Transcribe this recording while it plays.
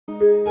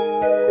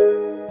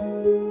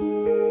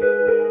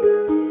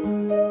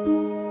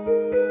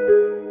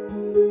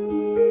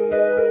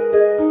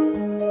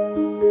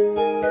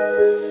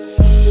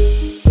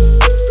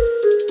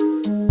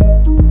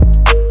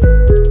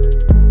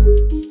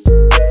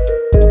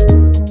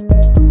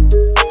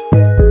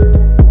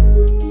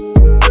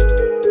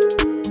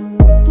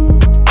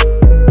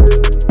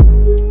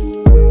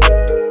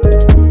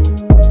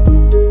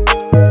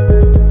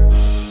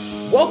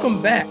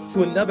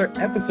Another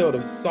episode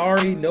of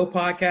Sorry No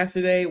Podcast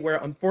today, where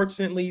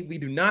unfortunately we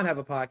do not have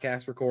a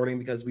podcast recording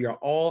because we are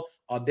all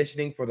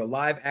auditioning for the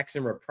live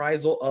action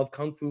reprisal of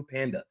Kung Fu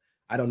Panda.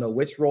 I don't know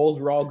which roles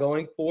we're all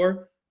going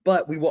for,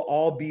 but we will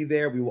all be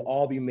there. We will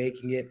all be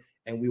making it,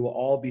 and we will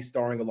all be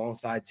starring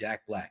alongside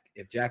Jack Black.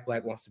 If Jack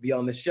Black wants to be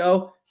on the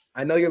show,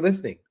 I know you're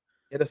listening.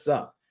 Hit us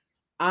up.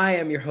 I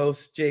am your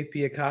host,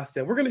 JP Acosta,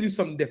 and we're going to do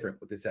something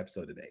different with this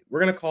episode today. We're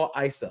going to call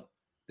ISO.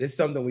 This is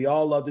something we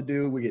all love to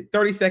do. We get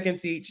 30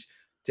 seconds each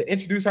to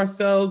introduce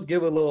ourselves,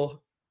 give a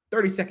little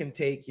 30-second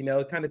take,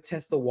 kind of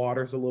test the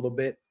waters a little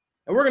bit.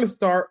 And we're going to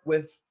start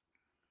with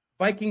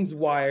Vikings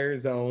Wire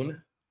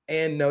Zone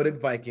and noted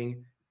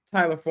Viking,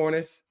 Tyler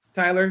Fornes.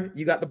 Tyler,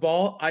 you got the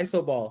ball.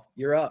 ISO ball,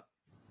 you're up.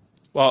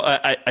 Well,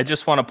 I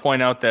just want to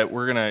point out that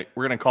we're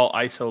gonna call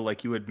ISO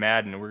like you would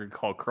Madden, and we're gonna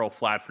call curl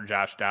flat for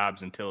Josh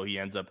Dobbs until he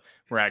ends up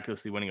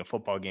miraculously winning a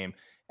football game.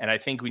 And I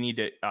think we need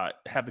to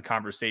have the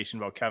conversation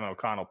about Kevin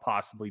O'Connell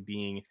possibly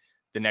being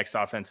the next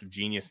offensive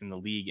genius in the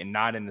league, and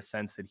not in the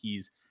sense that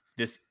he's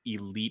this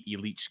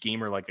elite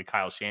schemer like a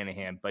Kyle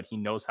Shanahan, but he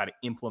knows how to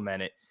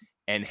implement it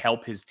and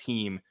help his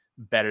team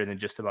better than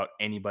just about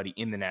anybody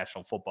in the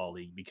National Football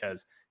League.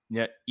 Because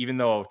even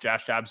though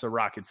Josh Dobbs is a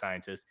rocket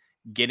scientist,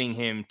 getting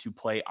him to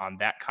play on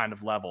that kind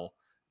of level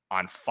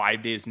on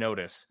 5 days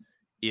notice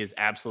is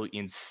absolutely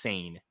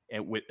insane.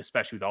 And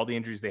especially with all the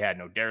injuries they had,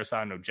 no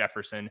Darrisaw, no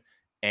Jefferson,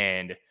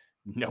 and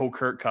no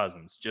Kirk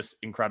Cousins, just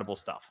incredible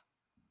stuff.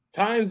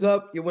 Time's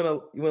up. You went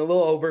a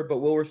little over, but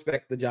we'll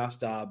respect the Josh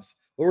Dobbs.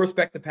 We'll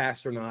respect the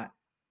Pastronaut.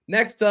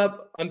 Next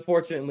up,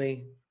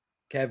 unfortunately,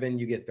 Kevin,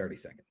 you get 30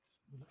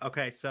 seconds.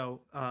 Okay, so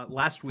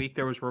last week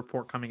there was a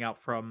report coming out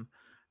from,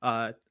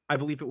 I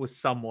believe it was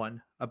someone,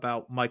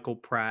 about Michael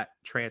Pratt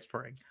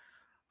transferring.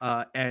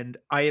 And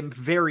I am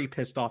very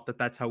pissed off that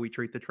that's how we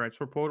treat the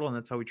transfer portal and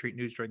that's how we treat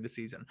news during the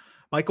season.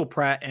 Michael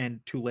Pratt and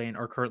Tulane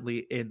are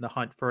currently in the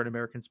hunt for an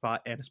American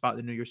spot and a spot in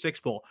the New Year's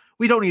Six Bowl.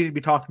 We don't need to be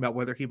talking about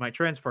whether he might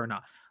transfer or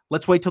not.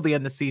 Let's wait till the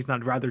end of the season.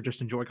 I'd rather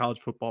just enjoy college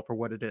football for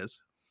what it is.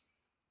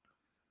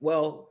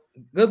 Well,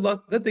 good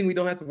luck. Good thing we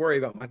don't have to worry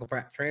about Michael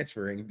Pratt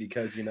transferring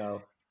because,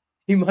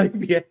 he might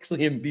be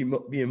actually be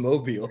in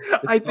Mobile.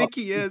 I think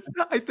he is.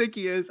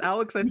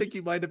 Alex, I think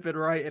you might have been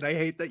right, and I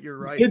hate that you're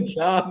right. Good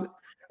job.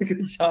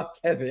 Good job,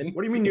 Kevin.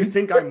 What do you mean you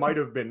think I might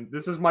have been?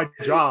 This is my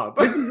job.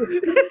 I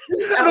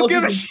don't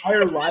give a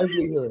entire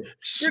livelihood.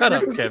 Shut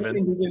up, Kevin.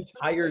 His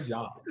entire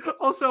job.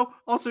 Also,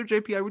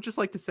 JP, I would just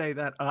like to say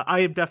that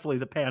I am definitely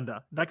the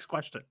panda. Next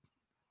question.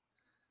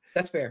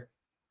 That's fair.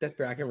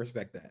 I can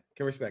respect that.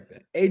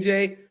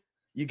 AJ,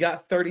 you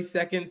got 30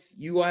 seconds.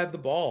 You have the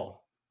ball.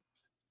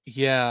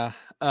 Yeah.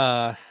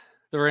 The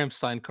Rams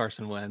signed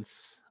Carson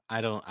Wentz.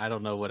 I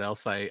don't know what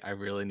else I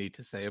really need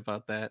to say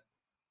about that.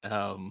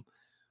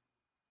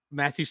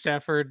 Matthew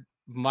Stafford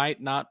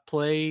might not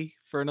play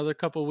for another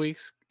couple of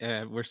weeks.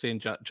 We're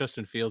seeing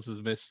Justin Fields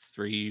has missed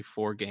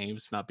 3-4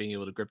 games, not being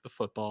able to grip the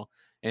football,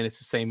 and it's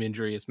the same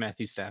injury as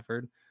Matthew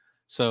Stafford.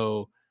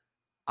 So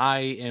I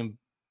am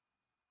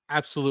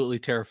absolutely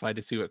terrified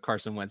to see what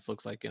Carson Wentz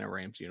looks like in a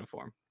Rams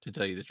uniform, to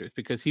tell you the truth,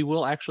 because he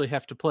will actually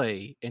have to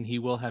play and he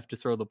will have to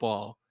throw the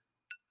ball.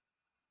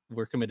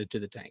 We're committed to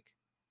the tank.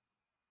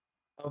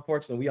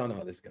 Unfortunately, we all know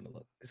how this is going to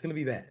look. It's going to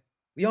be bad.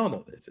 We all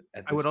know this.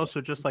 I would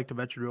also just like to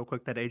mention real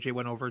quick that AJ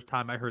went over his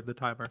time. I heard the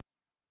timer.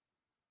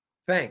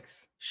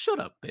 Thanks. Shut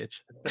up, bitch.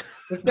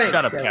 Thanks,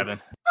 Shut up,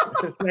 Kevin.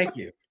 Thank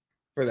you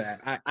for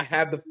that. I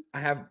have the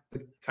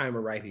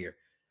timer right here.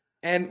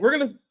 And we're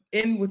going to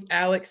end with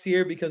Alex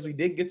here because we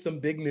did get some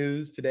big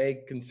news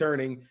today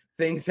concerning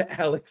things that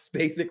Alex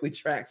basically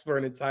tracks for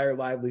an entire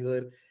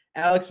livelihood.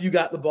 Alex, you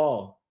got the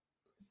ball.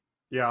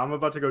 Yeah, I'm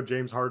about to go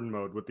James Harden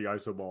mode with the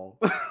ISO ball.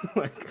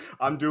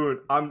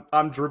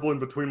 I'm dribbling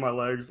between my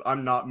legs.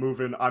 I'm not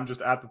moving. I'm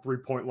just at the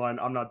 3-point line.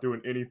 I'm not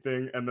doing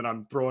anything. And then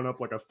I'm throwing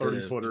up like a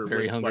 30-footer.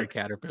 Very hungry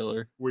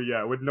caterpillar.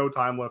 With no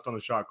time left on the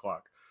shot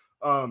clock.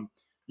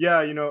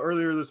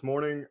 Earlier this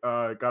morning,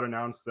 got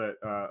announced that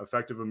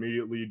effective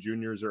immediately,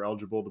 juniors are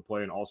eligible to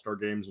play in all-star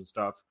games and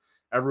stuff.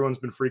 Everyone's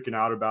been freaking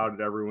out about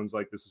it. Everyone's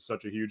like, this is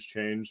such a huge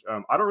change.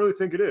 I don't really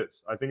think it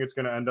is. I think it's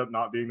going to end up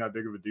not being that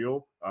big of a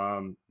deal.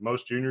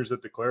 Most juniors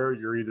that declare,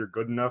 you're either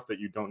good enough that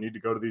you don't need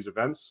to go to these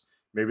events.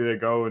 Maybe they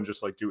go and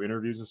just like do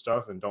interviews and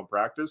stuff and don't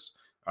practice.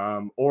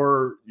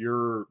 Or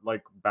you're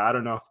like bad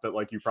enough that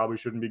like you probably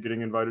shouldn't be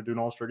getting invited to an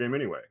all-star game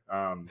anyway.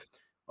 A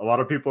lot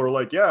of people are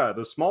like, yeah,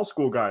 the small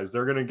school guys,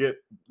 they're going to get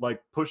like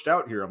pushed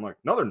out here. I'm like,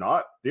 no, they're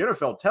not. The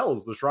NFL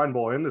tells the Shrine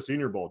Bowl and the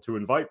Senior Bowl to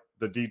invite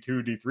the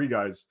D2, D3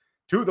 guys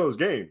to those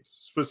games,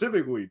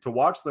 specifically to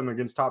watch them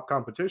against top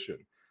competition.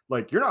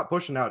 Like, you're not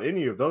pushing out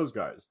any of those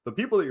guys. The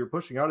people that you're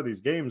pushing out of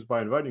these games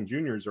by inviting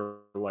juniors are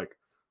like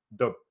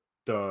the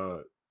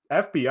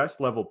FBS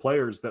level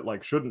players that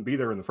like shouldn't be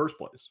there in the first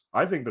place.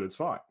 I think that it's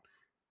fine.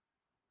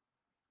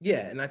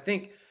 Yeah, and I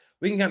think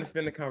we can kind of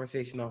spin the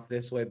conversation off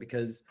this way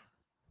because,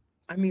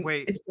 I mean,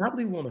 it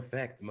probably won't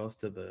affect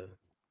most of the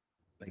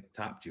like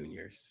top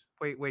juniors.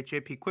 Wait,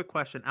 JP, quick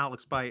question.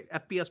 Alex, by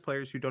FBS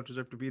players who don't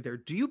deserve to be there,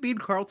 do you mean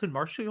Carlton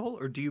Martial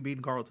or do you mean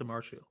Carlton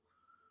Martial?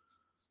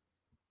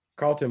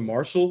 Carlton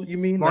Martial, you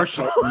mean?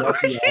 Martial.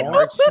 Martial.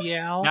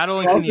 Not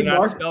only can you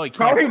not spell, he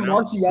can't Carlton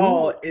pronounce.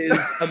 Martial is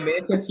a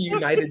Manchester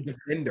United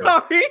defender.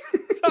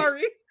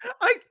 Sorry.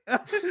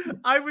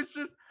 I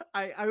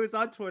was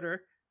on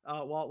Twitter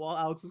while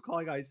Alex was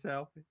calling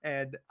ISO,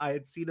 and I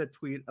had seen a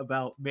tweet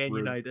about Man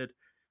United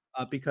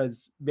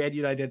because Man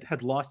United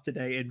had lost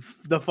today in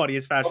the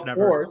funniest fashion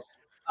ever. Of course.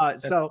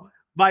 So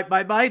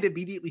my mind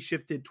immediately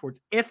shifted towards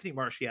Anthony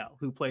Martial,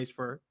 who plays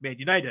for Man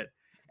United.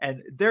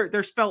 And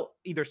they're spelled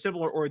either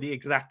similar or the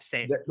exact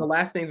same. The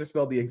last names are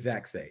spelled the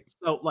exact same.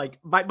 So like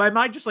my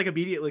mind just like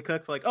immediately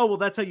clicked like, oh well,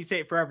 that's how you say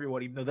it for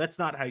everyone, even though that's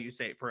not how you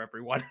say it for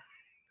everyone.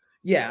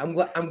 Yeah,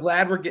 I'm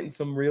glad we're getting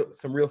some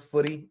real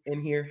footy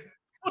in here.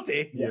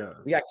 Footy. Yeah.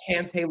 We got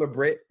Cam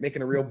Taylor-Britt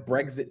making a real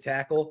Brexit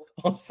tackle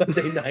on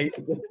Sunday night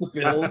against the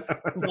Bills.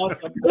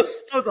 Awesome.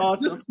 That was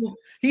awesome.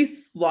 He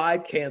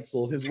slide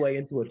canceled his way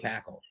into a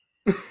tackle.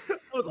 That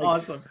was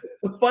awesome.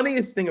 The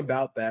funniest thing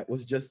about that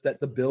was just that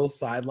the Bills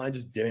sideline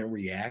just didn't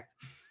react.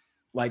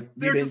 Like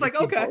they're just like,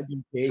 okay,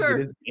 sure. Get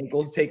his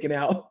ankles taken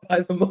out by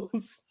the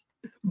most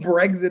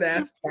Brexit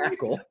ass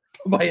tackle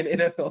by an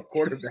NFL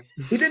quarterback.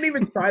 He didn't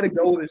even try to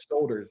go with his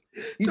shoulders.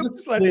 He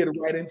just slid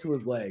right into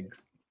his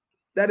legs.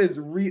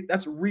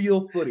 That's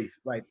real footy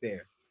right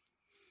there.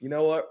 You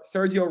know what?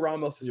 Sergio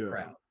Ramos is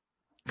proud.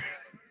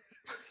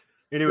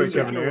 Anyway,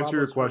 Kevin, to answer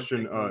your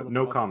question,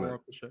 no comment.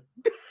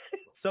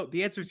 So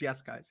the answer is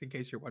yes, guys, in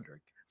case you're wondering.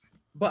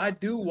 But I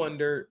do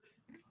wonder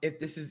if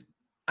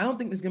I don't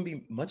think there's going to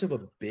be much of a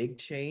big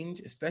change,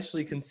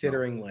 especially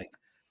considering like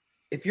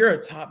if you're a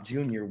top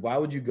junior, why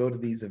would you go to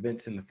these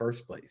events in the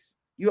first place?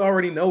 You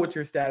already know what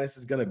your status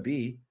is going to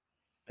be.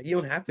 Like, you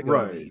don't have to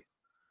go to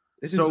these.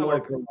 This is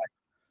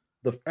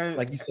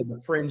like you said,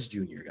 the fringe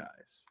junior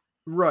guys.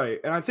 Right.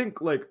 And I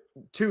think like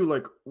too,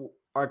 like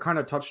I kind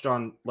of touched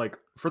on like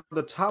for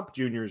the top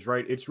juniors,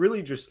 right? It's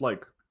really just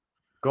like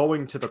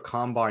going to the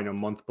combine a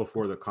month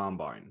before the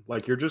combine.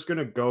 Like you're just going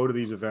to go to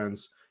these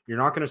events. You're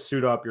not going to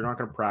suit up. You're not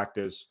going to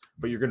practice,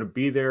 but you're going to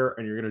be there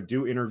and you're going to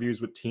do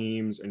interviews with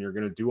teams and you're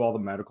going to do all the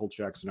medical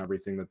checks and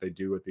everything that they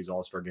do at these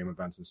all-star game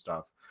events and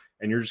stuff.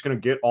 And you're just going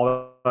to get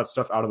all that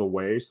stuff out of the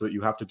way so that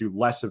you have to do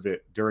less of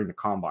it during the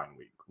combine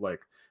week. Like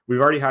we've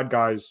already had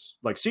guys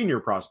like senior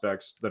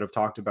prospects that have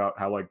talked about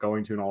how like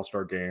going to an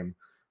all-star game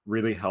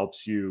really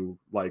helps you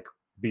like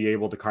be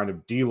able to kind of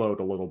deload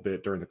a little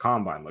bit during the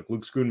combine. Like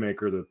Luke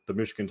Schoonmaker, the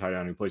Michigan tight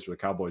end who plays for the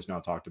Cowboys, now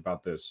talked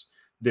about this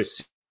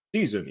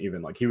season.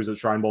 Even like he was at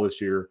Shrine Bowl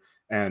this year,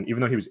 and even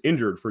though he was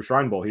injured for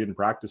Shrine Bowl, he didn't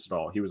practice at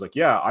all. He was like,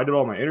 yeah, I did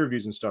all my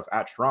interviews and stuff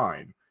at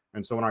Shrine,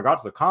 and so when I got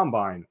to the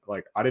combine,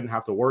 like I didn't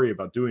have to worry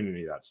about doing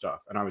any of that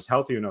stuff, and I was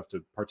healthy enough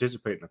to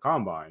participate in the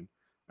combine,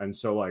 and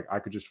so like I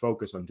could just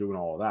focus on doing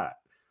all of that.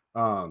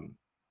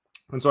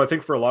 And so I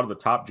think for a lot of the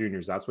top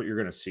juniors, that's what you're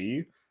going to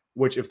see.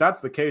 Which, if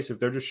that's the case,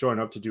 if they're just showing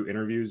up to do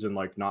interviews and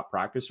like not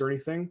practice or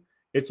anything,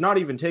 it's not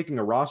even taking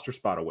a roster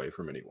spot away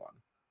from anyone.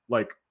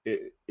 Like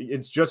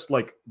it's just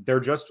like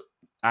they're just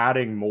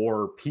adding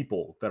more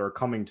people that are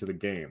coming to the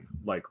game,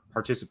 like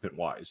participant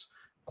wise,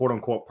 quote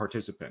unquote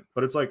participant.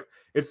 But it's like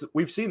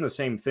we've seen the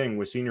same thing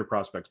with senior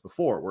prospects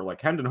before, where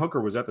like Hendon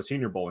Hooker was at the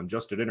Senior Bowl and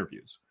just did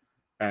interviews,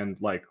 and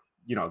like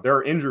there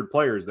are injured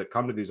players that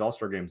come to these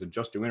all-star games and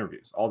just do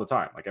interviews all the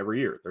time, like every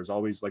year. There's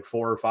always like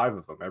 4 or 5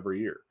 of them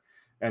every year.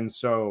 And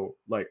so,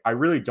 like, I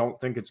really don't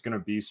think it's going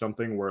to be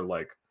something where,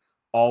 like,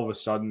 all of a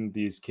sudden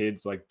these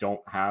kids, like, don't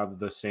have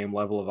the same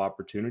level of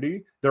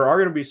opportunity. There are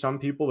going to be some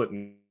people that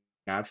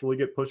naturally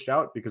get pushed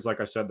out because, like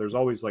I said, there's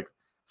always, like,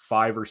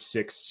 5 or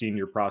 6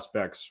 senior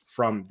prospects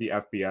from the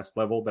FBS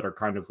level that are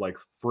kind of, like,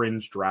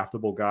 fringe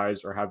draftable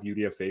guys or have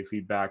UDFA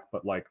feedback,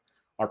 but, like,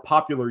 are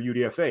popular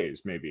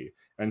UDFAs maybe.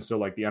 And so,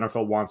 like, the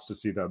NFL wants to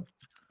see them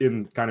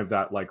in kind of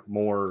that, like,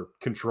 more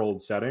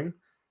controlled setting.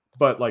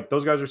 But like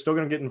those guys are still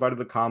going to get invited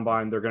to the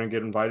combine. They're going to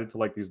get invited to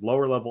like these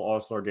lower level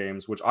all-star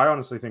games, which I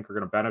honestly think are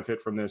going to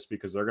benefit from this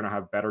because they're going to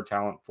have better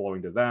talent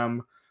flowing to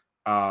them.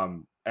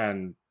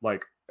 And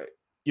like,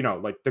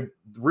 like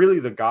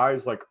the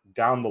guys like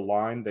down the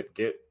line that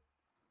get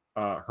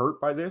hurt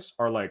by this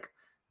are like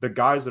the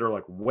guys that are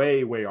like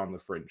way, way on the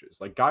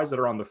fringes, like guys that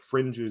are on the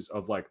fringes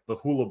of like the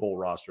Hula Bowl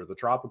roster, the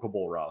Tropical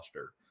Bowl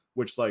roster,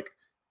 which like,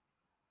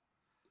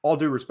 all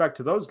due respect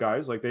to those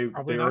guys, like they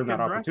earn that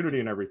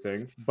opportunity and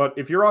everything. But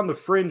if you're on the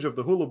fringe of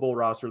the Hula Bowl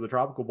roster, the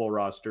Tropical Bowl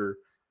roster,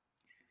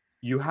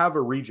 you have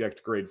a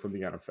reject grade from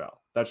the NFL.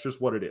 That's just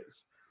what it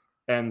is.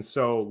 And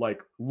so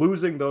like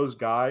losing those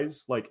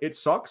guys, like it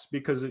sucks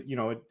because it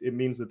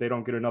means that they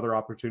don't get another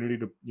opportunity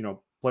to,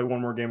 play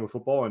one more game of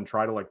football and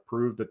try to like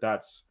prove that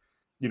that's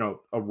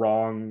a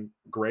wrong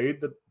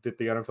grade that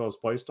the NFL has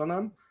placed on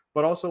them,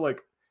 but also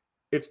like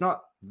it's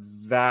not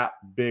that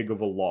big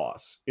of a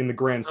loss in the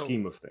grand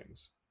scheme of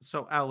things.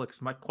 So,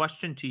 Alex, my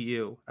question to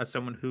you, as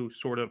someone who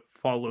sort of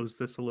follows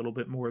this a little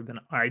bit more than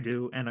I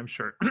do, and I'm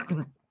sure,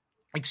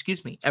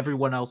 excuse me,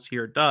 everyone else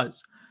here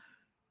does,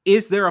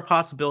 is there a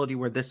possibility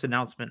where this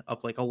announcement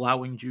of like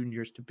allowing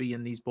juniors to be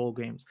in these bowl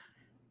games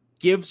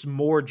gives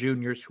more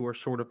juniors who are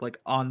sort of like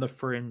on the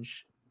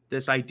fringe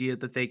this idea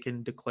that they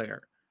can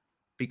declare?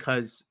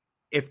 Because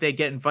if they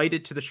get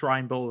invited to the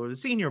Shrine Bowl or the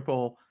Senior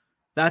Bowl,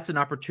 that's an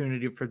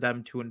opportunity for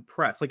them to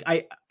impress. Like,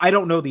 I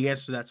don't know the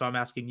answer to that, so I'm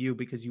asking you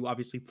because you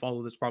obviously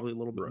follow this probably a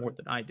little bit more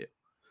than I do.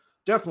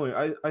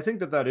 Definitely. I think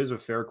that is a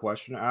fair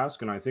question to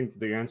ask. And I think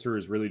the answer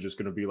is really just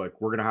going to be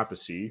like, we're going to have to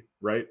see,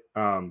 right?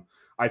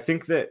 I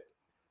think that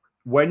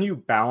when you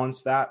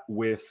balance that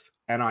with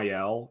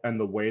NIL and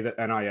the way that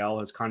NIL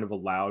has kind of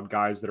allowed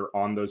guys that are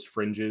on those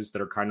fringes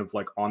that are kind of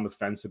like on the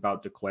fence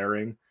about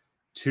declaring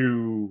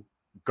to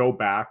go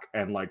back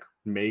and like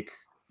make,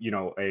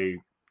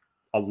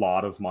 a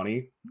lot of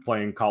money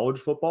playing college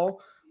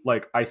football,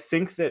 like I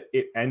think that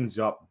it ends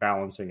up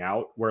balancing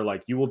out where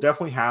like you will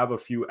definitely have a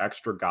few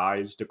extra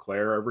guys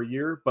declare every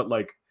year, but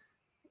like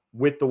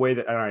with the way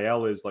that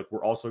NIL is, like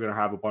we're also going to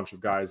have a bunch of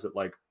guys that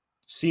like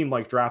seem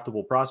like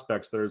draftable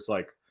prospects that it's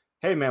like,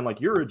 hey man, like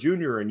you're a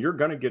junior and you're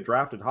going to get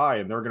drafted high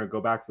and they're going to go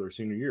back for their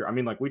senior year. I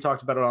mean, like we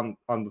talked about it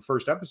on the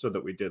first episode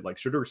that we did, like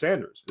Shedeur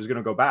Sanders is going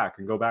to go back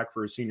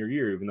for his senior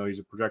year, even though he's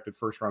a projected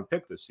first round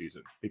pick this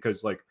season,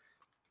 because like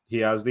he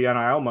has the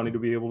NIL money to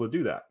be able to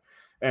do that.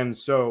 And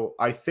so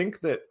I think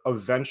that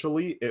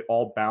eventually it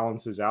all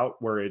balances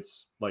out where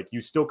it's like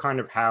you still kind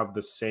of have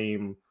the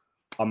same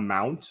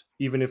amount,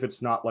 even if it's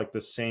not like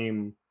the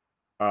same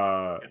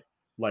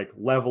like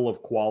level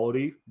of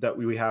quality that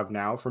we have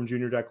now from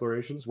junior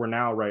declarations. Where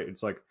now, right,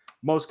 it's like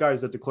most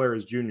guys that declare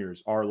as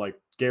juniors are like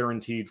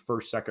guaranteed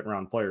first, second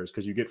round players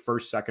because you get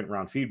first, second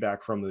round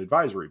feedback from the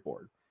advisory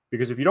board.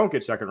 Because if you don't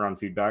get second round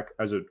feedback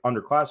as an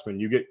underclassman,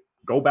 you get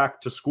go back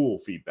to school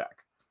feedback.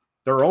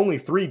 There are only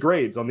 3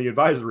 grades on the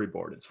advisory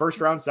board. It's first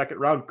round, second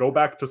round, go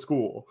back to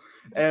school.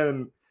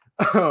 And,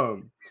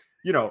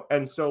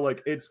 and so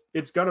like,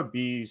 it's going to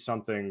be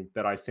something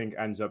that I think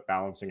ends up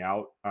balancing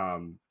out.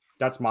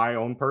 That's my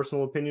own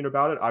personal opinion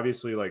about it.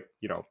 Obviously, like,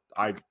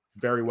 I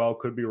very well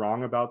could be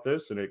wrong about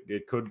this and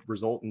it could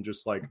result in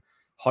just like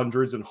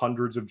hundreds and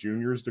hundreds of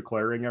juniors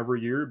declaring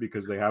every year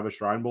because they have a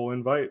Shrine Bowl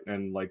invite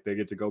and like they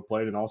get to go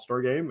play in an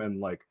all-star game.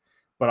 And like,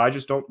 but I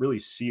just don't really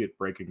see it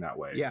breaking that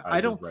way. Yeah.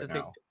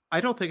 I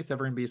don't think it's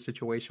ever going to be a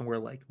situation where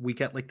like we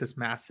get like this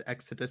mass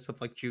exodus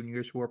of like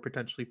juniors who are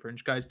potentially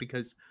fringe guys,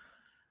 because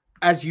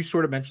as you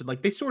sort of mentioned,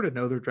 like they sort of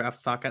know their draft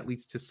stock, at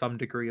least to some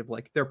degree, of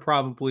like, they're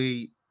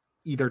probably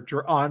either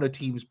on a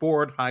team's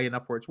board high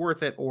enough where it's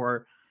worth it,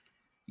 or,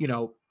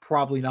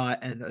 probably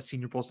not. And a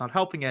Senior Bowl's not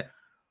helping it.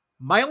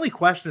 My only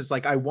question is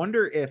like, I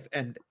wonder if,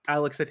 and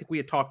Alex, I think we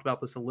had talked about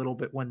this a little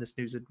bit when this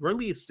news had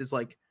released, is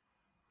like,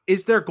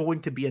 is there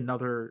going to be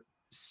another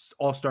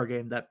all-star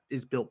game that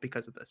is built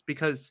because of this?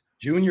 Because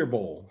Junior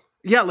Bowl,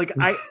 yeah, like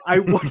I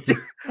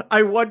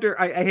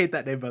wonder I hate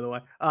that name, by the way.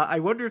 I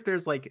wonder if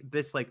there's like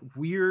this like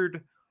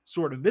weird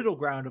sort of middle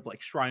ground of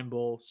like Shrine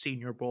Bowl,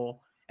 Senior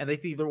Bowl, and they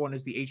think either one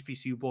is the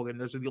HBCU bowl game.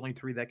 Those are the only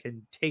 3 that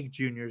can take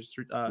juniors.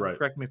 Right.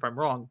 Correct me if I'm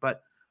wrong,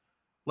 but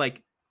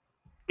like,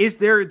 is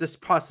there this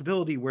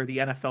possibility where the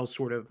NFL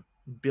sort of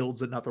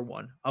builds another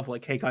one of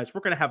like, hey guys,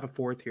 we're going to have a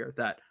 4th here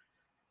that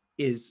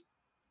is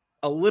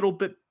a little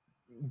bit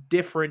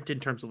different in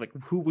terms of like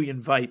who we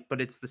invite,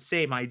 but it's the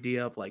same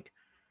idea of like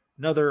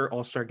another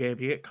all-star game,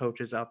 you get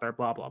coaches out there,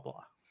 blah blah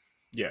blah.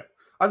 Yeah,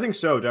 I think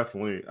so,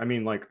 definitely. I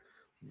mean, like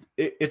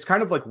it's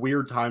kind of like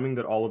weird timing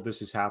that all of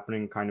this is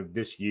happening kind of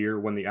this year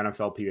when the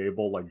NFLPA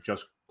Bowl like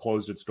just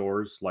closed its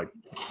doors like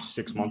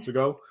 6 months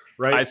ago,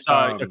 right? I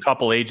saw a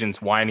couple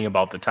agents whining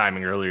about the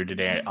timing earlier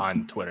today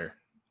on Twitter.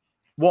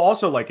 Well,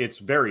 also like it's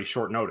very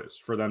short notice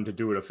for them to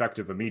do it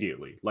effective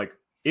immediately. Like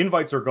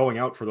invites are going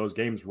out for those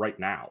games right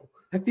now.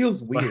 That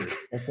feels weird.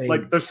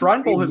 Like the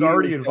Shrine Bowl has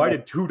already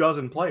invited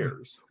 24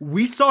 players.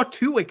 We saw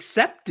 2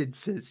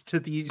 acceptances to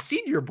the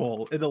Senior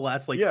Bowl in the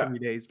last 3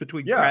 days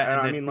between. Yeah, and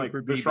I mean, like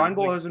the Shrine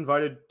Bowl has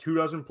invited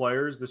 24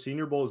 players. The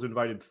Senior Bowl has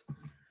invited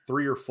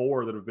 3 or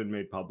 4 that have been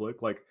made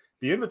public. Like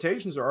the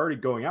invitations are already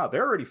going out.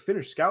 They're already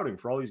finished scouting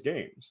for all these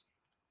games.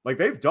 Like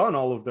they've done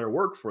all of their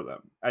work for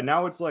them, and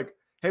now it's like,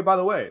 hey, by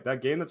the way,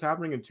 that game that's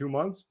happening in 2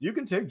 months, you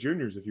can take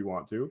juniors if you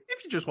want to.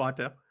 If you just want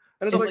to.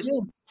 And it's like,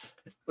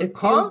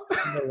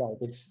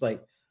 it's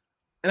like,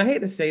 and I hate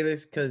to say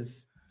this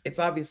because it's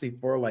obviously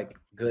for like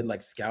good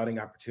like scouting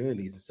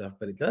opportunities and stuff,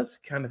 but it does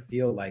kind of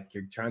feel like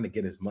you're trying to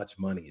get as much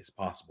money as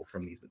possible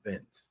from these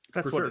events.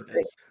 That's what it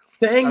is.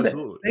 Saying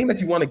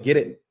that you want to get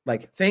it,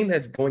 like saying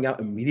that's going out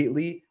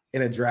immediately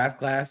in a draft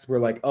class where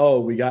like,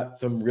 oh, we got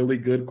some really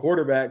good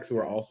quarterbacks who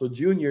are also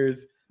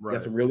juniors, right. We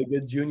got some really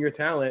good junior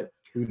talent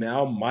who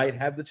now might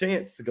have the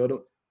chance to go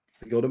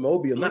to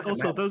Mobile. Like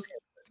also those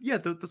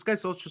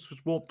guys also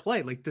just won't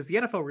play. Like, does the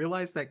NFL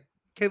realize that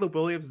Caleb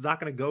Williams is not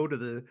going to go to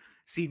the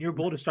Senior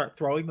Bowl to start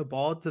throwing the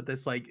ball to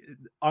this like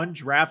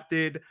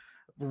undrafted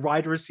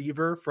wide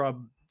receiver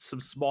from some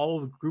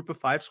small group of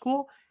 5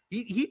 school.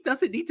 He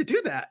doesn't need to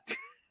do that.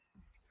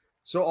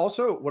 So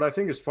also what I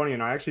think is funny,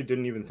 and I actually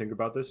didn't even think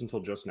about this until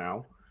just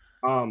now.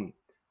 I'm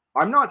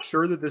not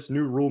sure that this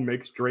new rule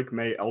makes Drake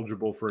May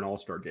eligible for an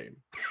All-Star game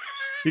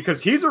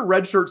because he's a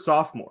redshirt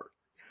sophomore.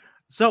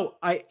 So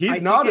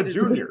he's not a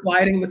junior.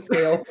 Sliding the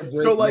scale.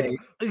 So what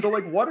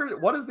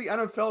is the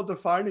NFL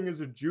defining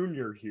as a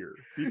junior here?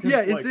 Because,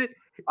 yeah,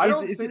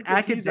 is it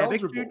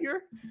academic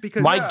junior?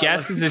 Because my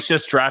guess is it's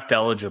just draft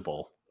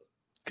eligible.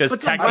 Because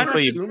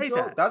technically,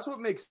 so. That's what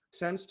makes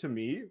sense to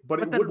me.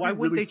 But it would be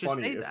really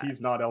funny if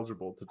he's not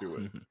eligible to do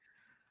it. Mm-hmm.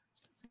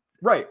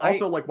 Right.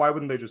 Also, why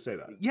wouldn't they just say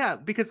that? Yeah,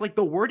 because like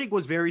the wording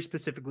was very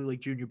specifically like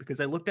junior, because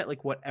I looked at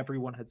like what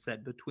everyone had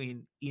said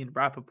between Ian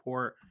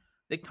Rappaport,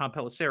 I think Tom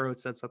Pelissero had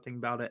said something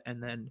about it,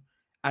 and then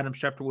Adam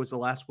Schefter was the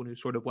last one who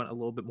sort of went a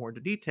little bit more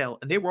into detail,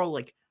 and they were all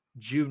like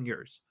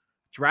juniors,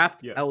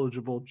 draft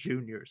eligible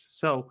juniors.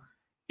 So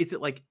is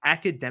it like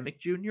academic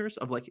juniors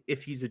of like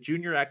if he's a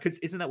junior because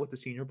isn't that what the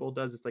Senior Bowl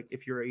does? It's like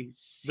if you're a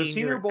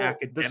senior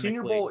the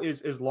Senior Bowl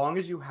is as long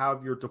as you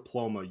have your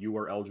diploma, you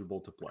are eligible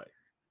to play.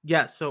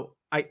 Yeah, so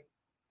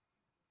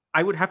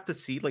I would have to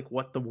see like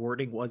what the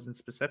wording was in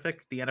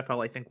specific. The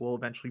NFL, I think, will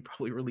eventually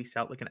probably release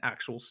out like an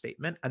actual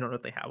statement. I don't know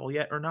if they have all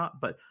yet or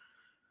not, but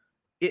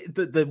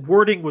the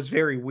wording was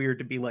very weird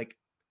to be like,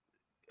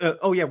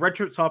 oh yeah,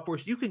 redshirt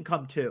sophomores, you can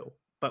come too,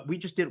 but we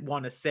just didn't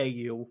want to say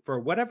you for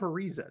whatever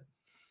reason.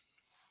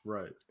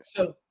 Right.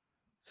 So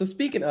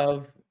speaking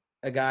of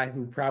a guy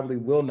who probably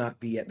will not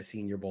be at the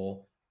Senior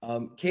Bowl,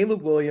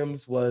 Caleb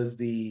Williams was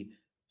the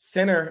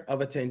center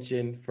of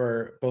attention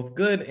for both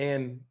good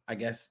and, I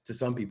guess, to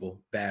some people,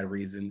 bad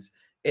reasons.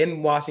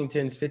 In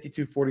Washington's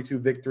 52-42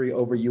 victory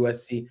over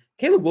USC,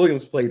 Caleb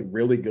Williams played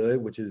really good,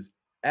 which is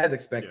as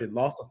expected.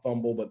 Lost a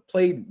fumble, but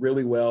played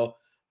really well.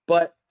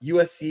 But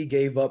USC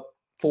gave up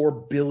 4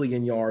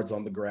 billion yards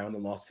on the ground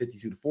and lost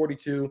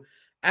 52-42.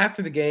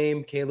 After the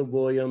game, Caleb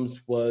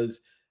Williams was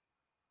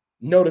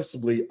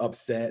noticeably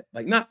upset,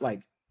 like not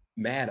like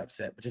mad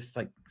upset, but just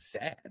like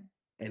sad.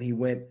 And he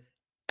went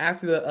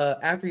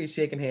after he's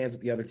shaking hands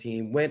with the other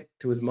team, went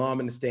to his mom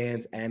in the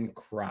stands and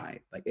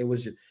cried. Like it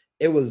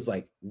was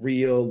like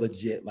real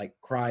legit, like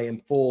crying,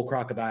 full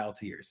crocodile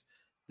tears.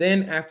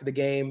 Then after the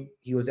game,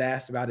 he was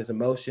asked about his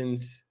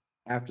emotions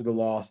after the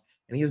loss.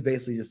 And he was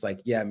basically just like,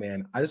 yeah,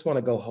 man, I just want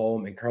to go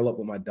home and curl up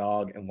with my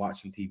dog and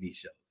watch some TV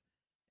shows.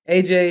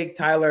 AJ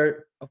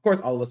Tyler, of course,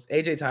 all of us,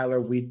 AJ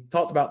Tyler, we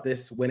talked about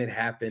this when it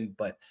happened,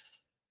 but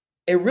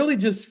it really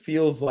just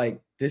feels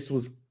like this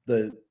was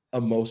the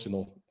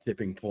emotional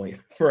tipping point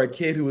for a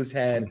kid who has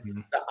had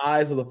the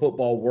eyes of the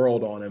football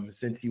world on him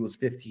since he was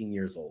 15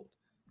 years old.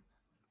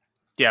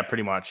 Yeah,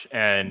 pretty much.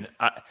 And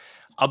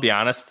I'll be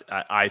honest,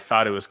 I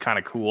thought it was kind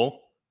of cool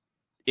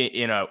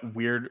in a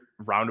weird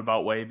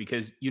roundabout way,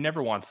 because you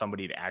never want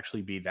somebody to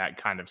actually be that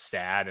kind of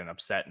sad and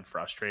upset and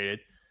frustrated.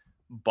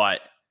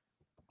 But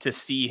to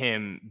see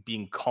him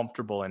being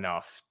comfortable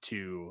enough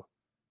to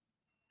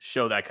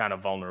show that kind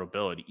of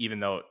vulnerability, even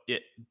though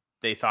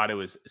they thought it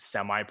was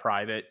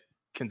semi-private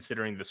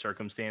considering the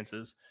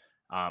circumstances.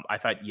 I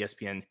thought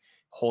ESPN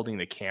holding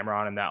the camera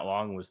on him that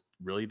long was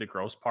really the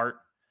gross part.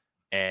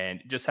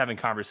 And just having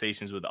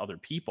conversations with other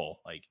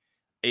people, like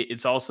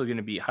it's also going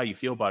to be how you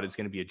feel about it is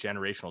going to be a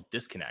generational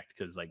disconnect,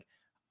 because like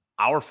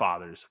our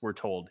fathers were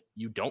told,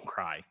 you don't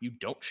cry, you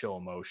don't show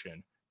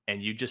emotion,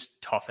 and you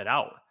just tough it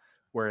out.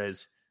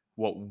 Whereas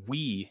what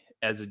we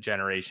as a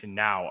generation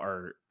now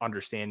are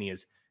understanding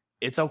is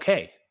it's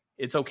okay.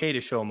 It's okay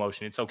to show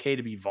emotion. It's okay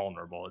to be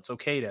vulnerable. It's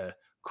okay to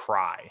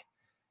cry.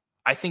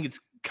 I think it's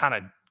kind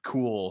of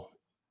cool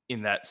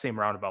in that same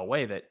roundabout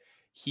way that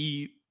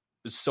he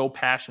was so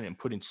passionate and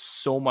put in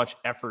so much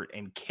effort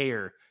and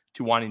care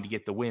to wanting to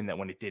get the win that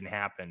when it didn't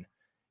happen,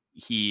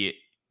 he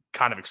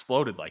kind of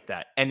exploded like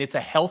that. And it's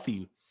a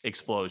healthy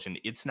explosion.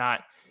 He's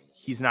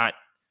not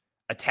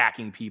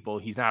attacking people.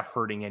 He's not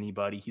hurting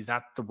anybody. He's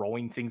not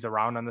throwing things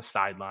around on the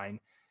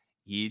sideline.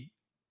 He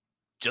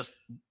just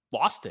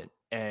lost it.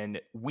 And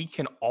we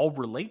can all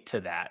relate to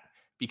that,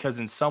 because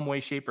in some way,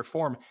 shape, or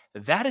form,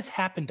 that has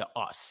happened to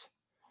us.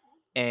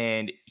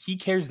 And he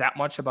cares that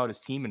much about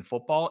his team in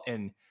football,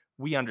 and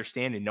we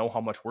understand and know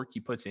how much work he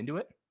puts into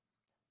it.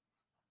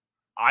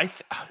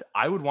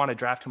 I would want to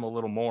draft him a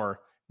little more,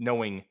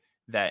 knowing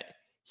that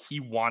he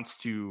wants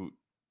to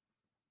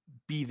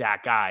be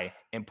that guy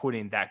and put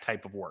in that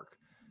type of work.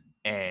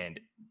 And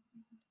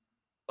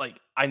like,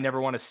 I never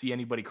want to see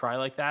anybody cry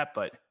like that,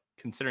 but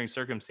considering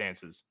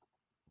circumstances,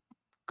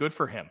 good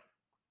for him.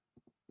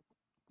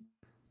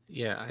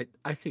 Yeah,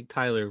 I think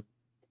Tyler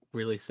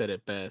really said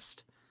it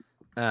best.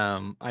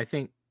 I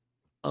think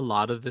a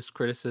lot of this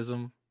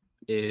criticism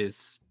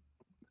is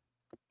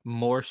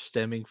more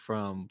stemming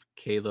from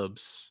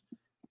Caleb's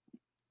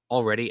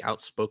already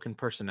outspoken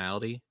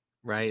personality,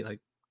 right? Like,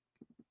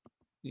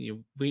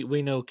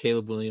 we know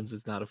Caleb Williams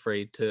is not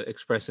afraid to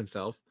express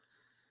himself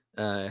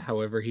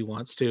however he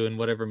wants to, in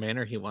whatever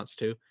manner he wants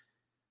to.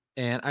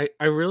 And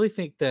I really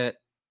think that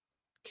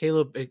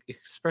Caleb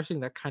expressing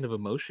that kind of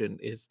emotion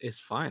is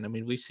fine. I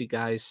mean, we see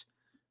guys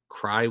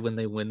cry when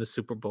they win the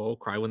Super Bowl,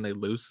 cry when they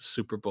lose the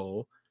Super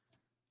Bowl.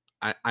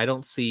 I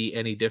don't see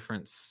any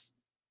difference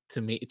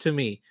to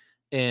me.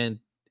 And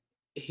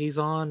he's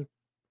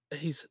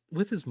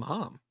with his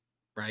mom,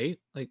 right?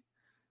 Like,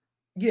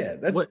 Yeah,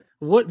 that's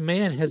what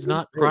man has that's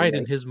not true, cried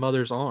in right? his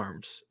mother's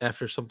arms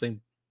after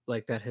something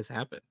like that has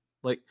happened?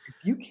 Like,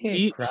 If you can't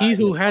he cry he in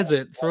your who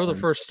hasn't, throw the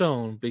arms, first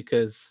stone,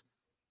 because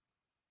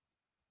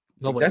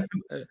like nobody.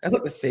 that's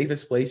like the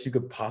safest place you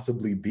could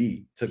possibly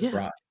be to Yeah,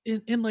 cry.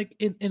 and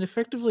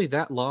effectively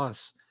that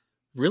loss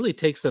really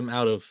takes them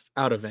out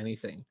of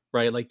anything,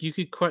 right? Like, you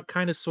could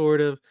kind of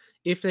sort of,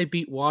 if they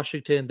beat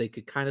Washington, they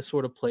could kind of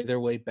sort of play their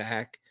way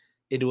back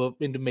into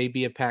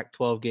maybe a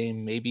Pac-12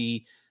 game,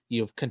 maybe,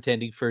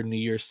 contending for a New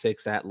Year's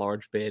Six at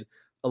large bid.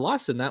 A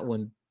loss in that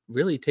one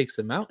really takes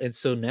them out, and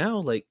so now,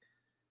 like,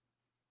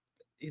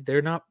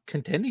 they're not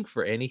contending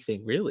for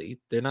anything really.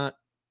 They're not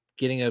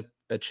getting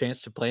a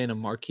chance to play in a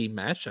marquee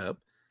matchup.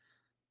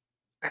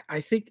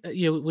 I think,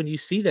 when you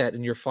see that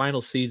in your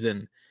final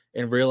season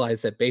and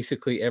realize that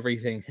basically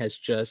everything has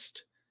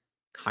just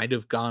kind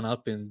of gone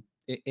up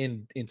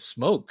in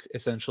smoke,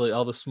 essentially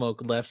all the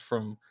smoke left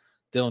from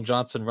Dillon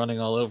Johnson running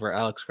all over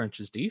Alex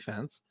Grinch's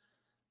defense,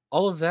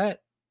 all of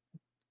that,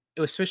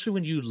 especially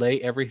when you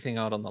lay everything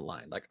out on the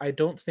line. Like, I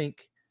don't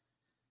think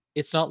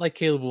it's not like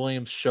Caleb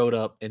Williams showed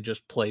up and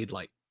just played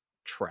like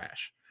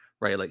trash,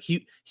 right? Like,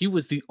 he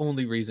was the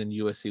only reason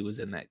USC was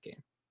in that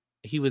game.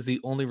 He was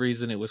the only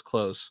reason it was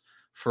close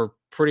for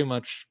pretty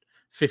much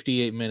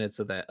 58 minutes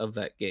of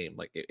that game.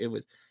 Like, it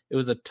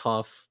was a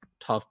tough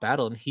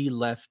battle, and he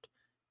left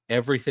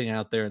everything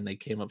out there, and they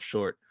came up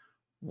short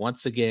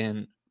once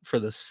again for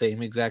the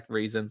same exact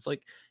reasons.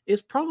 Like,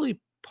 it's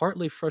probably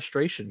partly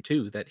frustration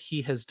too, that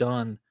he has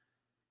done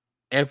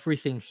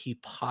everything he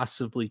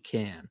possibly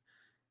can,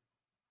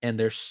 and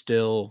they're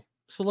still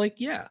so, like,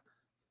 yeah.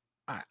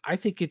 I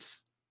think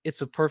it's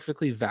a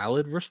perfectly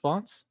valid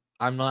response.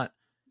 I'm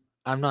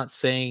not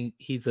saying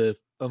he's a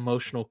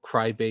emotional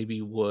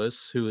crybaby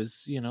wuss who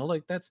is,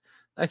 like,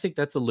 I think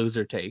that's a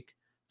loser take,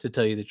 to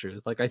tell you the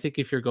truth. Like, I think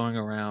if you're going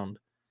around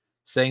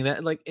saying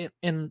that, like,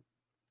 and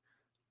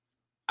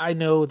I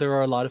know there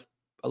are a lot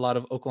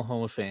of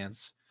Oklahoma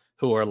fans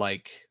who are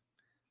like,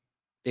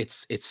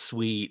 it's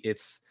sweet.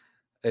 It's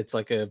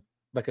like a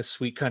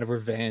sweet kind of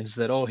revenge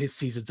that, oh, his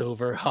season's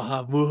over. Ha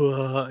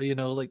ha,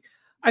 like,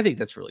 I think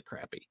that's really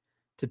crappy,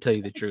 to tell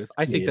you the truth.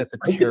 I think Yeah, that's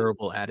a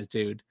terrible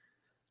attitude.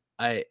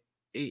 To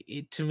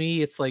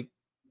me, it's like,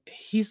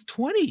 he's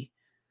 20.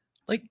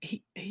 Like,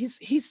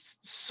 he's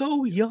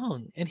so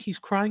young, and he's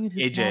crying in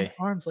his AJ, mom's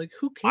arms. Like,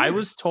 who cares? I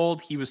was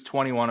told he was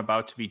 21,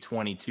 about to be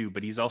 22,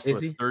 but he's also Is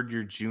a he?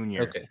 third-year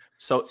junior. Okay.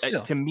 So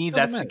Still, to me, doesn't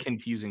that's the matter.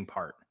 confusing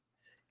part.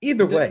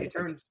 Either Is it- way, He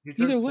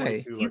Either turns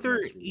way, 22 like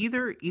next week.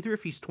 Either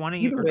if he's 20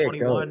 Either or way it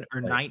 21 goes,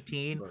 or like,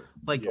 19, But,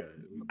 like, yeah,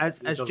 as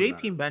it doesn't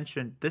JP matter.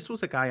 mentioned, this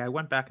was a guy I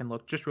went back and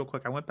looked just real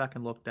quick. I went back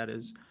and looked at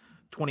his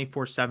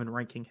 24/7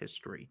 ranking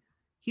history.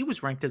 He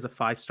was ranked as a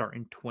 5-star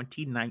in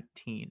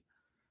 2019.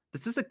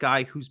 This is a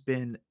guy who's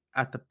been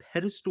at the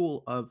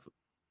pedestal of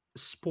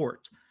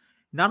sport,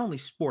 not only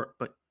sport,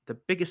 but the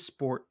biggest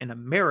sport in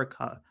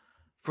America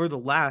for the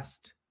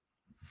last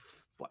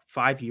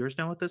 5 years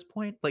now at this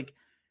point. Like,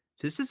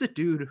 this is a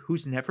dude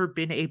who's never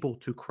been able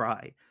to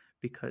cry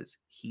because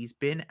he's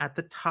been at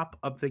the top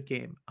of the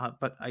game.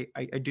 But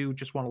I do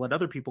just want to let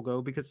other people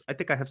go because I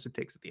think I have some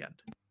takes at the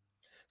end.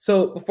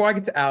 So before I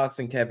get to Alex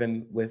and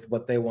Kevin with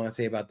what they want to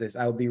say about this,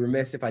 I would be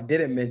remiss if I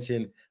didn't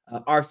mention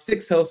our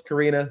sixth host,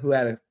 Karina, who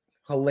had a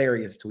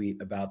hilarious tweet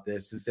about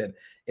this, who said,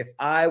 if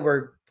I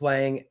were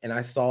playing and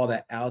I saw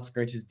that Alex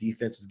Grinch's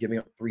defense was giving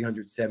up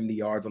 370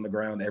 yards on the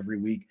ground every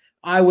week,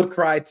 I would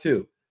cry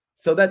too.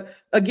 So that,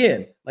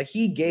 again, like,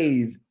 he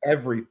gave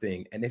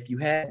everything. And if you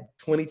had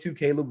 22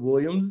 Caleb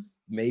Williams,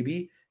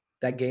 maybe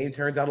that game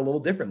turns out a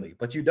little differently,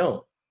 but you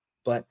don't.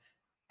 But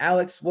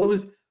Alex, what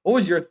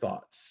was your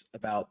thoughts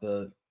about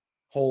the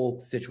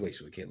whole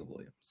situation with Caleb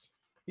Williams?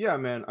 Yeah,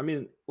 man. I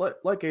mean,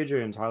 like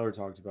AJ and Tyler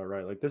talked about,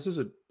 right? Like, this is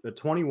a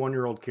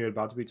 21-year-old kid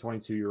about to be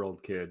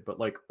 22-year-old kid, but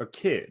like a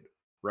kid,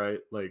 right?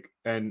 Like,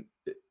 and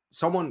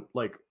someone,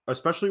 like,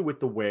 especially with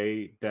the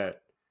way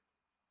that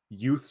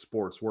youth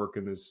sports work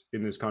in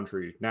this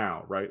country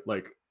now, right?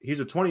 Like, he's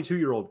a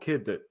 22-year-old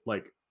kid that,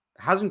 like,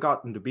 hasn't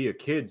gotten to be a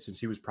kid since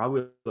he was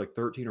probably like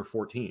 13 or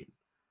 14,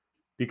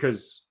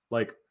 because,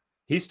 like,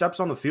 he steps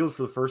on the field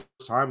for the first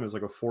time as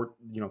like a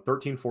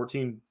 13,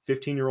 14,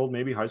 15-year-old,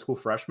 maybe high school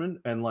freshman.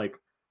 And, like,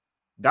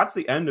 that's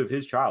the end of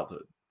his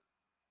childhood.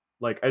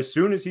 Like, as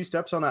soon as he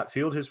steps on that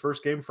field, his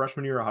first game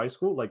freshman year of high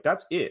school, like,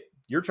 that's it.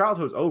 Your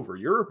childhood's over.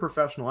 You're a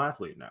professional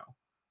athlete now.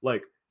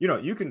 Like,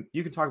 you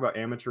can talk about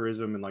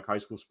amateurism and like high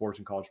school sports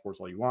and college sports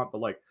all you want, but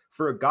like,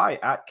 for a guy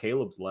at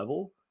Caleb's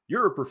level,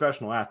 you're a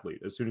professional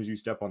athlete as soon as you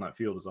step on that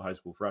field as a high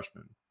school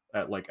freshman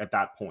at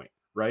that point,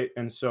 right?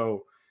 And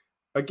so,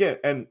 again,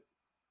 and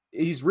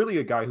he's really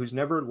a guy who's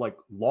never like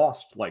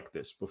lost like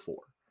this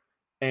before.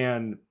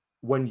 And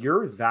when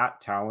you're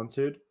that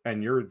talented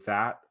and you're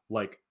that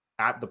like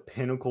at the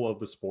pinnacle of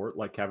the sport,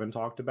 like Kevin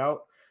talked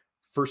about,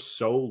 for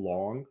so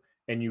long,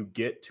 and you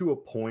get to a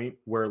point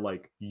where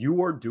like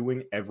you are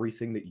doing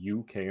everything that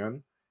you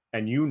can,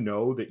 and you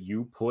know that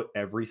you put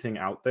everything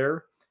out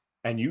there,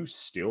 and you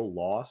still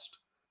lost,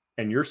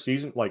 and your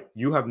season, like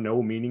you have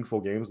no meaningful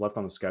games left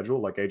on the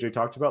schedule, like AJ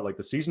talked about, like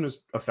the season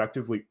is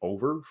effectively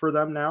over for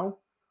them now.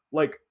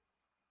 Like,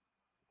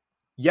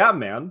 yeah,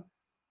 man,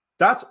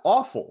 that's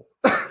awful.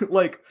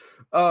 Like,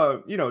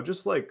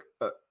 just like,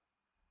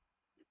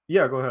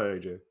 yeah, go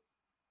ahead, AJ.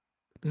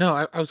 No,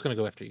 I was going to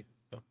go after you.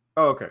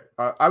 Oh, okay.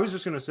 I was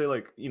just gonna say,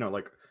 like,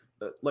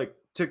 like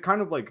to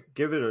kind of like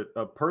give it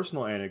a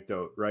personal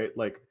anecdote, right?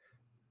 Like,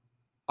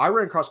 I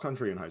ran cross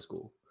country in high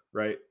school,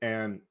 right?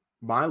 And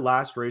my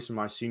last race in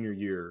my senior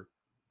year,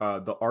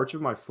 the arch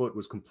of my foot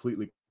was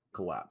completely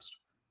collapsed,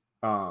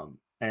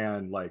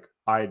 and like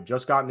I had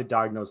just gotten it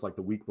diagnosed like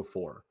the week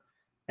before,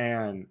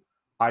 and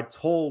I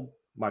told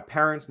my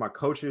parents, my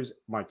coaches,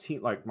 my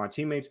team, like my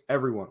teammates,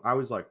 everyone, I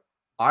was like,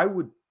 I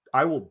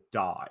will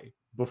die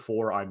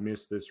before I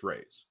miss this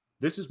race.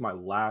 This is my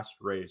last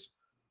race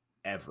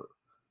ever.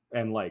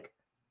 And like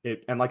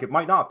it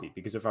might not be,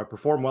 because if I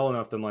perform well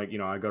enough, then like,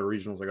 I go to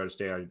regionals, I go to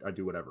state, I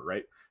do whatever.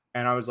 Right.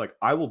 And I was like,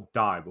 I will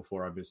die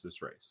before I miss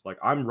this race. Like,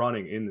 I'm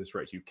running in this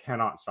race. You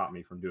cannot stop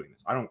me from doing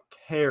this. I don't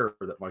care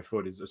that my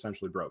foot is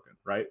essentially broken.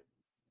 Right.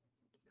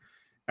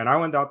 And I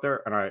went out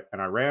there and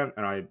I ran,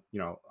 and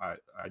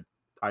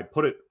I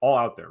put it all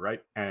out there.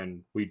 Right.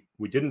 And we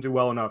didn't do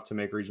well enough to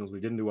make regionals.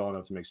 We didn't do well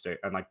enough to make state.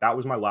 And like, that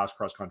was my last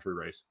cross country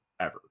race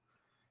ever.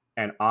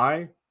 And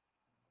I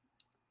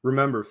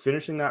remember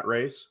finishing that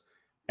race,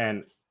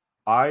 and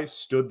I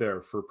stood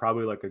there for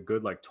probably like a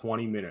good like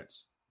 20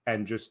 minutes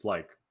and just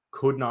like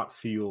could not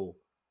feel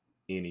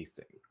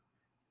anything.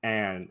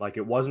 And like,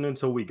 it wasn't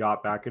until we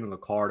got back into the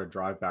car to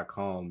drive back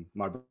home.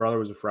 My brother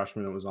was a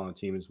freshman that was on the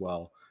team as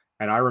well.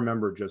 And I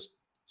remember just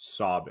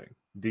sobbing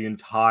the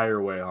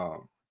entire way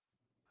home,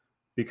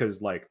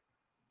 because like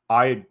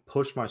I had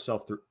pushed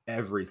myself through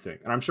everything.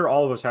 And I'm sure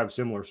all of us have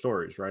similar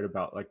stories, right?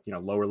 About like,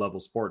 lower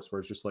level sports where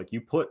it's just like you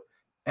put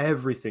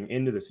everything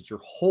into this. It's your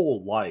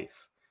whole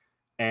life,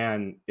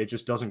 and it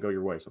just doesn't go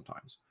your way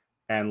sometimes.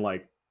 And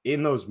like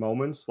in those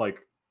moments,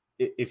 like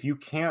if you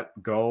can't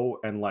go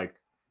and like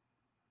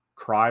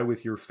cry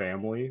with your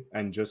family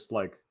and just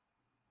like,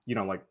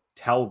 like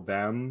tell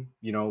them,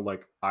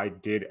 like I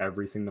did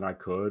everything that I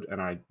could,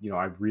 and I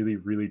really,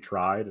 really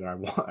tried, and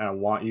I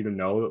want you to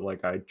know that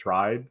like I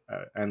tried,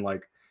 and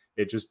like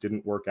it just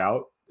didn't work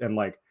out. And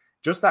like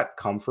just that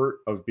comfort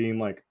of being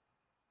like,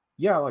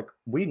 yeah, like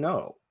we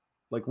know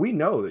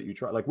that you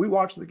tried, like we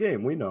watched the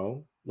game, we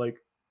know, like,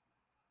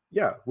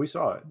 yeah, we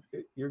saw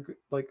it. You're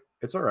like,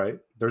 it's all right.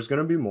 There's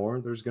going to be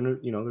more. There's going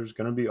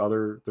to be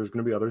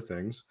other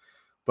things.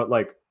 But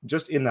like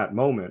just in that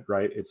moment,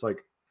 right? It's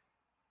like,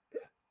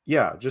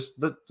 yeah,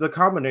 just the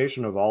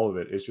combination of all of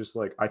it is just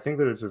like, I think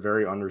that it's a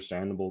very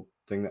understandable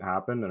thing that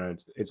happened,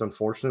 and it's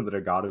unfortunate that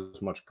it got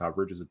as much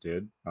coverage as it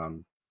did.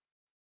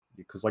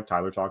 Because like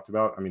Tyler talked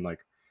about, I mean, like,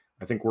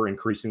 I think we're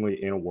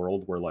increasingly in a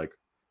world where like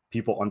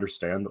people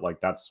understand that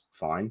like that's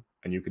fine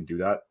and you can do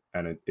that,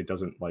 and it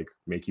doesn't like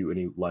make you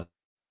any less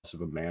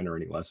of a man or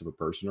any less of a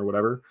person or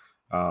whatever.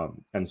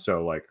 And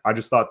so like I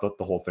just thought that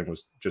the whole thing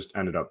was just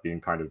ended up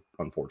being kind of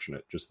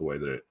unfortunate, just the way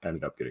that it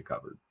ended up getting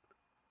covered.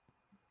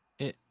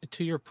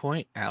 To your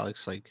point,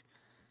 Alex, like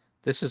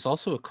this is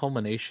also a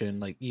culmination,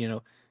 like,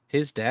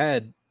 his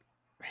dad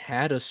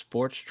had a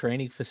sports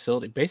training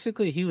facility.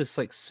 Basically, he was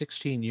like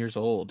 16 years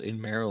old in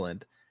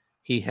Maryland.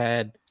 He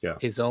had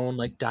his own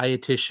like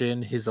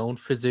dietitian, his own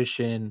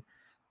physician.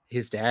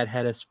 His dad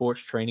had a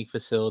sports training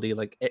facility.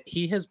 Like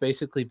he has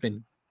basically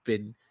been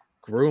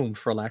groomed,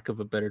 for lack of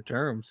a better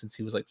term, since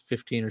he was like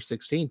 15 or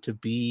 16 to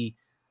be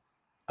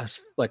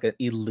like an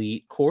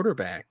elite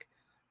quarterback.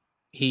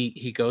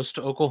 He goes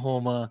to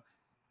Oklahoma.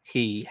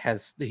 He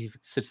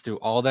sits through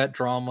all that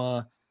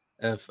drama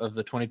of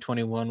the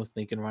 2021 with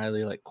Lincoln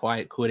Riley, like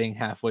quiet quitting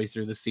halfway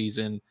through the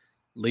season,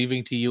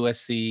 leaving to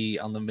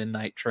USC on the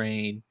midnight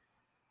train,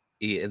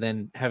 and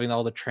then having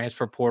all the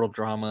transfer portal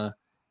drama,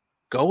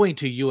 going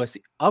to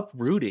USC,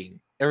 uprooting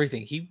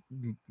everything. He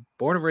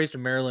born and raised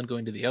in Maryland,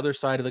 going to the other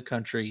side of the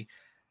country,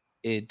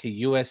 into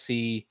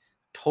USC,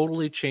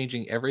 totally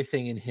changing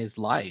everything in his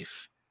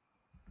life,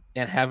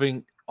 and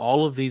having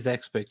all of these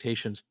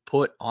expectations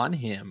put on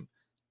him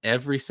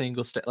every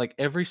single step. Like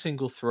every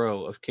single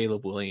throw of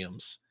Caleb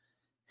Williams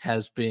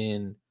has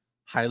been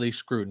highly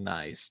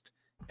scrutinized.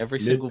 Every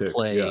single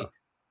play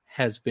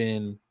has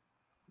been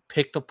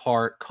picked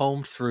apart,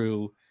 combed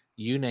through,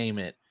 you name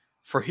it,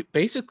 for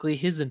basically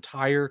his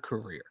entire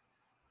career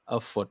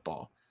of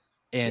football.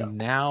 And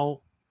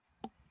now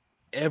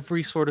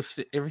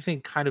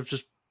everything kind of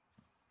just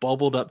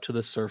bubbled up to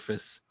the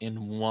surface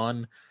in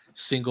one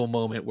single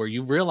moment where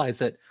you realize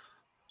that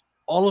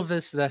all of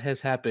this that has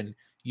happened,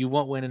 you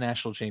won't win a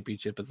national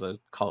championship as a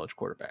college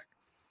quarterback.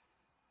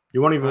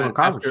 You won't even win a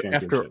conference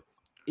championship.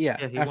 He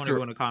won't even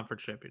win a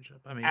conference championship.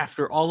 I mean,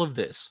 after all of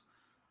this,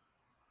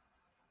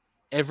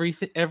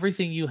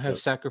 everything you have Yep.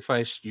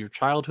 sacrificed your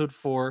childhood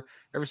for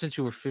ever since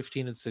you were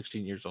 15 and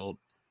 16 years old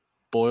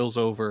boils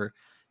over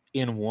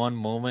in one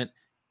moment,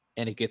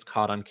 and it gets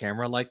caught on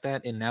camera like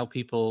that, and now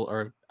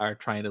people are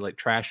trying to like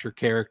trash your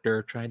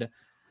character, trying to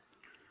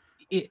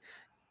it.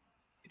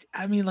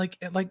 I mean, like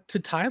to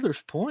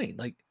Tyler's point,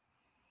 like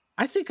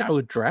I think I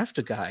would draft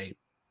a guy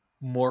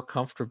more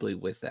comfortably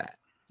with that,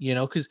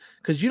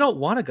 because you don't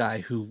want a guy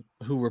who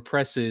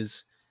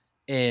represses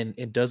and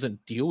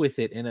doesn't deal with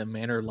it in a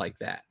manner like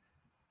that,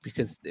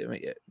 because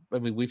I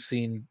mean we've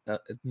seen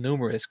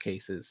numerous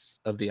cases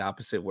of the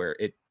opposite where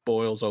it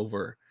boils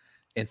over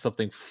and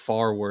something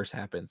far worse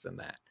happens than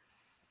that.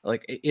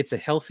 Like it's a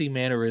healthy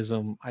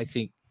mannerism, I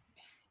think,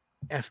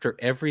 after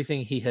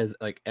everything he has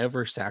like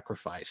ever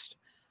sacrificed,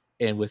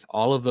 and with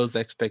all of those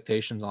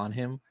expectations on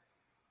him.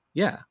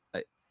 Yeah,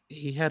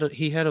 he had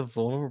a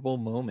vulnerable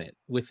moment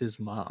with his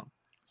mom.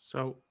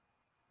 So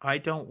I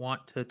don't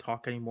want to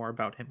talk anymore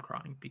about him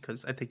crying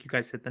because I think you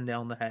guys hit the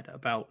nail on the head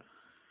about,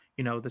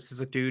 this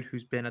is a dude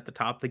who's been at the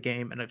top of the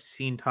game, and I've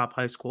seen top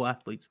high school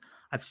athletes.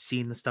 I've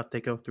seen the stuff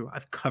they go through.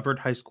 I've covered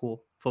high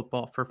school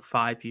football for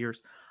 5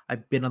 years.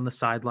 I've been on the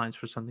sidelines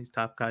for some of these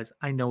top guys.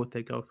 I know what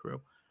they go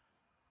through.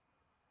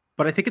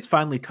 But I think it's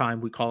finally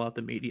time we call out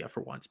the media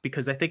for once,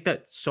 because I think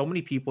that so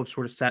many people have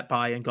sort of sat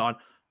by and gone,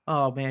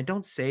 "Oh man,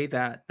 don't say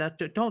that.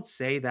 Don't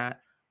say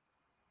that."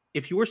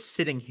 If you were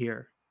sitting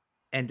here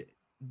and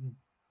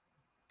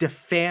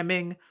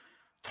defaming,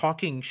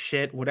 talking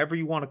shit, whatever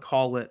you want to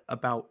call it,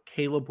 about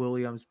Caleb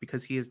Williams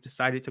because he has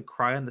decided to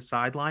cry on the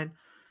sideline,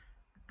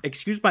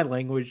 excuse my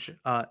language,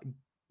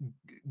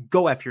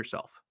 go F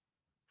yourself.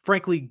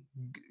 Frankly,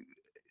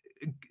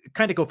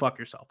 kind of go fuck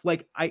yourself.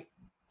 Like,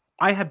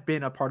 I have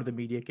been a part of the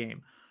media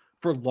game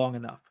for long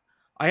enough.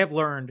 I have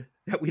learned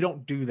that we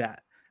don't do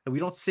that. That we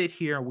don't sit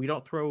here and we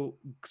don't throw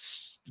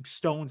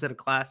stones at a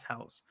glass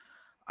house.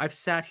 I've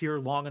sat here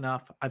long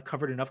enough. I've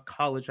covered enough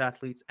college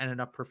athletes and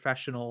enough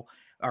professional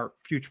or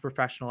future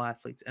professional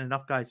athletes and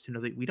enough guys to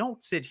know that we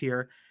don't sit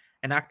here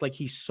and act like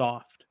he's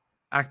soft,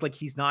 act like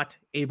he's not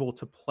able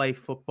to play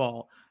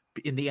football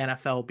in the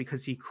NFL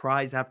because he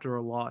cries after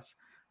a loss.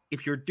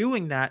 If you're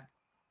doing that,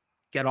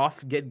 get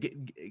off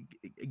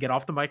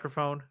the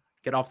microphone,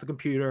 get off the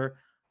computer,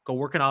 go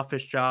work an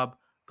office job,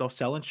 go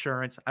sell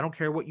insurance. I don't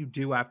care what you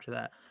do after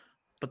that.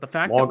 But the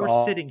fact Log that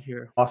we're sitting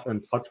here, off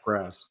and touch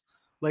grass.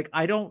 like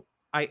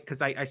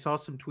because I saw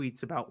some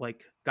tweets about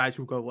like guys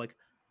who go like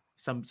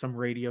some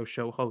radio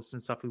show hosts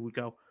and stuff who would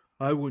go,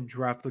 I wouldn't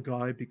draft the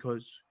guy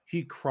because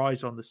he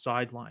cries on the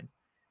sideline.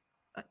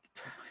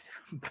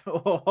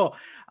 There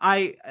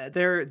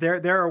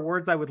are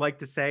words I would like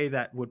to say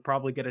that would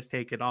probably get us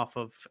taken off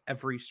of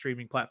every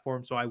streaming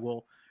platform, so I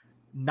will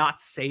not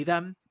say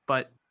them.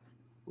 But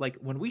like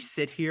when we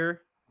sit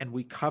here and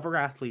we cover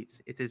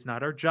athletes, it is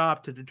not our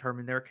job to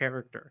determine their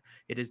character.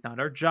 It is not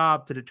our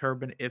job to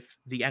determine if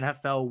the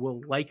NFL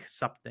will like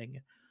something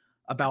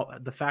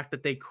about the fact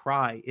that they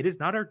cry. It is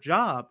not our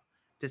job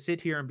to sit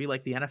here and be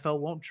like, the NFL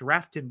won't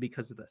draft him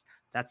because of this.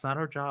 That's not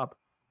our job.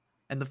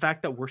 And the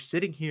fact that we're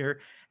sitting here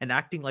and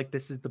acting like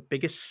this is the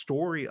biggest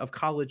story of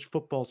college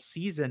football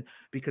season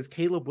because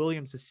Caleb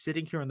Williams is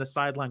sitting here on the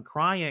sideline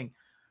crying.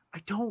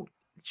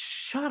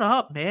 Shut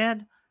up,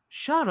 man.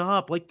 Shut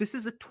up. Like, this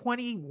is a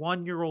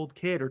 21-year-old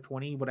kid or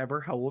 20,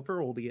 whatever, however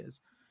old he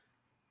is.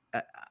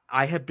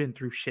 I have been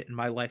through shit in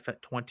my life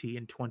at 20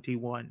 and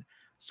 21.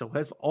 So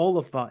have all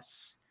of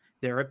us.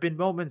 There have been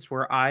moments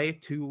where I,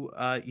 to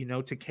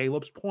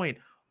Caleb's point,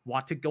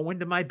 want to go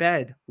into my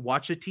bed,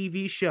 watch a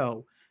TV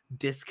show,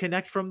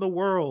 disconnect from the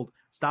world,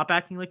 stop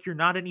acting like you're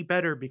not any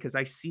better because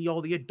I see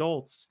all the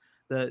adults,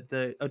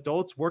 the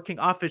adults working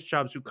office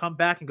jobs who come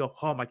back and go,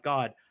 oh my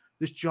God,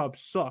 this job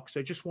sucks.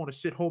 I just want to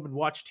sit home and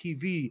watch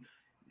TV.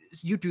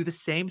 You do the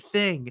same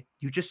thing.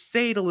 You just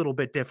say it a little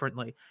bit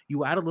differently.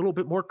 You add a little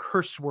bit more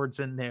curse words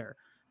in there.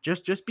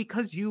 Just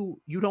because you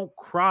don't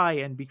cry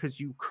and because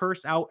you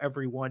curse out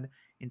everyone,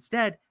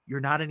 instead, you're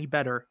not any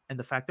better. And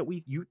the fact that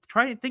you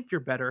try and think you're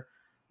better,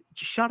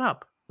 just shut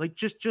up. Like,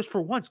 just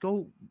for once,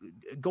 go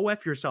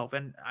F yourself.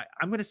 And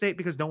I'm going to say it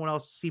because no one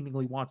else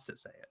seemingly wants to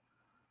say it.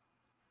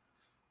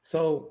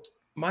 So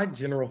my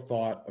general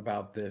thought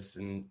about this,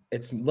 and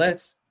it's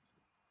less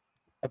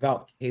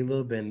about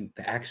Caleb and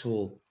the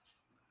actual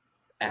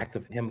act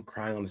of him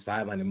crying on the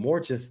sideline, and more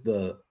just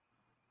the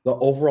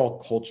overall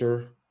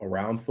culture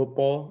around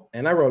football.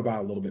 And I wrote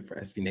about it a little bit for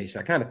SB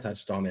Nation. I kind of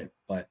touched on it,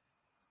 but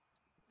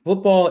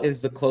football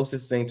is the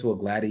closest thing to a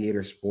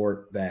gladiator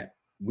sport that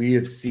we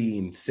have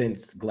seen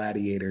since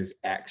gladiators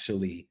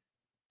actually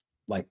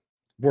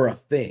were a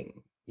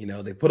thing.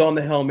 They put on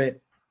the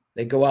helmet,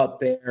 they go out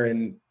there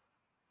and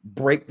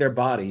break their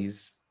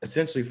bodies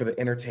essentially for the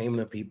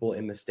entertainment of people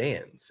in the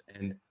stands.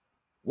 And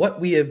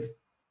what we have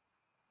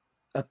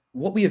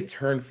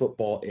turned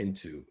football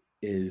into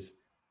is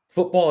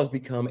football has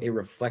become a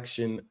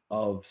reflection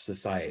of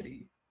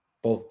society,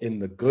 both in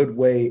the good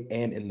way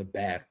and in the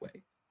bad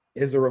way.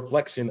 It is a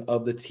reflection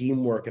of the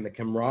teamwork and the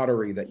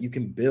camaraderie that you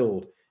can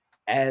build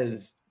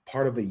as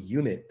part of a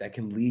unit that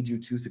can lead you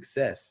to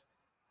success.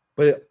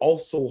 but it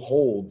also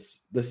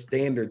holds the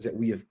standards that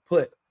we have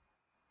put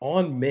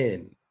on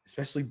men,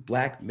 especially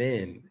Black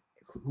men,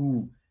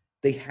 who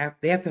they have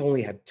to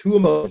only have two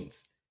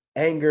emotions,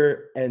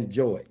 anger and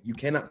joy. You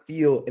cannot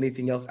feel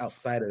anything else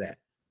outside of that,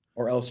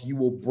 or else you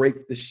will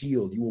break the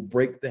shield, you will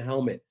break the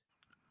helmet.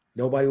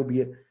 Nobody will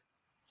be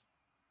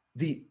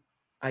the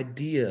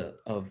idea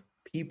of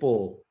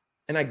people,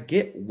 and I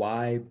get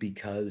why,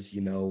 because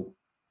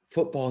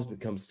football has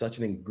become such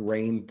an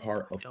ingrained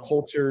part of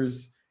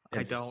cultures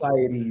and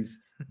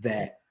societies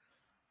that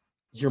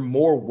you're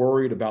more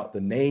worried about the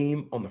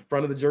name on the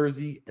front of the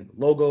jersey and the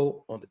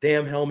logo on the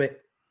damn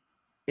helmet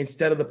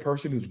instead of the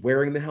person who's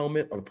wearing the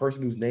helmet or the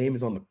person whose name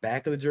is on the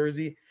back of the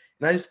jersey.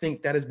 And I just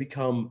think that has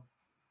become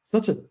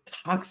such a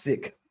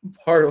toxic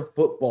part of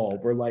football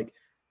where like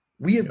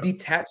we have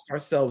detached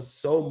ourselves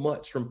so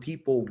much from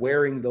people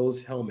wearing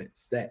those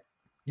helmets that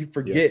you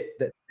forget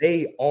that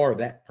they are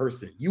that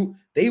person.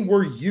 They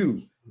were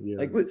you. Yeah.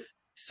 Like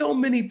so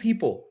many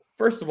people,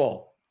 first of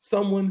all,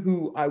 someone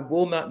who I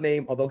will not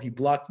name, although he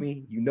blocked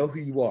me, you know who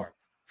you are,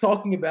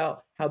 talking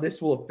about how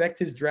this will affect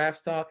his draft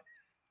stock.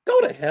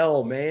 Go to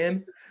hell,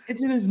 man.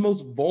 It's in his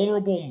most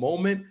vulnerable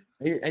moment.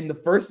 And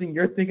the first thing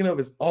you're thinking of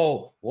is,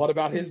 oh, what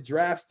about his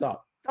draft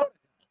stock?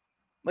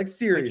 Like,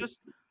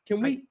 serious.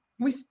 Can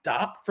we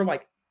stop for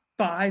like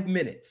 5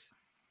 minutes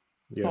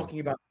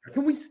talking about that?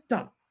 Can we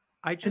stop?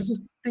 I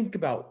just think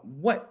about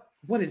what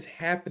is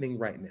happening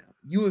right now.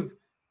 You have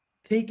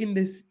taken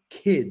this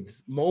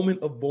kid's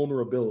moment of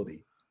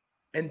vulnerability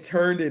and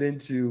turned it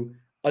into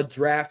a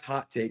draft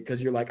hot take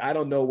because you're like, I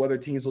don't know whether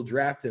teams will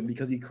draft him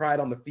because he cried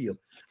on the field.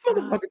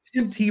 Motherfucker,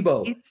 Tim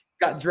Tebow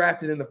got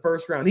drafted in the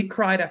first round. He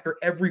cried after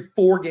every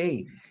 4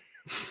 games.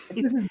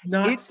 This is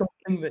not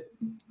something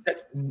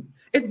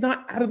it's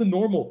not out of the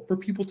normal for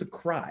people to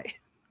cry.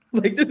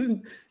 Like this is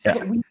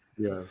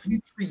we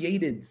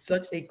created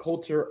such a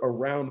culture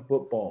around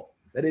football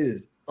that it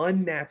is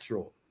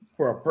unnatural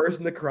for a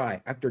person to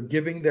cry after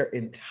giving their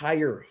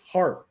entire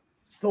heart,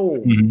 soul,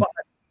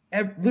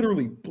 body,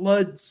 literally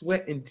blood,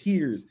 sweat, and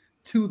tears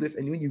to this.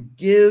 And when you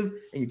give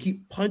and you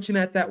keep punching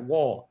at that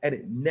wall and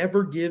it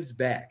never gives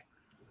back,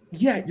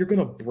 you're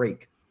gonna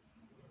break.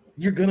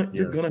 You're gonna have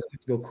to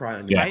go cry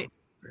on your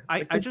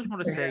I just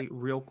want to say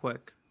real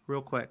quick. Do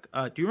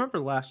you remember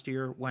last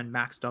year when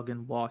Max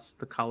Duggan lost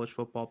the college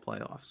football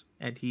playoffs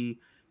and he,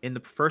 in the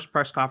first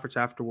press conference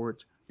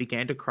afterwards,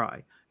 began to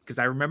cry? Because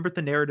I remembered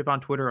the narrative on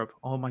Twitter of,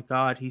 oh my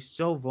God, he's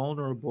so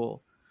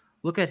vulnerable.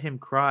 Look at him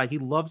cry. He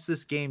loves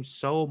this game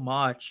so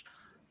much.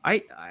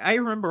 I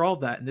remember all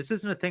that. And this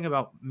isn't a thing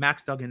about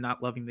Max Duggan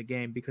not loving the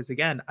game, because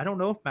again, I don't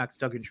know if Max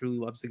Duggan truly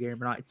loves the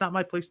game or not. It's not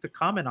my place to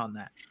comment on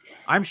that.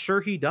 I'm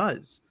sure he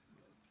does.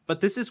 But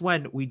this is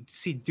when we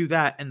do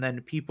that, and then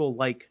people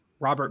like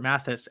Robert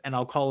Mathis, and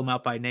I'll call him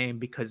out by name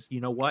because you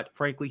know what?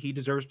 Frankly, he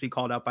deserves to be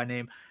called out by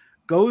name,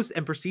 goes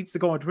and proceeds to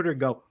go on Twitter and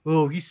go,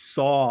 oh, he's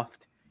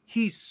soft.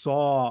 He's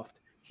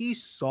soft.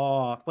 He's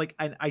soft. Like,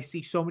 and I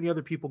see so many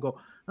other people go,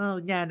 oh,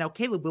 yeah, now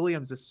Caleb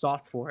Williams is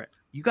soft for it.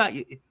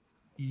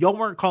 You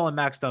weren't calling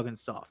Max Duggan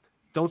soft.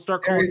 Don't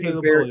start calling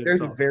Caleb Williams There's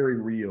soft. A very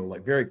real,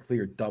 like very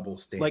clear double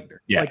standard.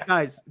 Like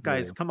guys,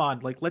 come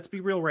on. Like, let's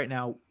be real right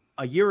now.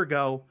 A year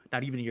ago,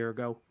 not even a year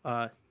ago,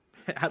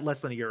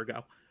 less than a year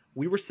ago,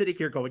 we were sitting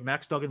here going,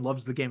 Max Duggan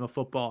loves the game of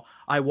football.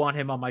 I want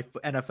him on my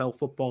NFL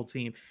football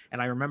team.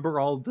 And I remember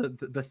all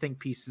the think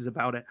pieces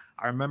about it.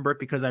 I remember it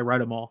because I read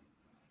them all.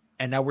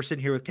 And now we're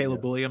sitting here with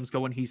Caleb Williams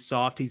going, he's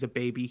soft, he's a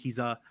baby, he's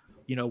a,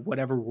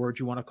 whatever word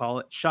you want to call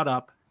it. Shut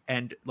up.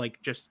 And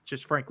like,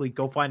 just frankly,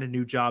 go find a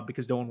new job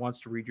because no one wants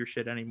to read your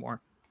shit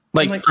anymore.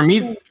 Like for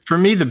me,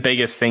 the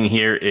biggest thing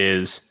here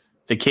is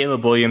the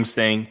Caleb Williams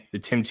thing, the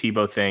Tim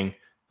Tebow thing,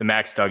 the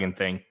Max Duggan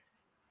thing.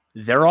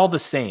 They're all the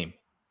same.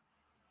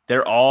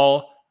 They're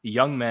all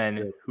young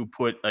men who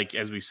put, like,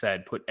 as we've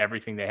said, put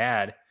everything they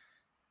had,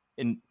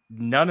 and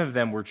none of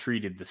them were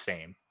treated the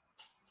same,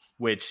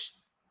 which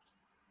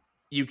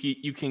you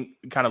can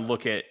kind of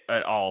look at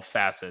all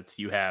facets.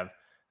 You have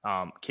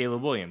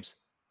Caleb Williams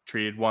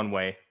treated one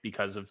way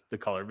because of the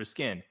color of his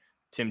skin.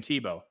 Tim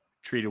Tebow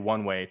treated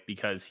one way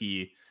because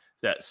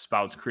that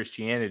spouts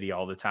Christianity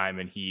all the time,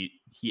 and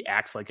he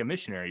acts like a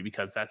missionary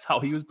because that's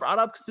how he was brought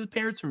up because his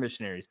parents were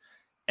missionaries.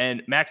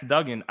 And Max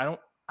Duggan, I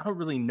don't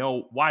really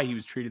know why he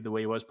was treated the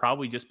way he was.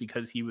 Probably just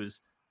because he was,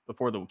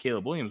 before the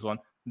Caleb Williams one,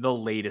 the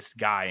latest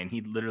guy, and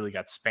he literally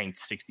got spanked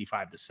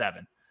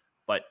 65-7.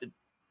 But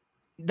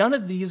none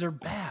of these are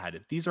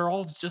bad. These are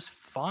all just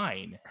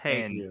fine.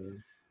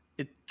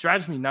 It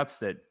drives me nuts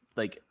that,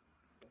 like,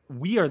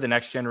 we are the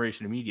next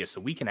generation of media, so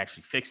we can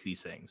actually fix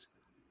these things.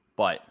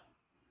 But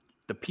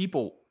the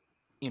people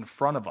in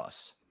front of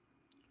us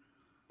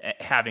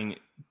having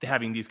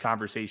these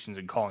conversations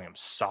and calling them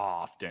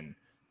soft and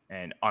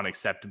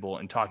unacceptable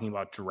and talking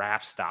about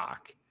draft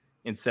stock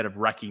instead of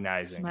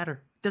recognizing. It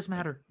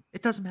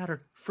doesn't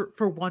matter.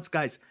 For once,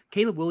 guys,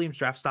 Caleb Williams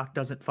draft stock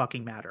doesn't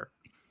fucking matter.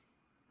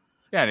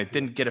 Yeah, and it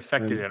didn't get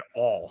affected at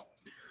all.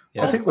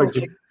 Yeah. I think like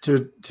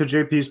to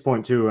JP's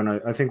point too, and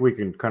I think we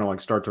can kind of like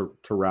start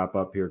to wrap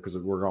up here because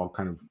we're all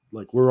kind of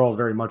like we're all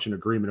very much in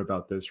agreement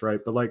about this, right?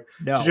 But like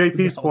to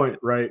JP's point,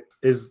 right,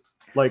 is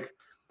like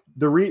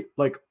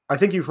I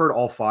think you've heard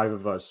all five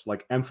of us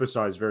like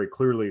emphasize very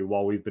clearly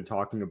while we've been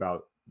talking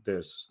about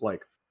this,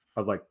 like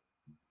of like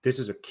this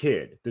is a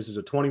kid, this is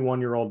a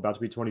 21-year-old about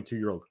to be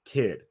 22-year-old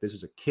kid, this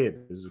is a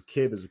kid, this is a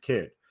kid, this is a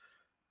kid,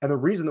 and the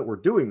reason that we're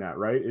doing that,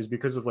 right, is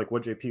because of like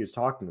what JP is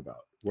talking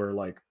about, where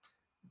like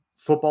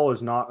football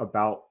is not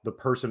about the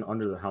person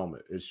under the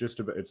helmet.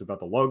 It's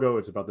about the logo.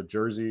 It's about the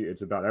jersey.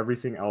 It's about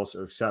everything else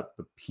except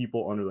the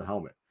people under the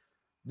helmet.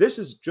 This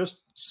is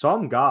just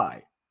some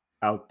guy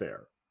out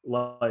there.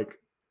 Like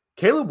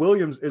Caleb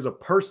Williams is a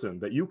person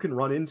that you can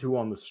run into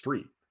on the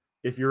street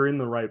if you're in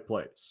the right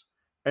place.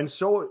 And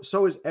so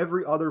is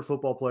every other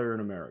football player in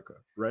America,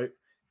 right?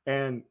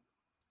 And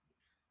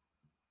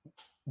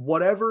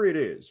whatever it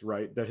is,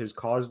 right, that has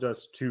caused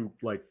us to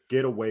like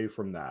get away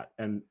from that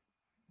and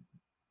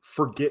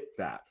forget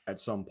that at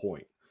some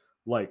point.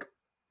 Like,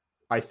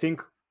 I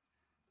think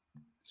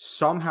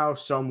somehow,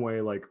 some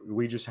way, like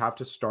we just have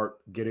to start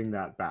getting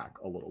that back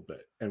a little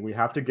bit. And we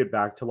have to get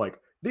back to like,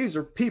 these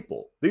are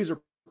people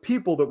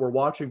that we're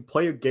watching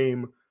play a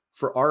game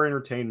for our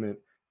entertainment.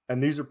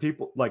 And these are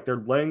people like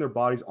they're laying their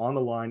bodies on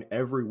the line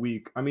every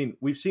week. I mean,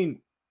 we've seen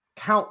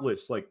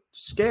countless like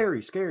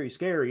scary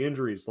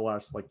injuries the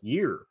last like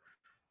year.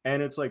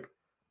 And it's like,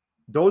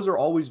 those are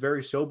always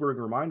very sobering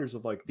reminders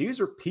of like,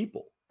 these are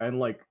people. And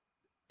like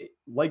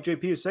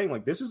JP is saying,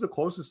 like, this is the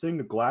closest thing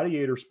to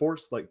gladiator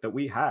sports like that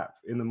we have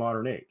in the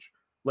modern age.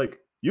 Like,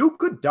 you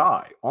could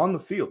die on the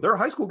field. There are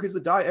high school kids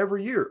that die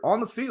every year on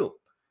the field.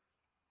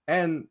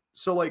 And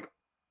so like,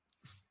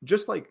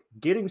 just like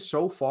getting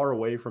so far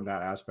away from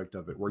that aspect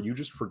of it, where you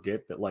just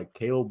forget that like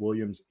Caleb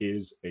Williams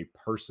is a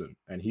person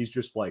and he's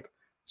just like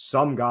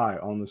some guy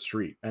on the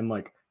street. And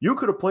like, you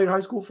could have played high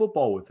school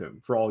football with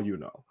him for all you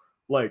know.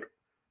 Like,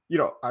 you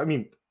know, I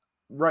mean,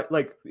 right,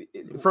 like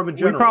from a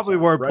general, we probably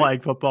sense, were right?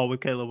 playing football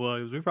with Caleb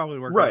Williams. We probably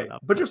were right,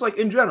 but just like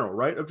in general,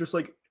 right? Of just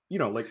like, you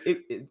know, like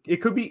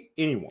it could be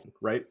anyone,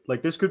 right?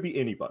 Like this could be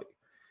anybody,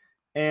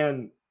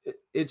 and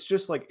it's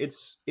just like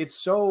it's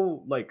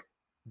so like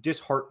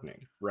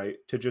disheartening, right?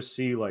 To just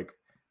see like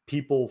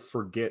people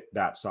forget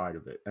that side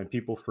of it, and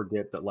people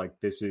forget that like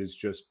this is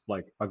just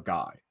like a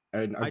guy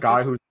and a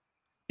guy who's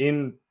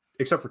in,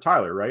 except for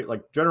Tyler, right?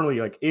 Like generally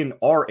like in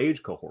our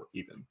age cohort,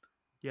 even.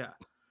 Yeah.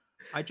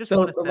 I just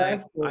want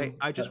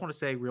to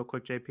say real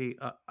quick, JP,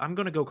 I'm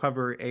going to go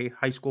cover a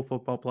high school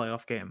football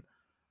playoff game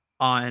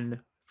on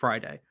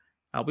Friday.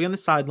 I'll be on the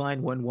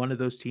sideline when one of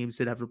those teams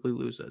inevitably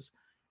loses.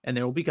 And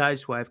there will be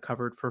guys who I've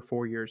covered for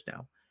 4 years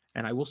now.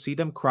 And I will see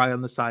them cry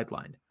on the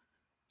sideline.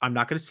 I'm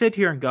not going to sit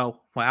here and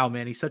go, wow,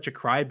 man, he's such a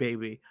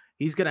crybaby.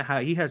 He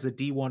has a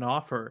D1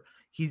 offer.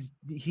 His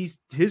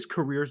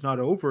career's not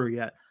over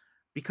yet.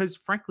 Because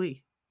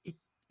frankly,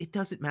 it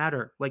doesn't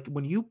matter. Like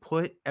when you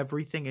put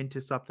everything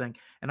into something,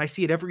 and I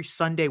see it every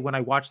Sunday when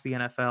I watch the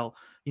NFL,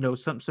 you know,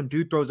 some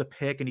dude throws a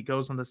pick and he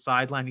goes on the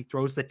sideline, he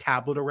throws the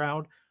tablet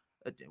around.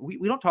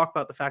 We don't talk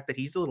about the fact that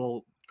he's a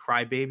little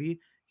crybaby.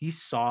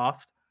 He's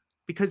soft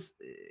because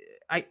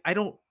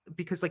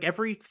because like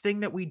everything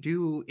that we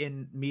do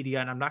in media,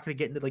 and I'm not going to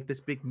get into like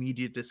this big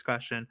media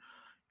discussion,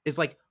 is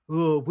like,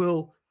 oh,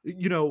 well,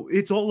 you know,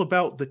 it's all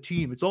about the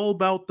team. It's all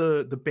about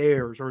the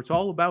Bears, or it's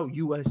all about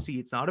USC.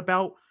 It's not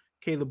about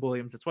Caleb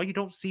Williams. That's why you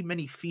don't see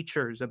many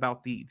features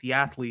about the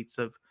athletes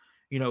of,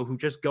 you know, who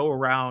just go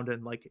around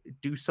and like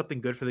do something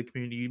good for the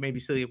community. You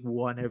maybe see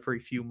one every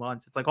few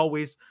months. It's like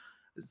always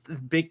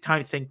big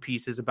time think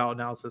pieces about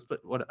analysis, but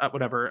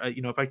whatever.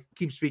 You know, if I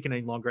keep speaking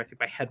any longer, I think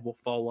my head will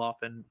fall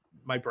off and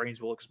my brains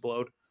will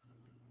explode.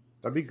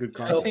 That'd be good.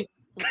 I think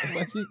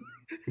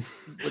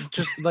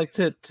just like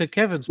to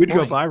Kevin's We'd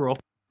point, go viral.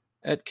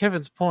 At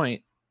Kevin's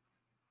point,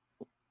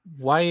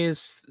 why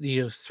is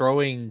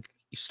throwing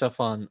stuff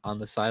on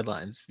the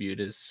sidelines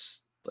viewed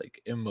as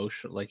like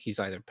emotional, like he's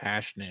either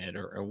passionate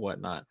or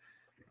whatnot,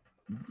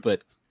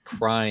 but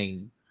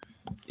crying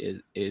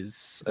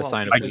is a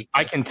sign of weakness?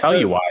 I can tell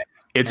you why.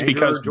 It's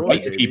because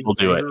white people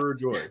do it.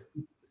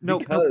 No,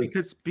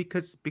 because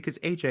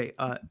AJ,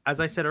 as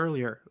I said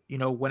earlier, you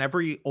know, when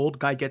every old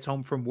guy gets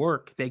home from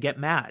work, they get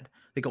mad.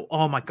 They go,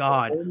 "Oh my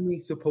God!" They're only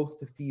supposed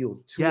to feel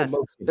two Yes,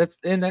 emotions. That's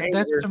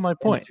to my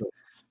point.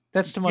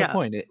 That's to my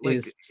point. It like,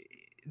 is.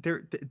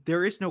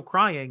 There is no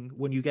crying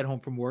when you get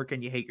home from work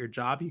and you hate your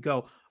job. You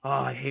go, "Oh,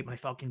 I hate my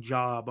fucking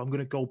job. I'm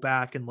gonna go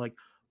back and like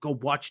go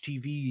watch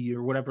TV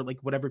or whatever, like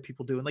whatever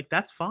people do." And like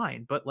that's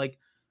fine, but like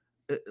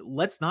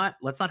let's not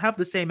have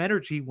the same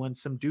energy when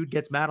some dude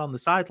gets mad on the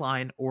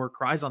sideline or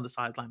cries on the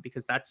sideline,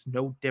 because that's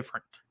no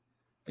different.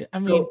 I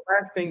mean, so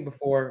last thing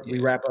before we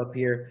wrap up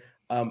here,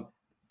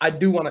 I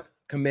do want to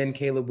commend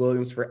Caleb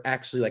Williams for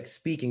actually like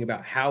speaking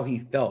about how he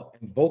felt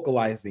and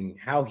vocalizing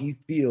how he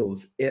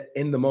feels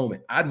in the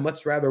moment. I'd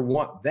much rather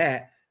want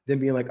that than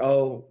being like,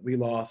 oh, we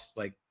lost,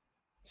 like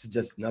it's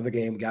just another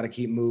game, got to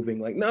keep moving.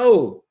 Like,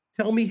 no,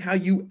 tell me how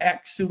you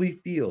actually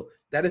feel.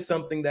 That is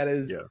something that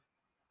is,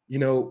 you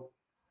know,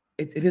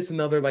 it is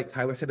another, like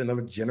Tyler said,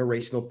 another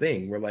generational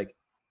thing where like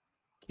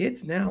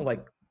kids now,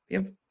 like they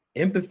have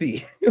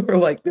empathy or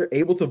like they're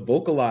able to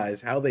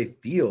vocalize how they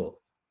feel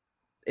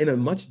in a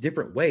much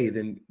different way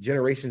than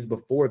generations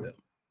before them.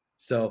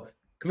 So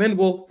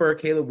commendable for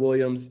Caleb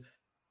Williams.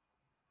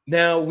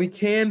 Now we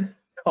can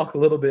talk a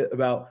little bit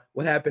about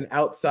what happened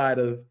outside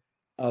of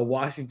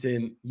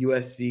Washington,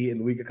 USC in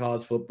the week of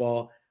college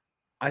football.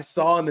 I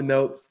saw in the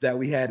notes that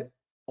we had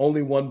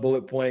only one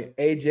bullet point,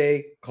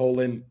 AJ :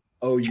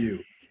 OU.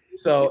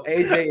 So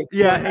AJ,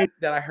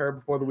 that I heard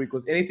before the week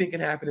was anything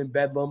can happen in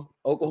Bedlam.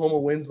 Oklahoma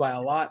wins by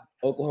a lot.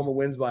 Oklahoma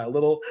wins by a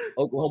little.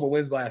 Oklahoma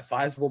wins by a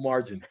sizable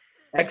margin,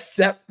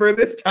 except for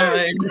this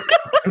time.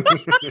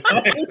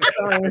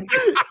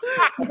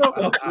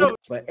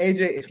 But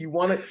AJ, if you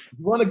want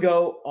to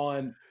go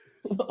on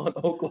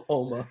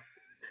Oklahoma,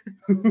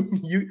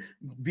 you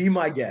be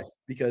my guest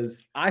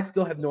because I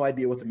still have no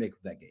idea what to make of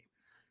that game.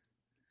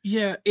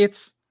 Yeah,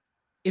 it's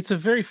a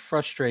very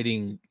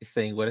frustrating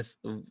thing. What is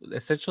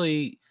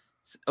essentially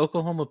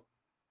Oklahoma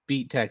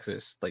beat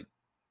Texas, like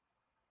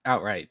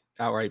outright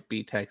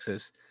beat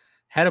Texas.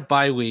 Had a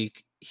bye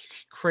week,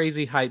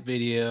 crazy hype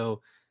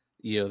video.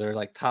 They're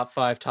like top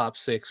 5, top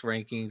 6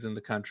 rankings in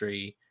the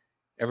country.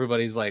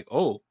 Everybody's like,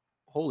 oh,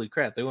 holy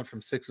crap! They went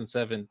from 6 and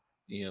 7.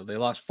 They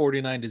lost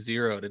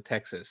 49-0 to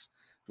Texas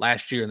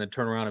last year, and then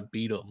turn around and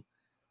beat them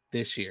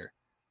this year.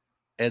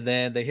 And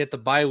then they hit the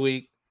bye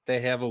week.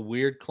 They have a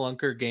weird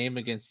clunker game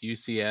against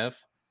UCF.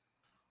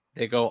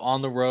 They go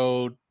on the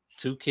road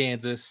to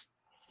Kansas.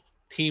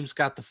 Team's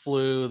got the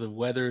flu. The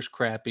weather's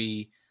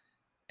crappy.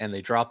 And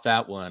they drop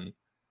that one.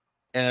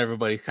 And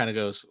everybody kind of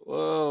goes,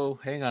 whoa,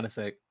 hang on a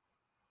sec.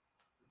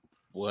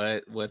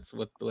 What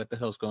the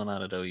hell's going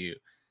on at OU?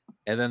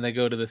 And then they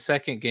go to the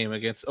second game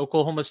against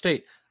Oklahoma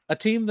State, a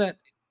team that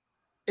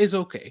is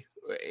okay.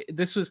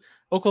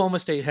 Oklahoma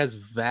State has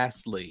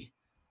vastly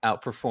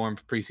outperformed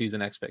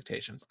preseason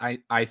expectations.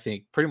 I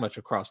think pretty much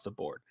across the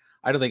board.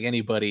 I don't think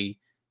anybody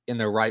in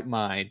their right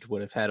mind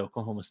would have had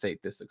Oklahoma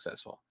State this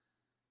successful.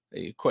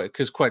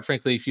 Because quite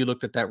frankly, if you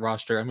looked at that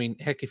roster, I mean,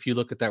 heck, if you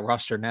look at that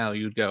roster now,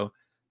 you'd go,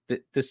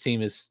 this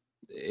team is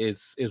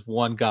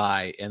one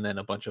guy and then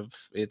a bunch of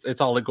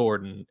it's Ollie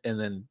Gordon and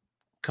then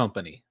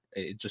company,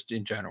 just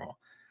in general.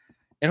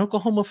 And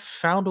Oklahoma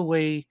found a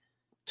way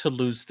to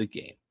lose the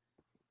game,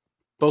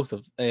 both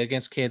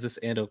against Kansas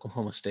and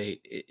Oklahoma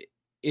State.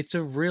 It's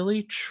a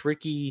really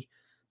tricky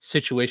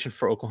situation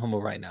for Oklahoma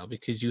right now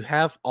because you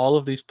have all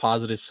of these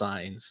positive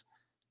signs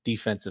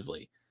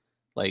defensively.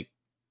 Like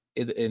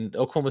in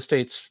Oklahoma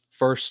State's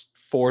first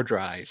 4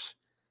 drives,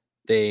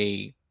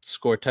 they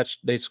scored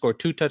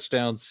 2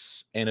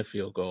 touchdowns and a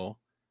field goal.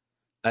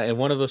 And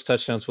one of those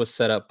touchdowns was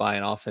set up by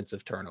an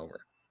offensive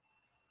turnover.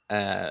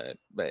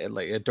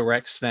 Like a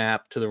direct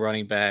snap to the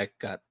running back,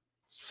 got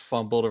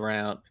fumbled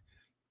around.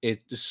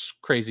 It's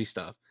just crazy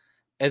stuff.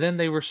 And then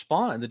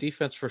the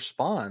defense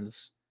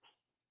responds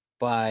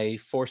by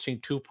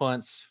forcing 2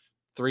 punts,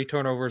 3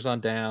 turnovers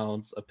on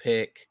downs, a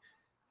pick,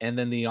 and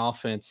then the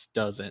offense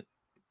doesn't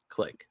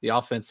click. The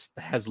offense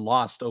has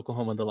lost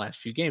Oklahoma in the last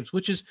few games,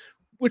 which is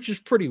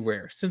pretty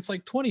rare. Since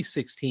like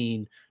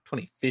 2016,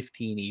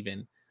 2015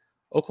 even,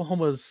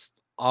 Oklahoma's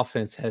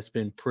offense has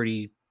been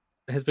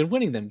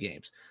winning them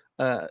games.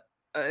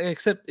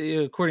 Except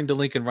according to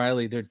Lincoln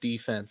Riley, their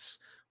defense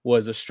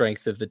was a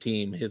strength of the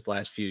team his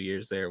last few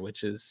years there,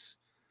 which is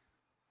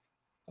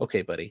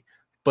okay, buddy.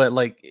 But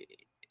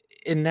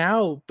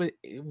but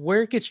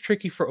where it gets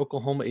tricky for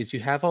Oklahoma is you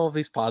have all of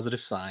these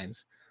positive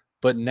signs,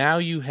 but now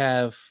you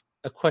have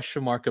a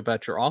question mark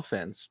about your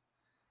offense.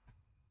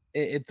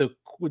 Where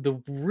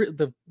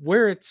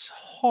it's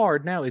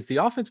hard now is the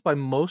offense by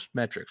most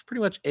metrics.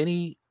 Pretty much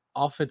any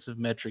offensive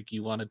metric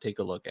you want to take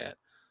a look at,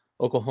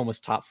 Oklahoma's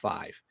top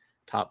 5,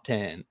 top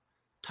 10,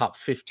 top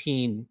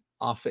 15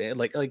 off.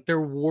 Like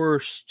their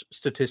worst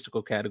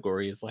statistical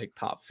category is like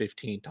top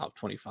 15, top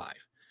 25,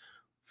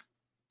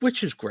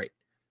 which is great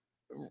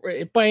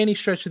by any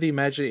stretch of the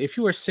imagination. If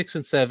you are 6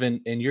 and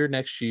 7 and your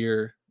next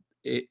year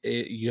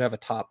you have a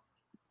top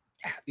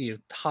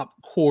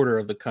quarter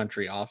of the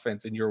country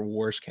offense in your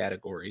worst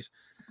categories,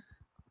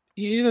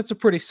 that's a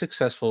pretty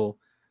successful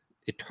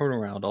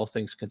turnaround, all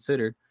things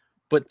considered.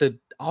 But the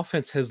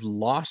offense has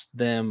lost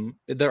them.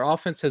 Their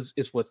offense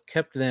is what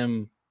kept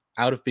them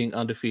out of being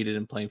undefeated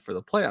and playing for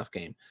the playoff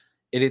game.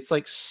 It's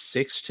like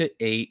 6 to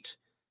 8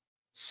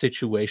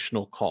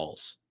 situational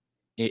calls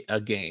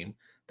a game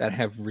that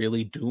have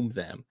really doomed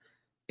them.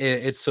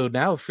 It's so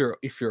now if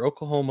you're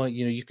Oklahoma,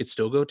 you could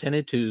still go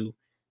 10-2.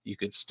 You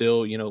could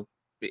still,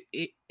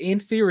 in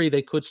theory,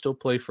 they could still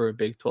play for a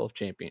Big 12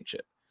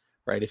 championship,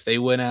 right? If they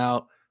went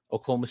out,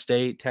 Oklahoma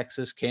State,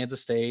 Texas,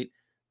 Kansas State,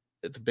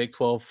 the Big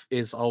 12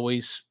 is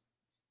always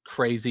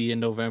crazy in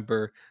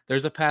November.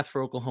 There's a path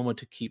for Oklahoma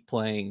to keep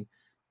playing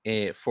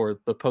for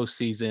the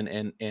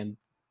postseason and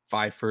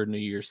vie for New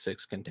Year's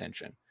 6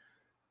 contention.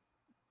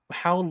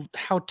 How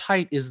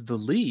tight is the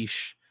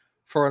leash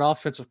for an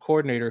offensive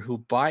coordinator who,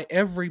 by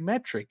every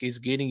metric, is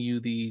getting you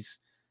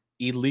these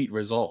elite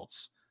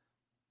results,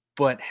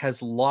 but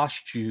has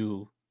lost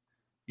you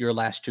your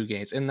last 2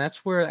 games. And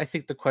that's where I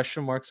think the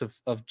question marks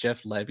of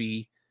Jeff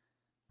Lebby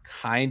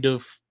kind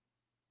of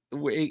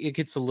it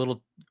gets a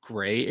little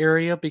gray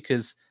area,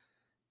 because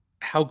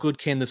how good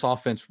can this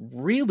offense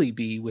really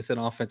be with an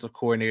offensive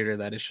coordinator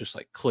that is just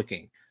like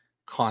clicking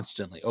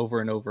constantly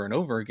over and over and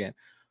over again?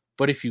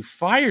 But if you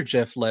fire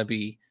Jeff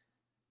Lebby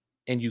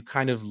and you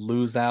kind of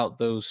lose out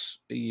those,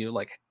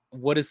 like,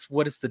 what is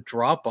the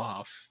drop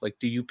off? Like,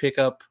 do you pick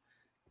up,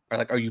 or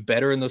like, are you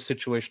better in those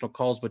situational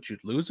calls, but you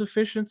lose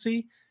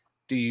efficiency?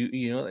 Do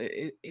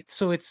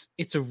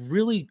it's a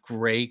really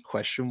gray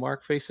question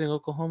mark facing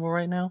Oklahoma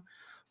right now.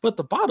 But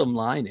the bottom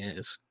line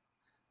is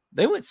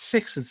they went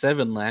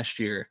 6-7 last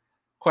year,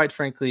 quite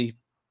frankly,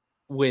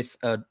 with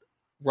a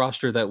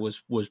roster that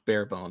was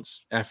bare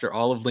bones after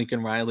all of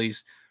Lincoln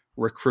Riley's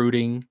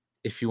recruiting,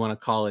 if you want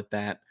to call it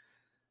that.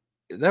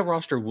 That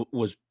roster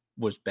was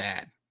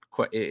bad.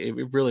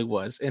 It really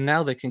was. And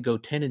now they can go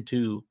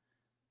 10-2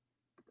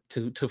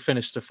 to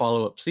finish the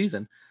follow-up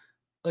season.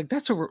 Like,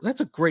 that's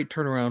a great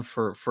turnaround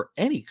for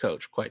any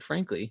coach, quite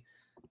frankly.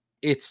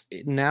 It's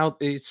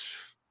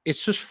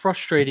just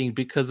frustrating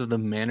because of the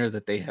manner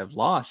that they have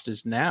lost.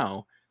 Is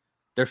now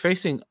they're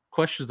facing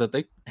questions that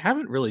they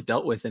haven't really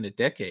dealt with in a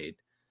decade,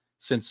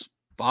 since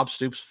Bob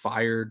Stoops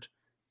fired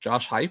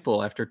Josh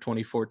Heupel after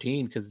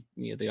 2014 because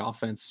the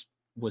offense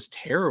was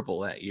terrible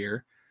that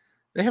year.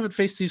 They haven't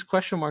faced these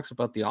question marks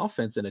about the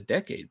offense in a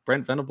decade.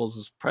 Brent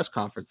Venables' press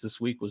conference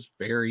this week was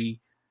very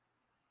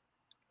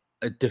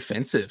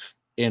defensive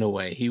in a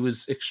way. He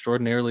was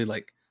extraordinarily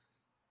like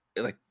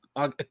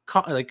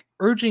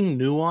urging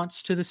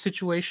nuance to the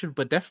situation,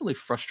 but definitely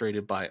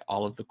frustrated by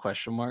all of the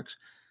question marks.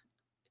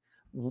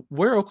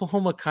 Where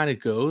Oklahoma kind of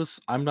goes,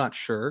 I'm not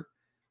sure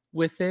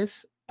with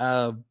this.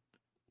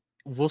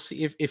 We'll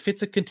see if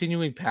it's a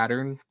continuing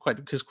pattern,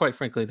 because quite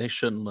frankly, they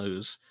shouldn't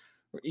lose.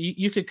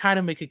 You could kind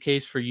of make a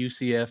case for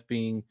UCF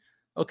being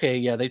okay.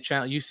 Yeah,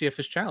 UCF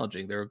is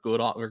challenging. They're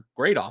a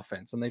great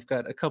offense, and they've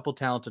got a couple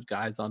talented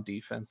guys on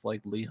defense like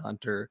Lee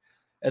Hunter,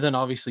 and then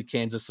obviously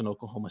Kansas and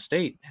Oklahoma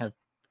State have.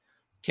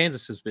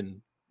 Kansas has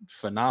been a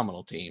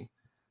phenomenal team.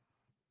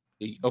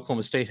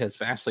 Oklahoma State has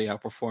vastly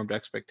outperformed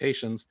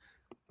expectations.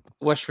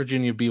 West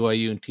Virginia,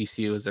 BYU, and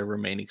TCU is their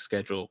remaining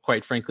schedule.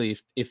 Quite frankly,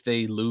 if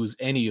they lose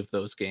any of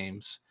those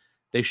games,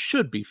 they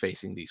should be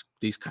facing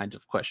these kinds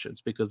of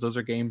questions, because those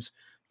are games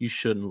you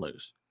shouldn't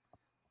lose.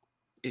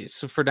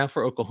 So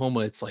for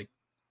Oklahoma, it's like,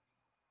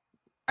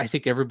 I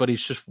think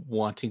everybody's just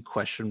wanting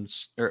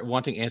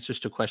answers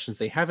to questions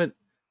they haven't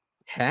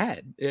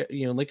had.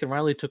 Lincoln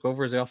Riley took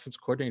over as the offense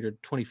coordinator in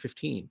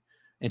 2015,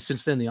 and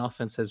since then the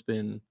offense has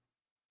been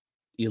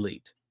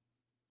elite.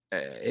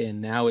 And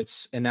now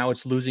it's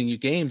losing you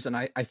games, and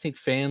I think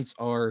fans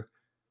are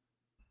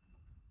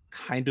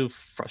kind of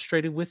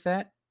frustrated with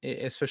that,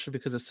 especially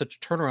because it's such a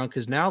turnaround.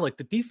 Because now, like,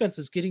 the defense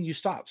is getting you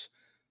stops.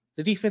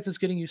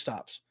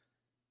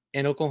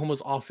 And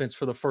Oklahoma's offense,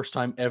 for the first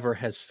time ever,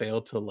 has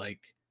failed to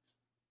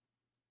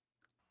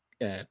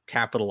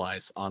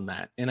capitalize on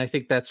that. And I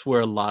think that's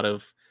where a lot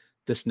of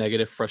this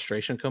negative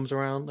frustration comes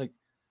around. Like,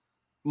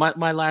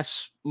 my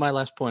last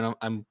point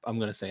I'm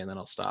going to say, and then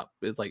I'll stop.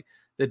 It's like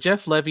the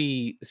Jeff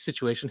Lebby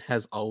situation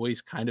has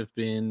always kind of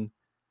been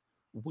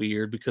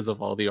weird because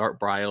of all the Art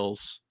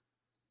Briles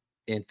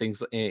and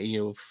things,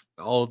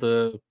 all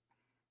the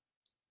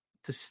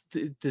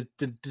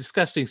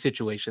disgusting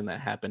situation that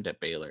happened at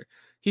Baylor.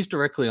 He's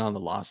directly on the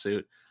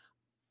lawsuit.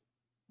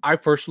 I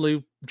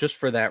personally, just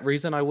for that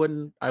reason, I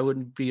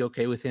wouldn't be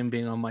okay with him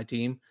being on my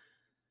team.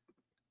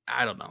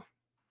 I don't know.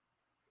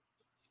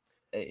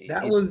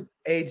 That was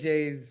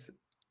AJ's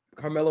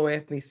Carmelo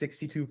Anthony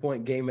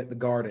 62-point game at the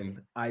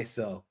Garden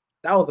ISO.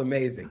 That was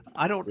amazing.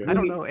 I don't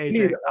know,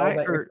 AJ.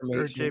 Or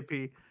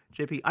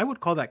JP, I would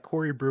call that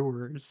Corey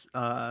Brewer's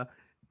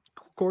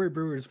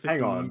 50.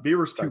 Hang on, be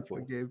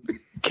respectful.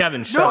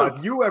 Kevin, shut up.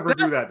 If you ever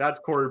do that, that's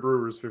Corey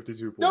Brewer's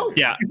 52 point. No,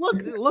 yeah.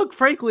 Look,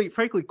 frankly,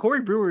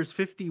 Corey Brewer's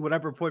 50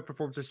 whatever point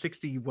performance, or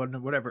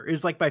 61 whatever,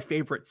 is like my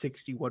favorite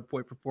 61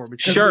 point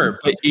performance. Sure,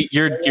 but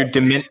you're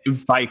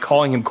by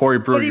calling him Corey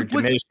Brewer, you're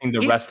diminishing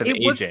the rest of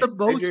AJ.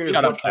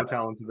 Shut up, Kevin. More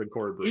talented than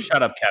Corey Brewer.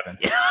 Shut up, Kevin.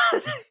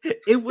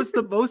 It was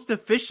the most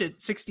efficient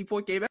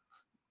 60-point game ever.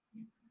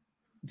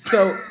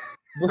 So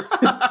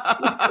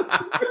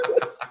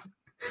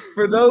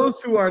for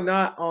those who are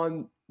not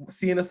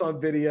seeing us on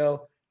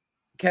video,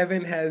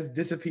 Kevin has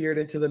disappeared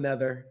into the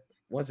nether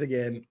once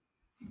again.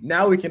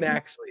 Now we can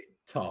actually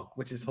talk,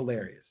 which is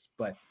hilarious.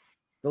 But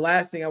the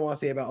last thing I want to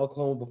say about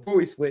Oklahoma before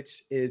we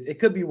switch is it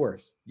could be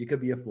worse. You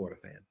could be a Florida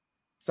fan.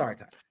 Sorry,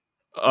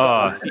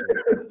 Tyler.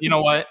 You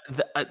know what?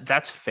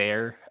 That's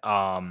fair.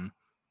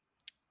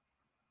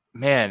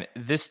 Man,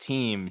 this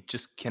team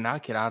just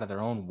cannot get out of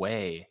their own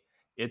way.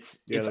 It's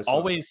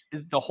always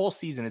the whole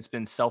season. It's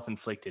been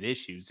self-inflicted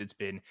issues. It's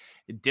been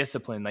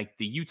discipline. Like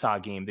the Utah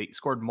game, they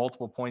scored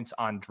multiple points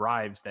on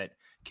drives that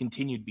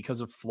continued because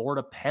of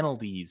Florida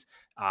penalties.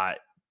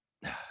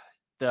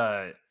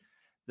 The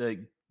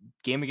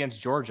game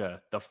against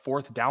Georgia, the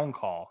 4th down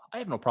call. I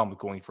have no problem with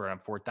going for it on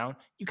 4th down.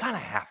 You kind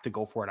of have to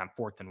go for it on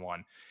 4th and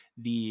 1.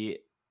 The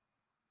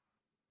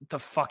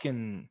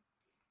fucking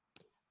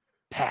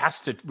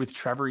pass with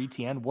Trevor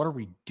Etienne. What are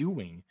we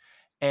doing?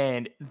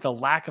 And the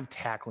lack of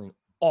tackling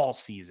all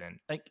season,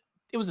 like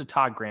it was a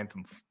Todd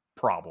Grantham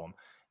problem,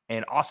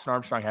 and Austin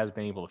Armstrong has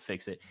been able to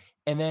fix it.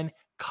 And then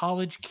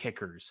college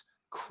kickers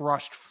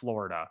crushed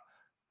Florida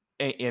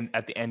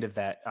at the end of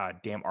that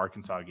damn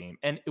Arkansas game.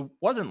 And it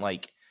wasn't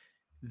like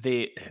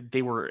they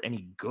were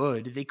any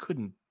good. They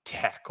couldn't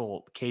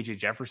tackle KJ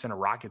Jefferson or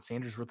Rocket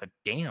Sanders worth a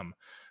damn.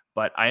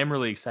 But I am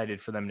really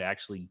excited for them to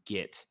actually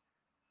get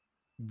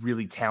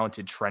really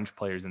talented trench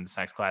players in this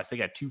next class. They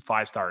got 2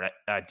 5-star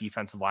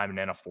defensive linemen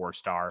and a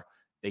 4-star.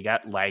 They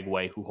got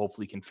Lagway, who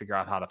hopefully can figure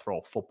out how to throw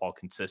a football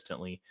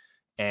consistently.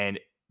 And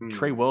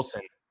Trey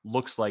Wilson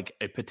looks like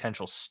a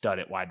potential stud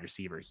at wide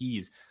receiver.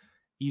 He's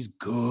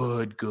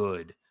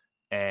good.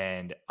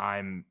 And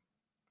I'm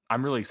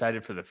really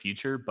excited for the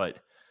future, but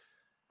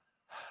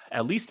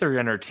at least they're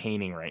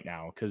entertaining right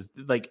now. Cause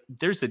like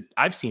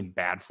I've seen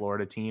bad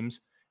Florida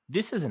teams.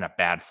 This isn't a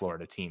bad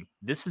Florida team.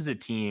 This is a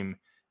team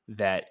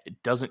that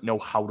doesn't know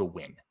how to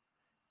win.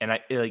 And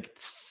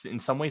in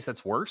some ways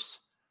that's worse,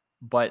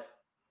 but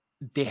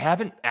they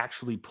haven't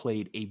actually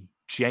played a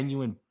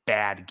genuine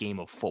bad game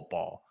of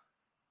football.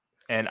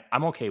 And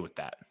I'm okay with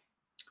that.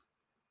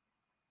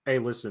 Hey,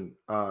 listen,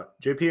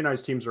 JP and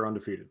I's teams are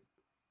undefeated.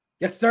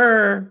 Yes,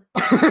 sir.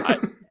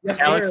 Yes,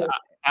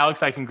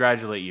 Alex, I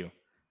congratulate you.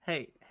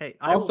 Hey,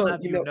 I will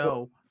have you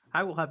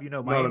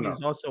know, Miami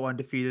is also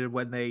undefeated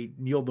when they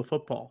kneel the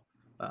football.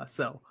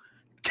 So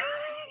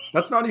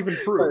that's not even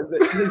true. Is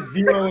it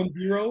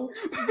 0-0?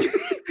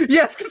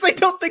 Yes, because I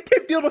don't think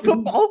they kneel the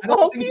football. I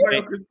don't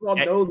think Chris Paul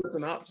knows it's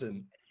an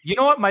option. You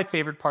know what? My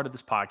favorite part of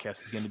this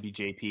podcast is going to be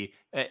JP.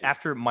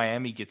 After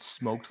Miami gets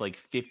smoked like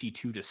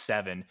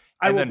 52-7,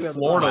 and then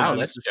Florida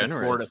loses to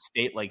Florida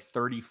State like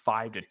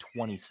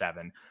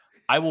 35-27.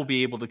 I will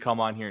be able to come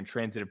on here and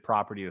transitive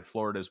property that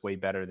Florida is way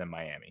better than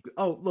Miami.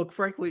 Oh, look,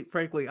 frankly,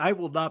 I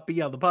will not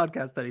be on the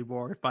podcast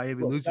anymore if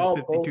Miami loses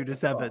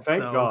 52-7.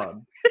 Thank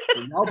God.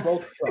 Y'all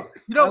both suck.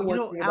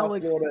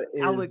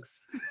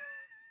 Alex.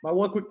 My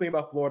one quick thing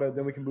about Florida,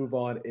 then we can move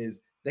on,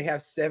 is they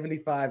have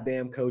 75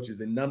 damn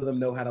coaches, and none of them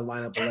know how to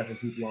line up 11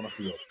 people on the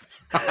field.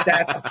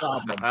 That's a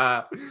problem.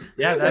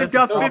 They've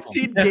got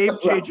 15 game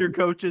changer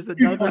coaches, and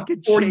none of them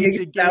can change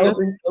a game.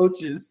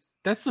 Coaches.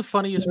 That's the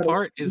funniest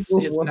part is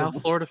now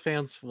Florida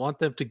fans want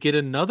them to get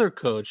another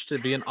coach to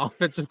be an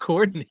offensive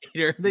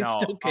coordinator. They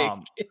still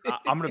can't.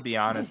 I'm going to be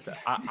honest.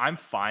 I'm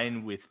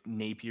fine with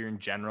Napier in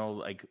general,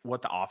 like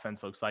what the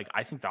offense looks like.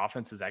 I think the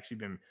offense has actually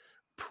been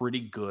pretty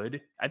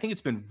good. I think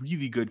it's been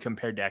really good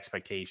compared to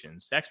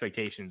expectations. The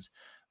expectations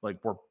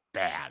were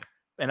bad.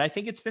 And I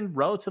think it's been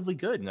relatively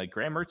good. And like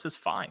Graham Mertz is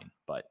fine,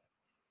 but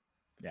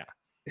yeah.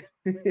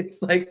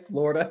 It's like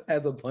Florida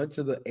has a bunch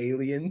of the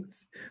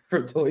aliens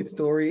from Toy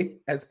Story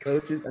as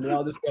coaches, and they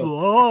all just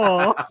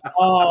go,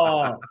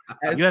 "Oh,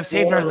 you have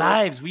saved our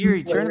lives. We are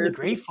eternally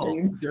grateful."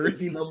 Same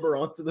jersey number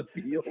onto the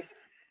field.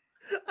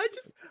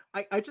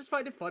 I just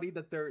find it funny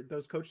that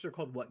those coaches are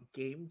called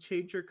game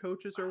changer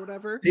coaches or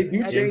whatever. They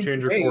do game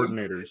changer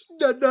coordinators.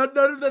 None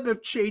of them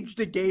have changed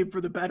the game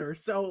for the better.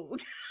 So,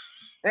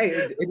 hey,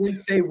 it didn't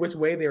say which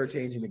way they were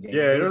changing the game.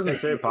 Yeah, it doesn't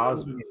say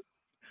positive.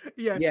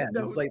 Yeah,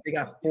 it's like they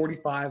got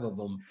 45 of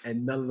them,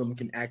 and none of them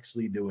can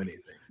actually do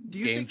anything.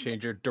 Game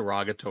changer,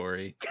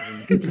 derogatory.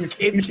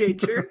 Game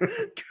changer.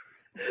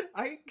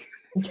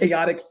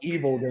 Chaotic,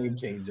 evil game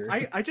changer.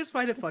 I just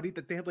find it funny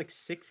that they had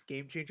 6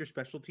 game changer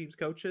special teams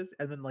coaches,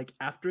 and then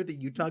after the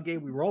Utah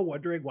game, we were all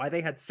wondering why they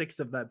had 6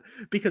 of them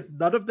because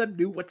none of them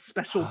knew what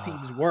special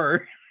teams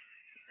were.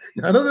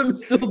 None of them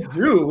still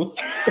do.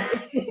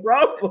 That's the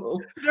problem.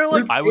 They're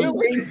like,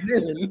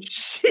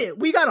 shit,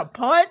 we got a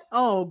punt?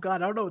 Oh,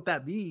 God, I don't know what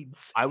that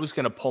means. I was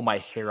going to pull my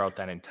hair out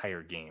that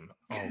entire game.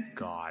 Oh,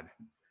 God.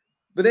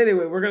 But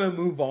anyway, we're going to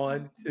move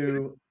on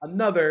to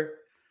another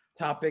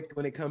topic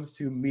when it comes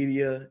to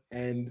media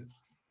and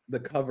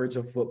the coverage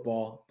of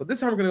football. But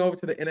this time we're going to go over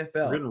to the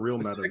NFL. We're getting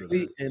real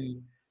specifically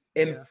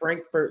in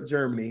Frankfurt,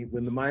 Germany,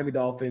 when the Miami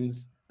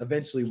Dolphins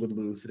eventually would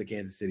lose to the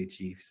Kansas City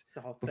Chiefs.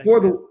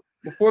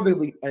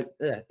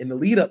 In the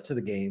lead up to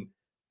the game,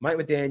 Mike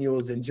McDaniel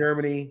was in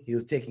Germany. He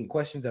was taking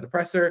questions at a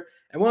presser,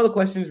 and one of the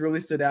questions really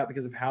stood out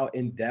because of how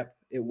in depth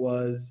it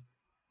was,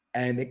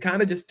 and it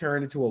kind of just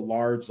turned into a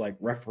large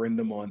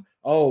referendum on,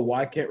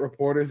 why can't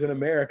reporters in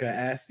America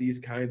ask these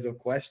kinds of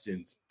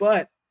questions?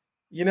 But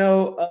there's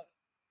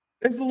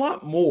a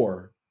lot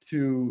more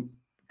to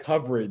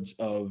coverage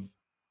of,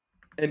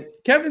 and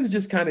Kevin's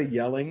just kind of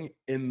yelling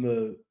in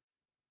the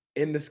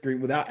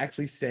screen without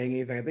actually saying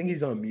anything. I think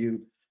he's on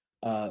mute.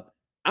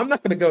 I'm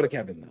not going to go to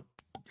Kevin though,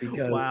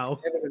 because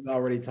Kevin has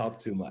already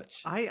talked too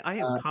much. I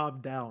am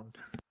calmed down.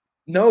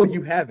 No,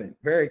 you haven't.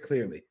 Very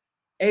clearly,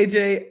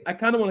 AJ. I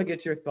kind of want to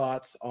get your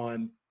thoughts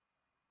on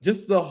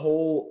this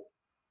whole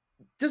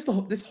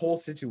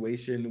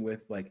situation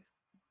with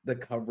the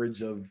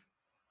coverage of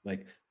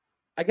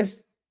I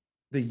guess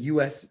the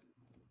U.S.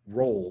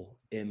 role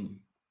in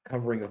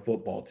covering a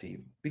football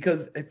team,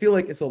 because I feel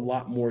like it's a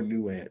lot more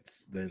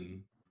nuanced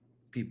than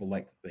people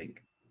like to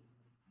think.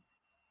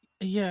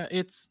 Yeah,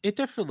 it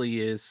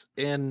definitely is.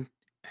 And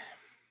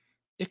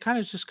it kind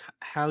of just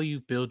how you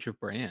build your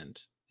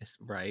brand,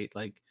 right?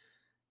 Like,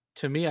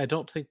 to me, I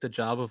don't think the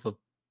job of a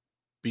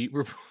beat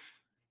report.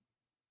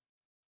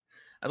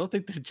 I don't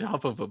think the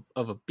job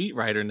of a beat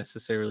writer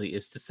necessarily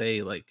is to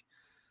say like,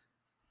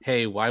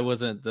 "Hey, why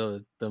wasn't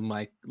the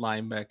Mike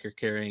linebacker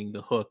carrying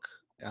the hook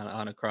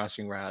on a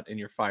crossing route in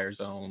your fire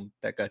zone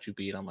that got you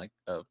beat on like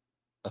a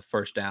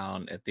first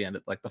down at the end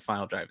of like the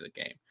final drive of the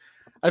game?"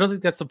 I don't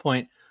think that's the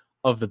point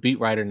of the beat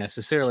writer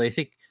necessarily. I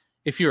think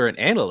if you're an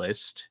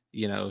analyst,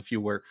 if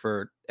you work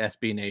for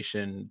SB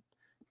Nation,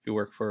 if you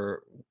work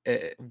for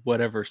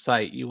whatever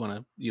site you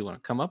want to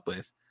come up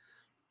with,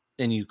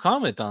 and you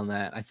comment on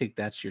that, I think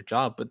that's your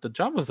job. But the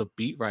job of a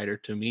beat writer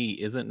to me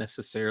isn't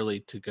necessarily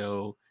to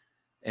go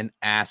and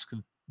ask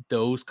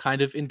those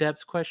kind of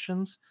in-depth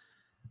questions.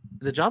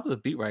 The job of the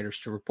beat writer is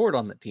to report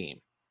on the team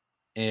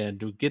and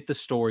to get the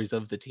stories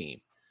of the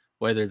team,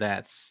 whether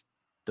that's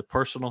the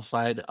personal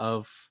side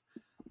of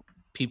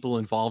people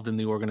involved in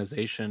the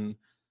organization,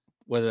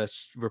 whether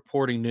that's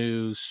reporting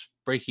news,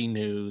 breaking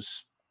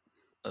news,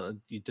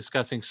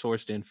 discussing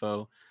sourced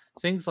info,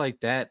 things like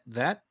that.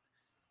 That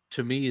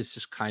to me is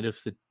just kind of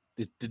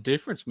the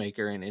difference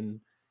maker, and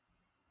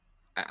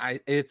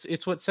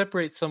it's what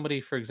separates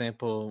somebody, for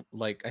example,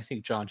 like I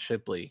think John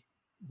Shipley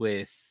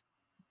with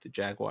the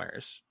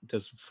Jaguars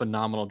does a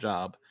phenomenal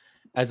job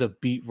as a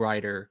beat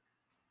writer,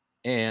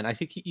 and I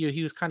think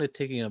he was kind of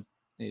taking up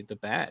the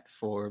bat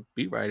for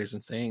beat writers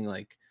and saying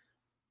like,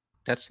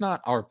 that's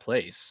not our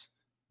place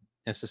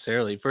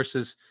necessarily,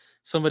 versus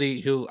somebody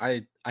who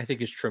I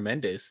think is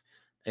tremendous,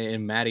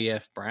 and Matty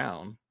F.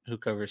 Brown, who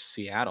covers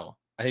Seattle,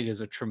 I think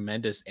is a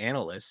tremendous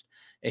analyst.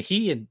 And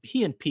he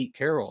and Pete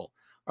Carroll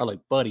are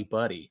like buddy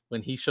buddy.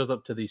 When he shows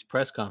up to these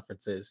press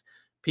conferences,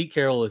 Pete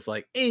Carroll is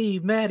like, "Hey,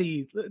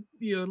 Matty,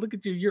 look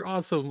at you, you're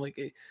awesome."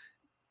 Like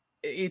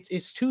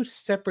it's two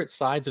separate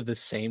sides of the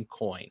same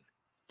coin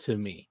to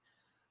me,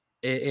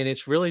 and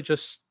it's really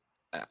just,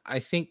 I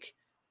think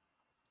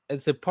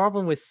the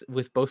problem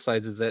with both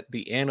sides is that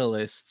the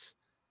analysts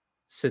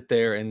sit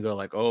there and go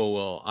like, "Oh,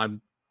 well,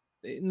 I'm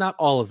not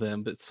all of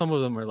them, but some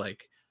of them are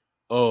like,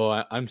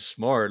 oh, I'm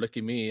smart. Look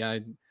at me.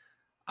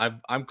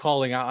 I'm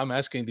calling out. I'm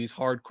asking these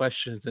hard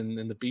questions,"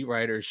 and the beat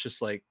writer is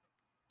just like,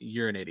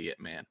 "You're an idiot,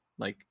 man.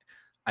 Like,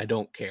 I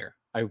don't care.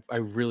 I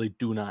really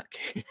do not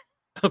care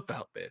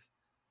about this."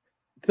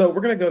 So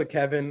we're going to go to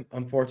Kevin,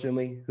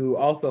 unfortunately, who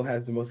also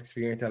has the most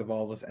experience out of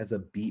all of us as a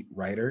beat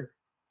writer.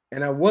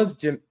 And I was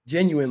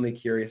genuinely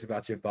curious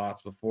about your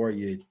thoughts before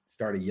you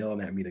started yelling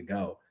at me to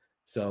go.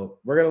 So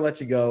we're going to let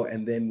you go,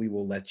 and then we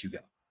will let you go.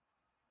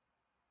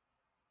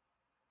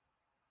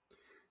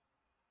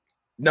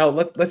 No,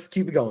 let's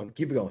keep it going.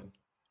 Keep it going.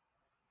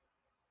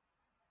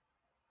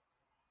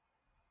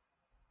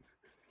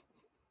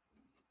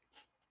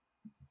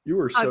 You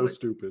were so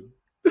stupid.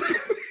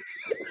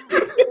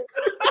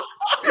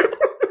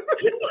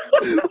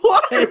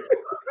 What?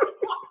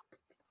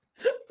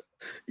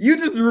 You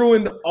just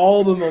ruined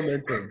all the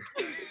momentum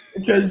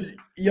because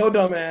your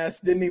dumb ass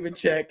didn't even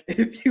check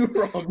if you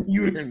were on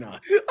mute or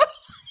not.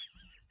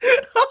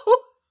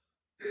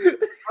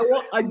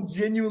 I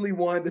genuinely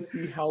wanted to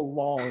see how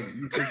long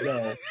you could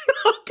go.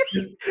 Okay.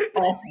 Just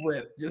off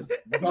rip. Just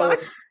go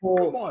full.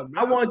 Come on,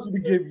 man. I want you to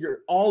give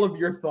all of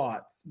your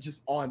thoughts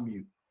just on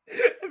mute.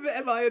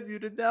 Am I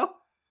unmuted now?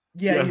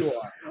 Yeah, yes.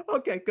 You are.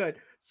 Okay, good.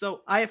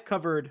 So I have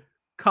covered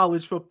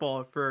college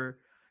football for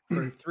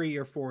 3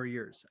 or 4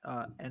 years.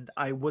 And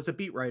I was a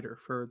beat writer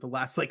for the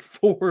last like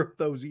 4 of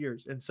those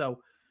years. And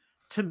so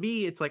to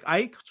me, it's like,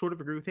 I sort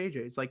of agree with AJ.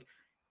 It's like,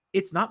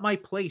 it's not my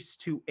place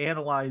to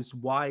analyze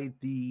why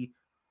the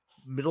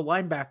middle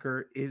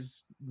linebacker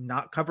is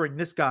not covering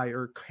this guy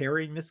or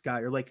carrying this guy,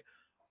 or like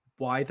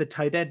why the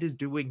tight end is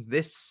doing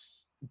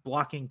this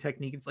blocking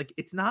technique. It's like,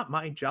 it's not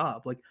my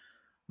job. Like,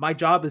 my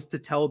job is to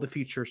tell the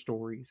feature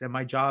stories, and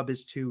my job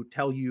is to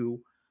tell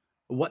you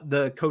what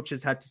the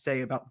coaches had to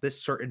say about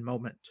this certain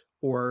moment,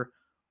 or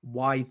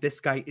why this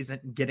guy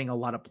isn't getting a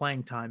lot of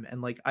playing time.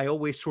 And like, I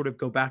always sort of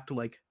go back to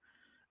like,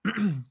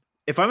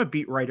 if I'm a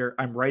beat writer,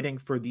 I'm writing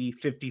for the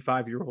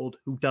 55-year-old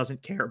who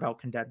doesn't care about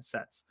condensed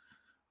sets.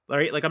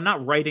 Right? Like, I'm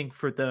not writing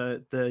for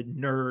the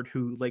nerd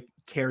who like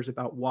cares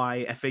about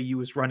why FAU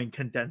is running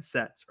condensed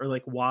sets, or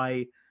like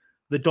why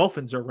the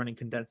Dolphins are running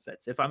condensed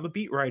sets. If I'm a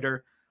beat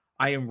writer,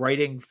 I am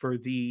writing for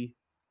the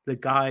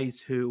guys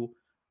who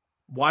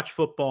watch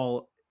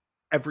football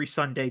every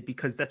Sunday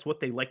because that's what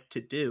they like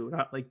to do,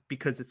 not like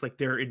because it's like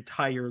their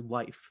entire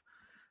life.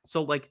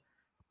 So like,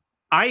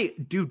 I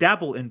do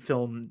dabble in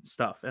film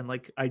stuff, and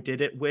like I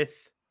did it with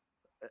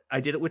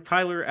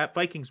Tyler at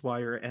Vikings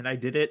Wire, and I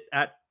did it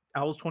at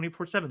Owls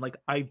 24/7. Like,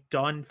 I've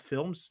done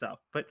film stuff,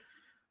 but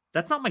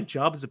that's not my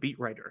job as a beat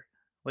writer.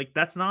 Like,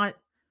 that's not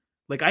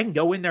like, I can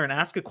go in there and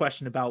ask a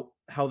question about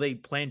how they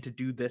plan to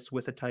do this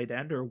with a tight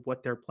end, or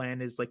what their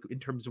plan is like in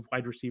terms of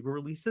wide receiver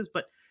releases,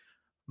 but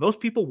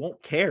most people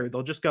won't care.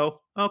 They'll just go,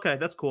 "Okay,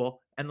 that's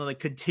cool," and then like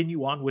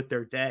continue on with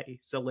their day.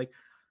 So like,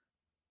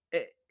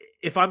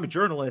 if I'm a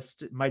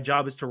journalist, my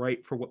job is to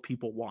write for what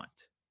people want,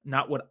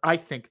 not what I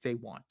think they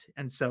want.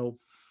 And so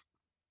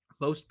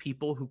most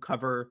people who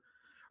cover,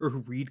 or who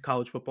read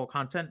college football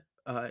content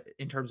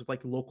in terms of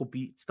like local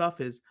beat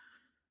stuff is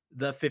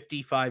the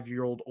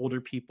 55-year-old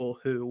older people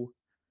who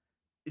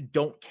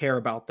don't care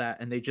about that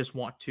and they just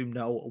want to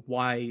know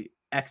why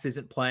X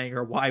isn't playing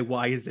or why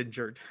Y is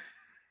injured.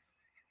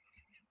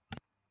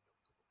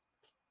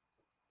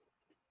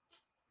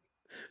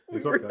 We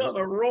were on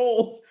a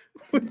roll.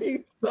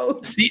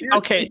 See,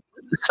 okay,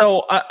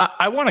 so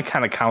I want to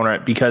kind of counter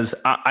it because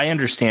I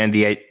understand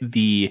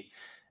the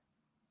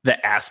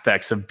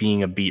aspects of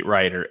being a beat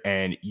writer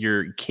and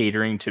you're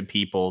catering to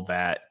people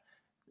that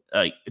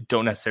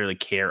don't necessarily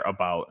care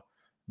about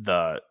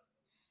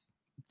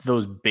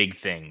those big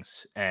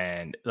things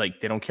and like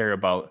they don't care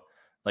about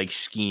like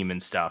scheme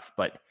and stuff.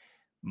 But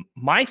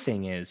my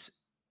thing is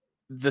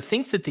the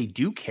things that they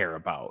do care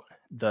about,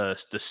 the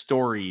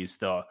stories,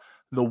 the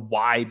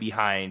why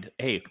behind,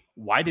 hey,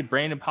 why did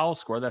Brandon Powell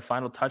score that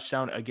final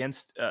touchdown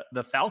against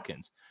the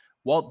Falcons?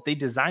 Well, they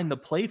designed the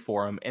play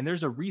for him, and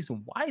there's a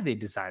reason why they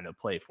designed the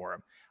play for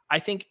him. I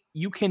think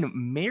you can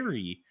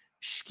marry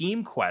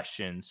scheme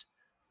questions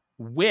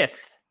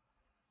with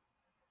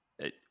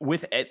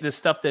the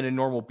stuff that a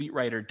normal beat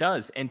writer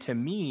does. And to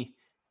me,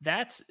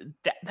 that's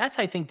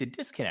I think the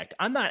disconnect.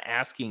 I'm not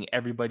asking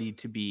everybody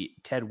to be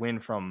Ted Wynn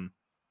from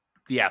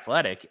The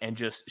Athletic and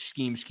just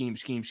scheme.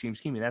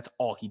 And that's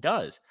all he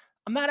does.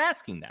 I'm not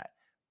asking that.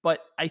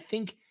 But I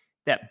think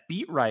that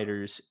beat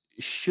writers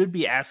should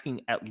be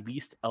asking at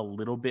least a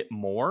little bit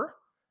more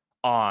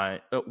on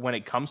when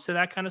it comes to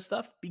that kind of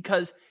stuff,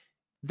 because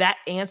that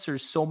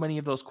answers so many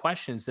of those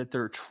questions that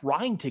they're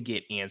trying to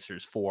get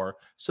answers for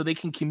so they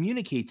can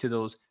communicate to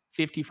those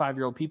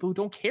 55-year-old people who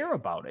don't care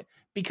about it,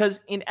 because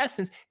in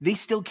essence, they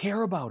still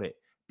care about it.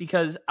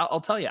 Because I'll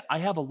tell you, I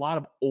have a lot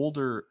of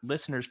older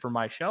listeners for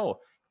my show.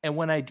 And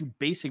when I do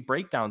basic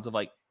breakdowns of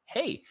like,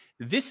 hey,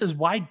 this is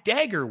why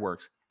Dagger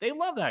works, they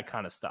love that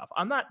kind of stuff.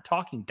 I'm not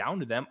talking down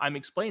to them. I'm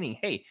explaining,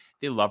 hey,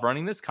 they love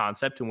running this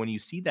concept. And when you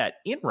see that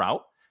in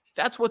route,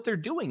 that's what they're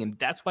doing. And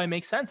that's why it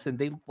makes sense. And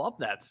they love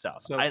that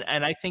stuff.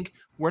 And I think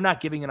we're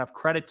not giving enough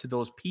credit to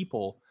those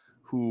people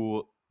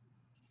who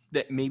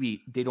that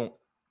maybe they don't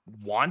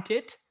want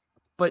it,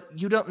 but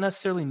you don't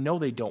necessarily know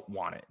they don't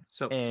want it.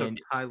 So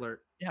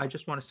Tyler, I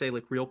just want to say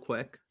like real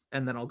quick,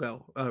 and then I'll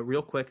go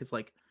real quick. It's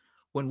like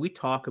when we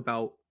talk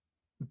about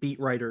beat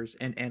writers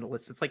and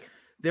analysts, it's like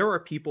there are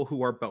people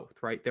who are both,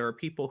 right? There are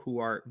people who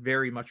are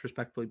very much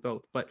respectfully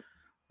both, but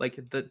like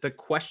the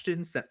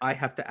questions that I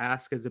have to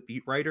ask as a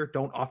beat writer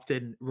don't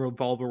often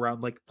revolve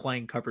around like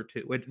playing cover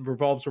two. It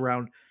revolves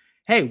around,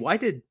 hey, why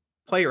did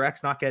player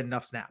X not get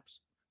enough snaps?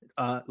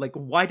 Like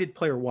why did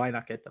player Y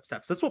not get enough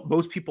snaps? That's what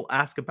most people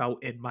ask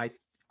about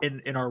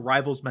in our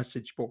rivals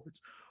message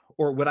boards,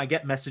 or when I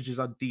get messages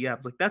on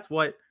DMs. Like that's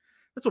what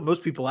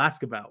most people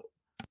ask about.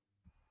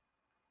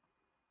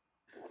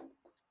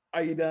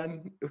 Are you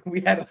done?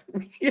 We had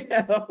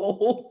a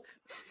whole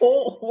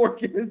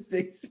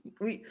organization.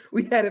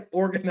 We had it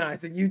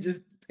organized, and you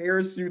just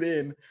parachute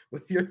in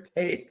with your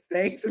take.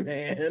 Thanks,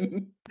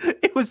 man.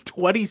 It was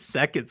 20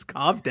 seconds.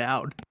 Calm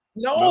down.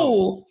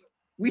 No,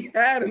 we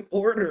had an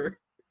order,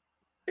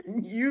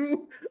 and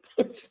you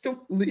are just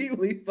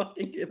completely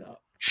fucking it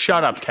up.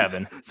 Shut up,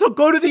 Kevin. So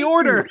go to the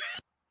order.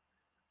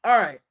 All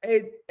right,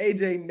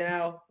 AJ.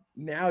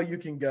 Now you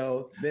can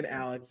go. Then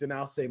Alex, and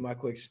I'll say my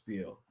quick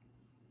spiel.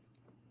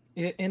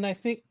 And I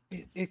think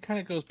it kind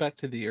of goes back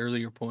to the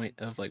earlier point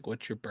of like,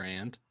 what's your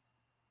brand,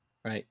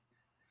 right?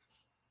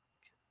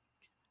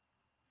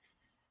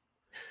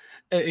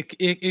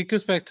 It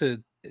goes back to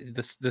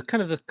the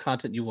kind of the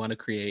content you want to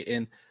create.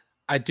 And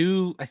I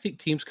think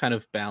teams kind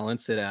of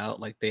balance it out.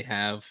 Like they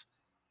have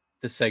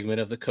the segment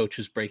of the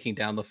coaches breaking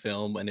down the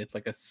film, and it's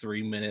like a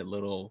 3-minute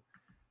little,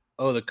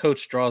 the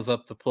coach draws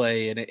up the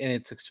play, and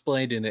it's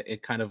explained in a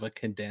kind of a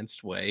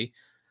condensed way.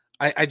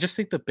 I just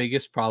think the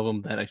biggest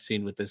problem that I've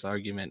seen with this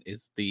argument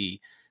is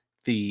the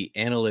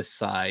analyst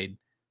side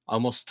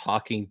almost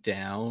talking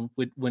down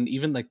when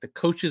even like the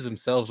coaches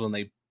themselves, when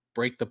they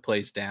break the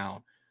plays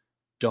down,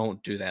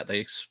 don't do that. They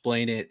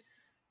explain it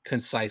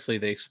concisely.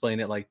 They explain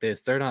it like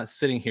this. They're not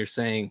sitting here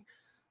saying,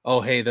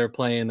 oh, hey, they're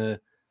playing the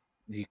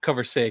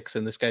cover 6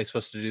 and this guy's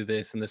supposed to do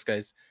this and this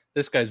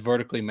guy's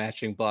vertically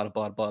matching, blah,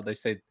 blah, blah. They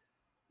say,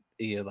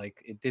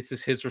 like this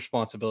is his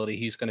responsibility.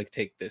 He's going to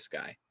take this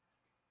guy.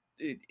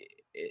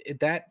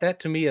 That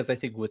to me is, I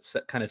think, what's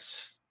kind of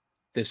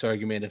this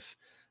argument. If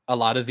a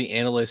lot of the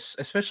analysts,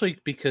 especially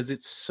because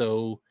it's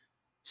so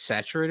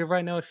saturated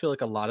right now, I feel like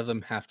a lot of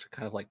them have to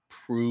kind of like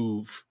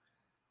prove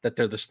that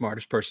they're the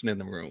smartest person in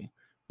the room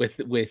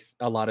with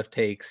a lot of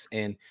takes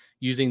and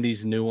using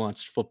these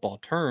nuanced football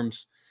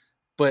terms.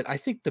 But I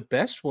think the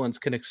best ones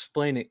can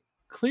explain it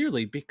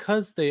clearly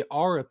because they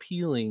are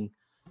appealing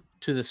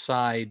to the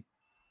side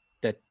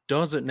that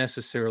doesn't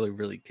necessarily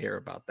really care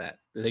about that.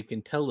 They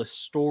can tell a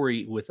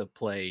story with a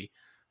play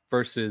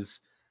versus,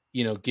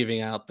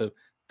 giving out the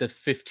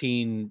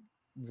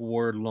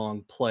 15-word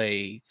long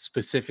play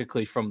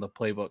specifically from the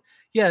playbook.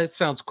 Yeah, it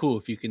sounds cool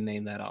if you can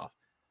name that off.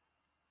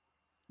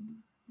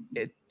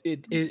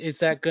 Is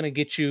that going to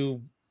get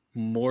you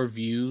more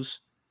views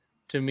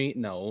to me?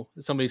 No.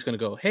 Somebody's going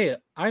to go, hey,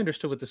 I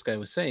understood what this guy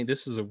was saying.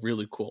 This is a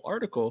really cool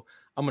article.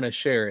 I'm going to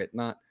share it.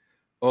 Not,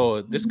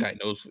 oh, this guy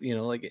knows,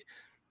 like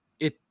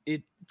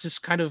it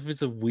just kind of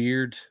is a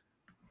weird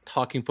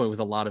talking point with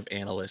a lot of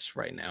analysts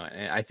right now.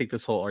 And I think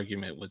this whole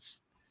argument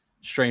was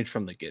strange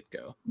from the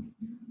get-go.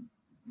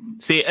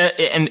 See,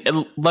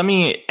 and let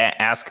me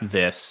ask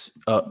this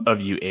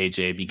of you,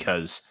 AJ,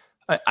 because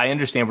I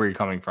understand where you're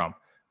coming from.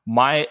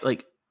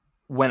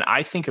 When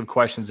I think of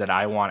questions that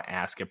I want to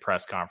ask at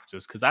press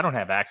conferences, because I don't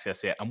have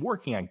access yet, I'm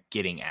working on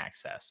getting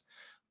access.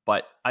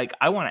 But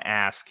I want to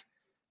ask,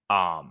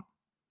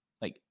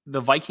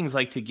 the Vikings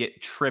like to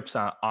get trips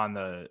on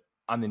the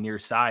near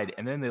side,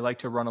 and then they like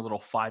to run a little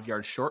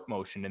 5-yard short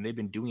motion, and they've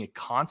been doing it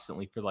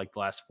constantly for the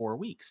last 4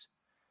 weeks.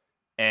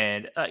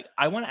 And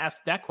I want to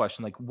ask that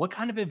question, what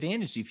kind of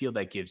advantage do you feel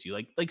that gives you?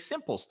 Like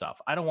simple stuff.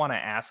 I don't want to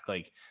ask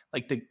the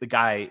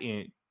guy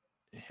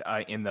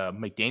in the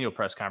McDaniel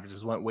press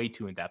conferences went way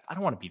too in depth. I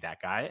don't want to be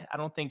that guy. I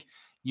don't think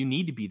you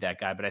need to be that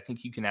guy, but I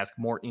think you can ask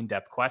more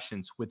in-depth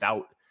questions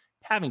without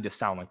having to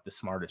sound like the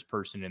smartest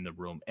person in the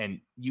room. And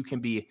you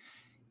can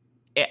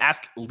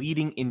ask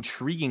leading,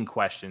 intriguing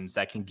questions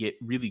that can get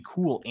really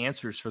cool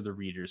answers for the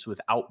readers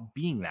without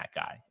being that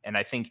guy. And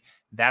I think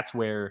that's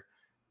where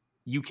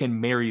you can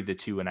marry the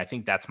two. And I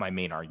think that's my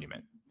main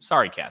argument.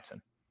 Sorry,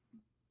 Katzen.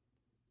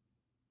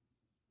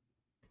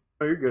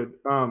 Oh, you're good.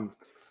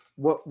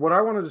 What I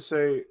wanted to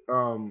say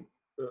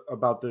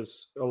about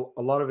this,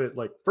 a lot of it,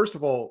 first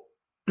of all,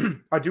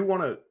 I do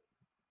want to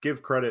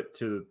give credit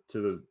to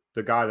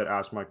the guy that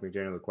asked Mike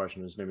McDaniel the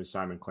question. His name is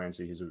Simon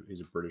Clancy. He's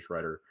a British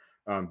writer.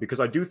 Because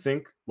I do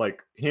think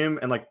him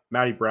and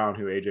Matty Brown,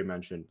 who AJ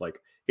mentioned,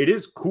 it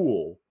is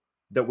cool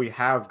that we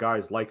have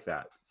guys like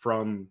that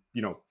from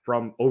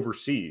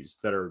overseas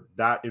that are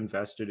that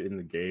invested in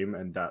the game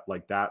and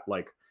that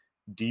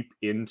deep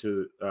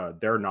into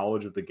their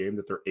knowledge of the game,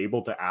 that they're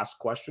able to ask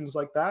questions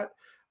like that.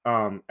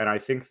 And I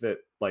think that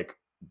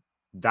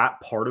that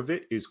part of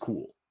it is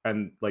cool.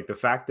 And the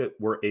fact that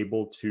we're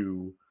able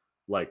to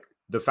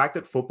the fact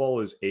that football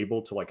is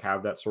able to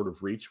have that sort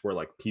of reach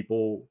where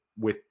people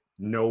with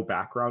no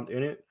background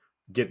in it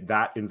get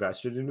that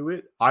invested into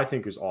it, I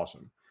think is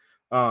awesome.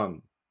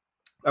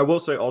 I will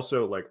say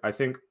also, I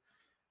think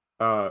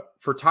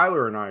for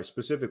Tyler and I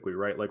specifically,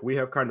 right, we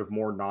have kind of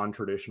more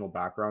non-traditional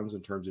backgrounds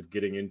in terms of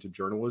getting into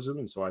journalism.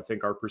 And so I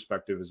think our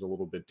perspective is a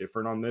little bit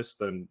different on this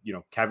than,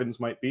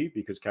 Kevin's might be,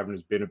 because Kevin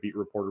has been a beat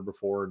reporter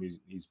before and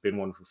he's been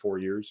one for 4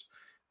 years.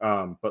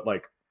 But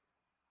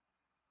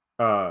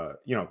Tyler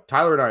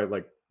and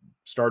I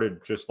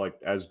started just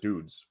as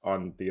dudes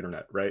on the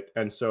internet, right?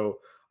 And so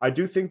I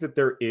do think that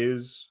there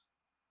is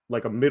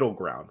a middle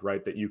ground,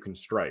 right, that you can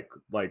strike,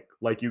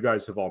 like you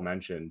guys have all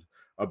mentioned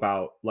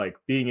about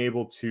being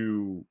able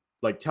to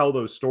tell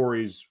those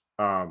stories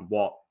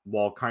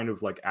while kind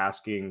of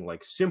asking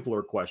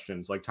simpler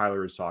questions like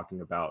Tyler is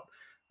talking about.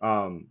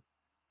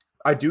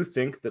 I do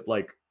think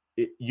that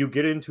you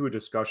get into a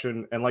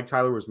discussion, and like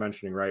Tyler was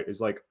mentioning, right,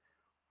 is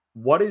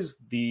what is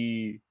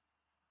the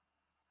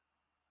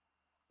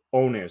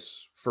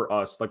onus for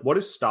us? What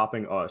is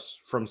stopping us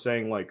from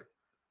saying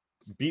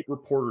beat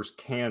reporters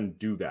can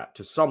do that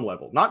to some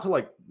level, not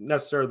to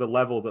necessarily the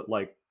level that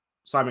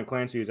Simon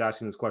Clancy is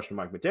asking this question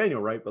to Mike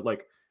McDaniel, right? But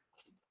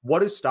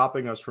what is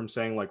stopping us from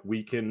saying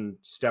we can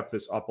step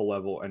this up a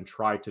level and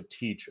try to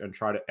teach and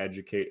try to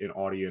educate an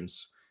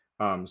audience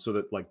so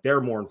that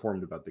they're more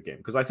informed about the game?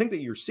 Because I think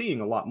that you're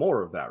seeing a lot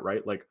more of that,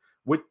 right?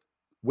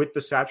 With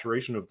the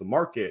saturation of the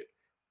market,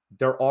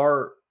 there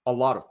are a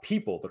lot of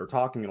people that are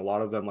talking, and a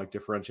lot of them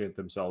differentiate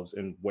themselves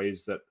in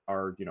ways that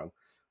are,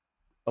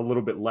 a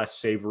little bit less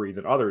savory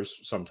than others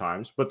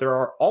sometimes. But there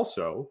are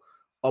also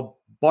a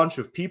bunch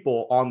of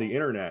people on the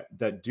internet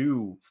that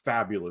do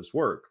fabulous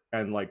work.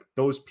 And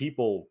those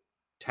people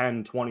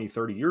 10, 20,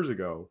 30 years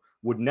ago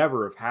would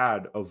never have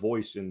had a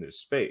voice in this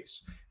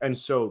space. And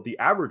so the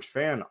average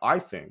fan, I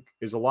think,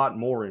 is a lot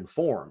more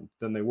informed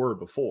than they were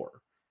before.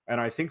 And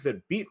I think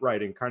that beat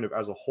writing kind of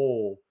as a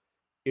whole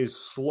is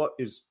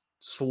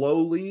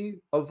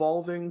slowly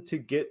evolving to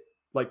get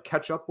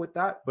catch up with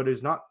that, but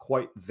is not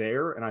quite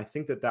there. And I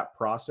think that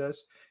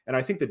process, and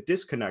I think the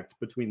disconnect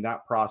between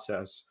that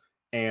process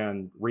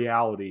and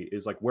reality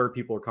is where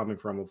people are coming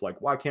from of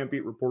why can't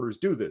beat reporters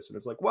do this? And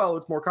it's well,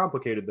 it's more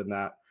complicated than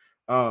that.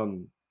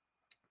 And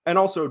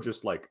also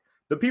just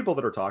the people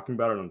that are talking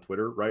about it on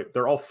Twitter, right?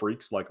 They're all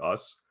freaks like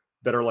us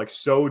that are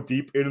so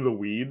deep into the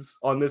weeds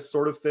on this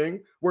sort of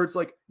thing, where it's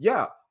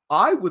yeah,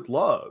 I would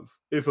love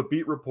if a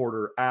beat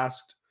reporter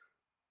asked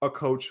a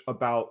coach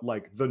about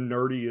the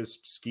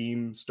nerdiest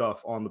scheme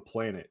stuff on the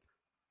planet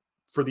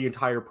for the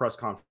entire press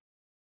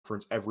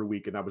conference every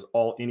week, and that was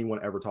all anyone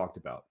ever talked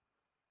about.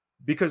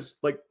 Because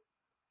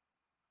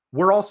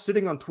we're all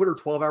sitting on Twitter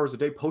 12 hours a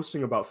day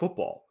posting about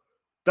football.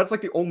 That's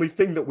the only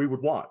thing that we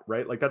would want,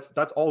 right?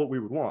 That's all that we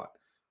would want.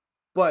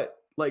 But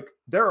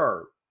there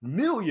are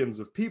millions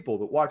of people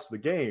that watch the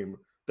game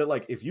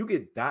that if you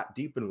get that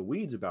deep into the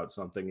weeds about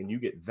something and you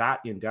get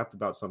that in depth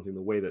about something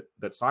the way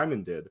that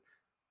Simon did,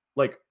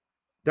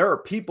 there are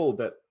people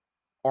that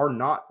are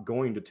not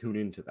going to tune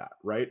into that,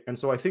 right? And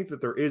so I think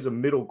that there is a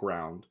middle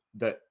ground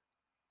that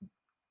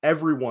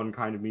everyone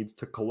kind of needs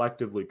to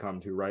collectively come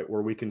to, right?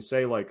 Where we can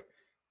say, like,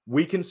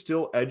 we can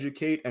still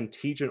educate and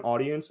teach an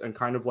audience and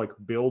kind of like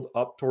build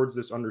up towards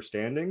this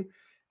understanding.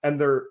 And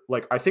they're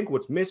like, I think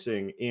what's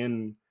missing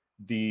in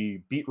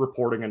the beat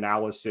reporting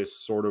analysis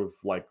sort of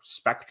like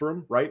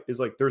spectrum, right, is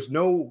like there's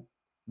no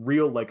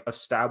real like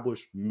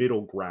established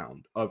middle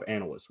ground of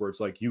analysts where it's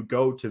like you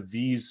go to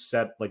this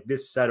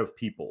set of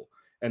people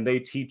and they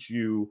teach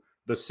you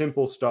the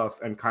simple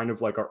stuff and kind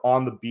of like are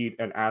on the beat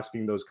and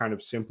asking those kind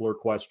of simpler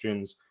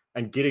questions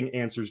and getting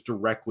answers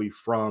directly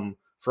from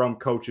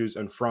coaches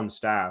and from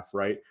staff,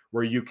 right?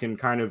 Where you can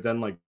kind of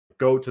then like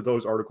go to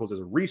those articles as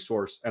a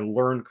resource and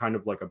learn kind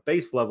of like a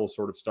base level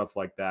sort of stuff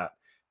like that.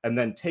 And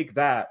then take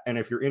that. And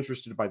if you're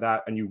interested by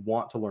that and you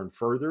want to learn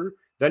further,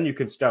 then you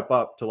can step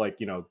up to like,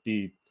 you know,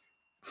 the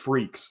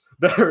freaks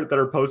that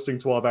are posting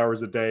 12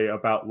 hours a day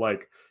about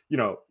like, you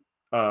know,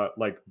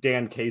 like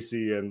Dan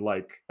Casey and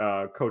like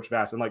Coach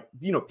Vass and like,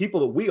 you know,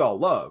 people that we all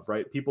love,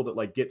 right? People that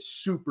like get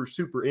super,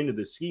 super into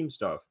the scheme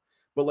stuff.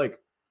 But like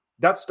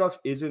that stuff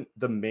isn't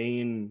the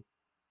main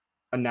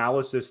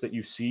analysis that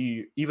you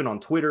see even on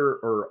Twitter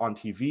or on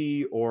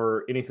TV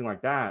or anything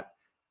like that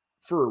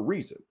for a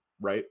reason,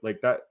 right?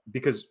 Like that,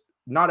 because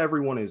not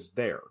everyone is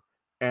there.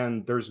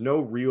 And there's no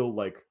real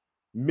like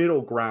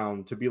middle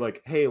ground to be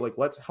like, hey, like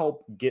let's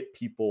help get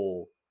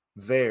people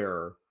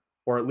there,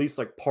 or at least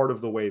like part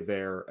of the way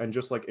there, and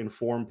just like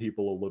inform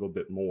people a little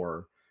bit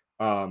more.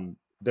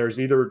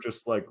 There's either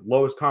just like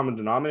lowest common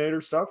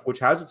denominator stuff, which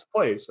has its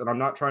place, and I'm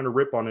not trying to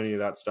rip on any of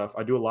that stuff.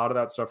 I do a lot of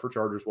that stuff for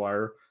Chargers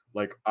Wire.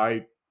 Like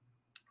I'm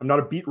not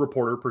a beat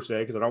reporter per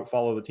se because I don't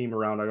follow the team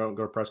around. I don't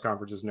go to press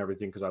conferences and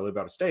everything because I live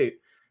out of state.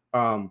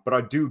 But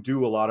I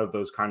do a lot of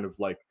those kind of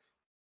like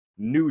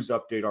news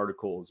update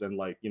articles and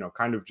like, you know,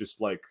 kind of just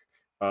like,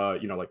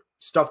 you know, like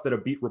stuff that a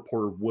beat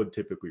reporter would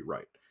typically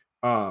write.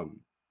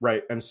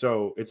 Right. And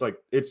so it's like,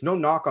 it's no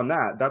knock on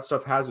that. That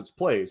stuff has its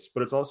place,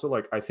 but it's also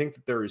like, I think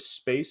that there is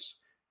space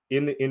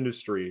in the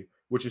industry,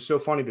 which is so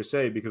funny to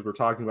say because we're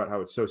talking about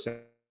how it's so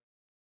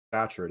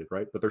saturated,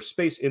 right? But there's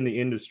space in the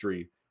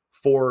industry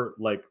for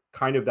like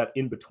kind of that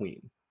in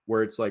between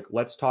where it's like,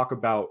 let's talk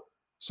about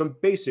some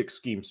basic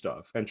scheme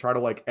stuff and try to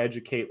like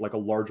educate like a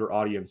larger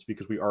audience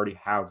because we already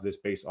have this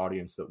base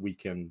audience that we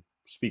can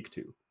speak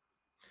to.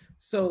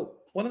 So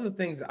one of the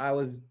things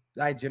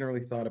I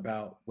generally thought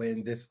about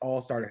when this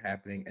all started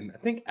happening, and I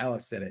think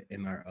Alex said it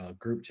in our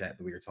group chat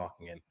that we were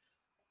talking in,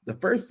 the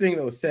first thing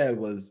that was said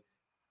was,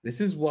 this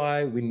is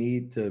why we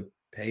need to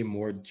pay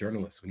more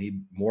journalists. We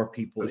need more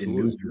people in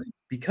newsrooms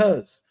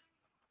because,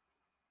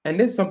 and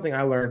this is something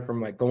I learned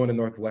from like going to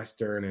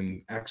Northwestern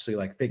and actually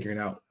like figuring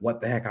out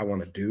what the heck I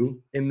want to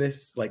do in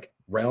this like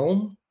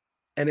realm.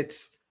 And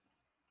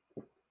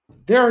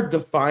there are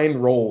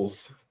defined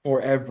roles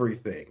for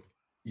everything,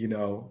 you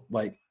know,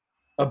 like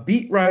a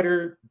beat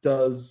writer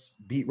does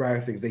beat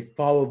writer things. They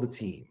follow the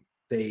team.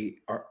 They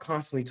are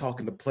constantly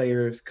talking to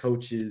players,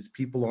 coaches,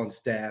 people on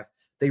staff.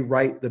 They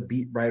write the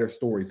beat writer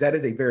stories. That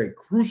is a very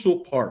crucial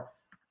part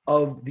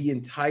of the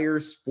entire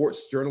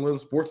sports journalism,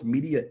 sports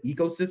media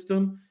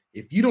ecosystem.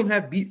 If you don't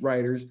have beat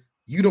writers,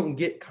 you don't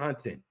get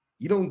content.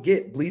 You don't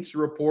get Bleacher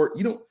Report.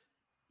 You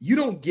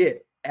don't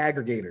get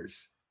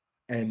aggregators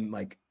and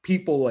like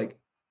people like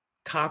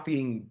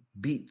copying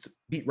beat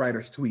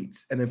writers'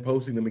 tweets and then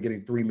posting them and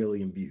getting 3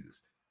 million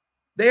views.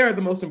 They are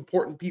the most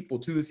important people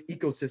to this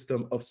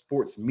ecosystem of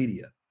sports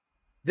media.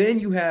 Then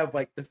you have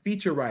like the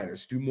feature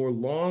writers who do more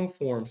long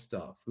form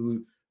stuff,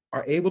 who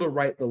are able to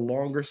write the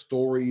longer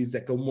stories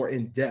that go more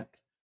in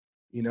depth,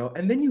 you know.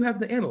 And then you have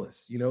the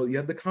analysts, you know, you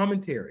have the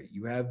commentary,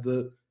 you have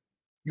the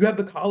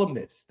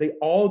columnists. They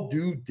all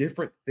do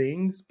different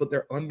things, but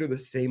they're under the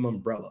same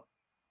umbrella.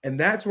 And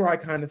that's where I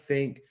kind of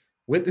think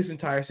with this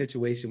entire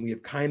situation, we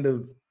have kind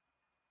of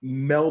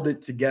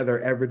melded together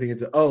everything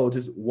into,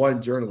 just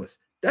one journalist.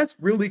 That's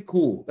really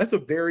cool. That's a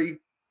very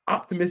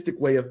optimistic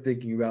way of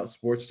thinking about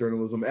sports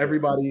journalism.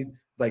 Everybody,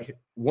 like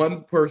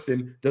one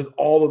person does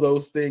all of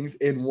those things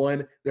in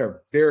one. There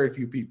are very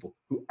few people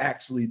who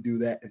actually do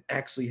that and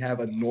actually have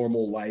a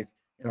normal life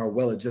and are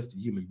well-adjusted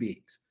human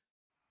beings.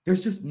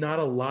 There's just not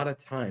a lot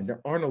of time.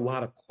 There aren't a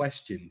lot of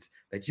questions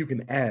that you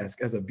can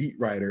ask as a beat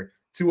writer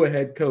to a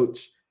head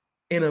coach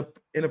in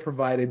a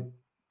provided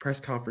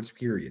press conference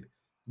period.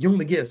 You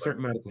only get a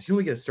certain amount of questions. You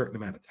only get a certain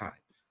amount of time.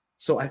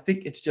 So I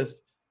think it's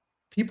just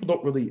people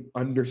don't really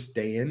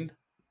understand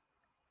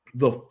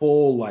the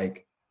full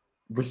like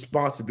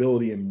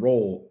responsibility and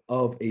role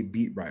of a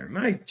beat writer. And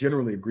I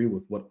generally agree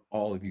with what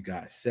all of you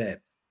guys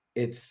said.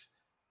 It's,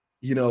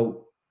 you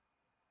know,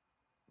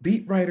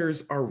 beat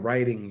writers are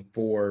writing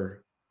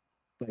for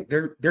like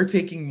they're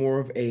taking more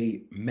of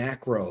a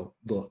macro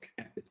look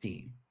at the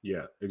team.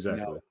 Yeah,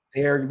 exactly. You know,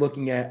 they're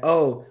looking at,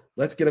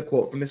 let's get a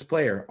quote from this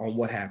player on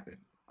what happened.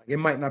 Like, it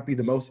might not be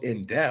the most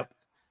in-depth,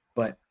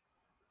 but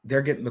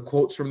they're getting the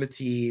quotes from the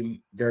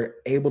team. They're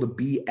able to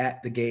be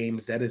at the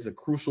games. That is a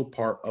crucial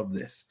part of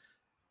this.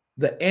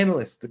 The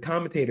analysts, the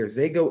commentators,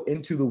 they go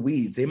into the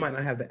weeds. They might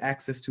not have the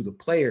access to the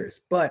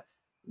players, but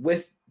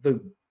with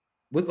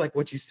like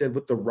what you said,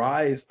 with the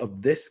rise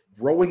of this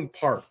growing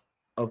part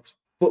of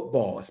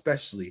football,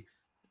 especially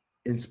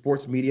in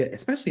sports media,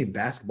 especially in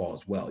basketball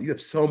as well. You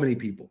have so many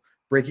people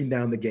breaking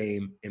down the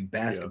game in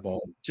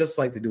basketball, just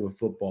like they do in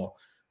football.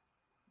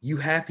 You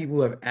have people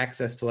who have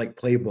access to like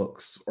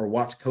playbooks or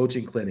watch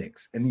coaching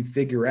clinics, and you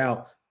figure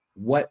out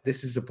what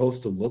this is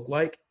supposed to look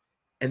like.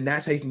 And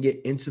that's how you can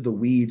get into the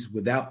weeds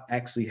without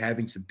actually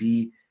having to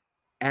be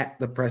at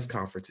the press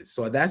conferences.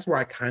 So that's where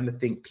I kind of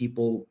think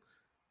people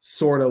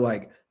sort of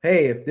like,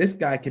 hey, if this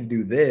guy can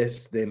do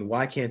this, then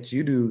why can't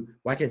you do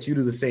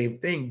the same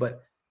thing?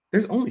 But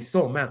there's only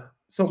so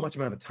much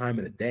amount of time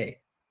in a day.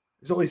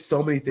 There's only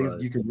so many things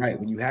you can write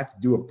when you have to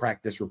do a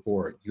practice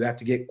report. You have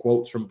to get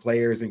quotes from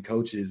players and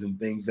coaches and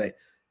things that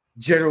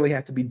generally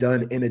have to be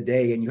done in a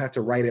day, and you have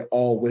to write it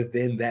all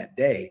within that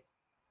day.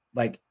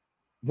 Like,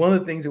 one of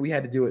the things that we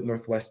had to do at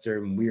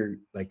Northwestern, we're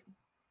like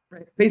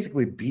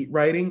basically beat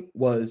writing,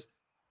 was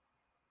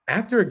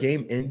after a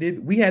game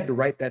ended, we had to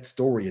write that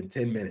story in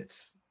 10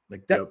 minutes.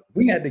 Like that,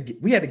 we had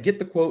to get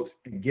the quotes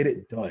and get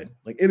it done.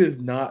 Like, it is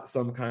not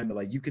some kind of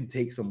like, you can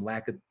take some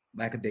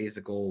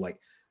lackadaisical, like,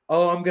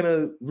 oh, I'm going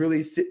to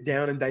really sit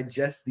down and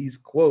digest these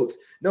quotes.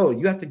 No,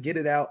 you have to get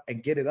it out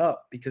and get it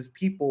up, because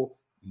people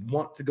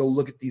want to go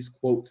look at these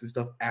quotes and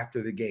stuff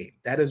after the game.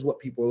 That is what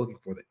people are looking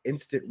for, the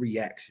instant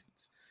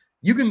reactions.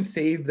 You can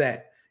save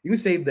that. You can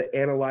save the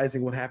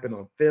analyzing what happened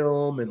on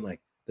film and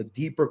like the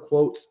deeper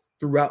quotes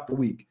throughout the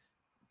week.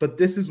 But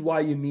this is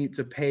why you need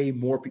to pay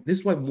more. This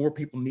is why more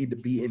people need to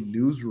be in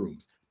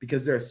newsrooms,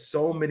 because there are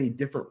so many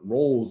different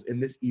roles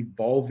in this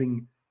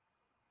evolving.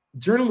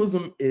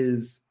 Journalism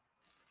is,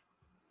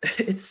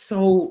 it's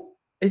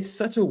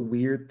such a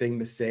weird thing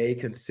to say,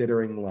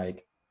 considering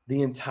like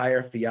the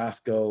entire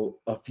fiasco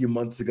a few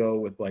months ago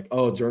with like,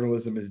 oh,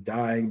 journalism is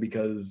dying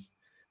because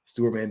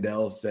Stuart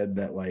Mandel said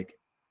that like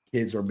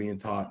kids are being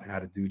taught how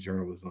to do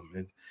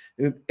journalism.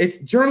 And it's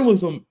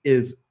journalism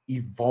is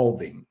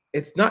evolving.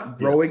 It's not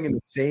growing in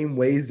the same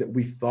ways that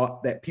we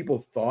thought, that people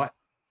thought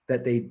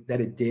that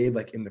it did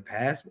like in the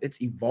past.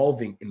 It's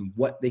evolving in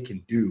what they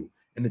can do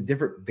and the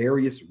different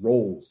various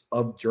roles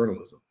of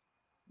journalism.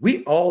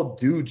 We all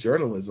do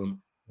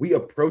journalism. We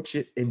approach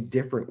it in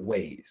different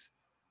ways.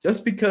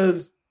 Just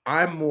because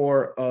I'm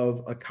more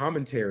of a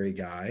commentary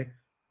guy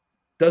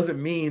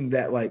doesn't mean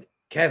that like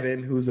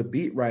Kevin, who's a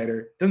beat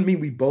writer, doesn't mean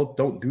we both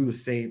don't do the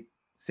same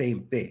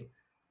thing.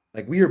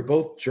 Like, we are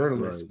both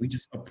journalists. Right. We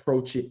just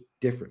approach it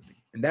differently.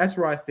 And that's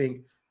where I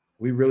think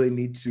we really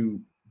need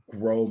to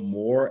grow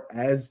more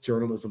as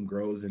journalism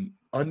grows, and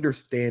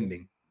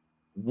understanding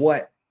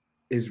what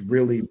is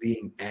really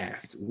being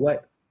asked,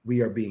 what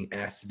we are being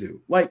asked to do.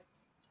 Like,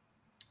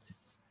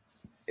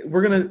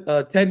 we're going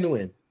to Ted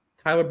Nguyen.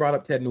 Tyler brought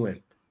up Ted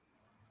Nguyen.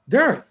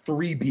 There are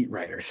 3 beat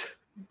writers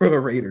for the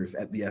Raiders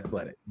at The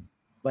Athletic.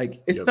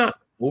 Like, it's not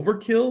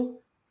overkill,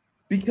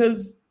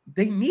 because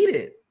they need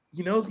it.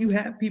 You know, you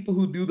have people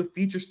who do the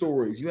feature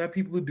stories, you have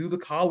people who do the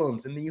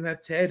columns, and then you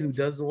have Ted who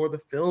does more the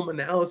film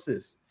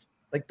analysis.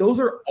 Like, those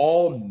are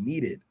all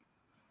needed.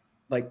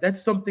 Like,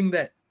 that's something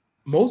that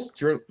most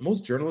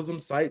journalism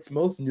sites,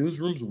 most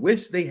newsrooms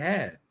wish they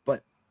had.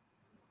 But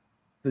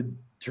the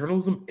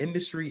journalism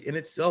industry in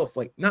itself,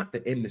 like, not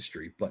the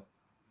industry, but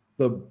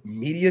the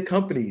media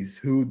companies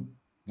who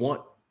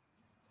want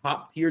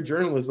top tier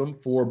journalism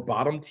for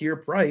bottom tier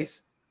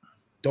price,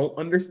 don't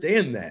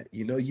understand that.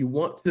 You know, you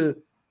want to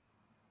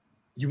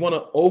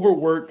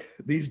overwork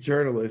these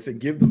journalists and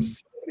give them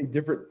so many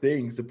different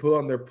things to put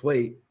on their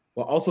plate,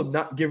 while also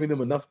not giving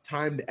them enough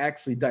time to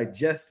actually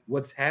digest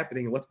what's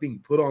happening and what's being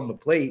put on the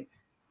plate.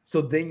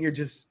 So then you're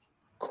just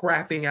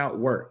crapping out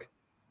work.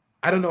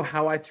 I don't know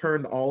how I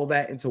turned all of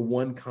that into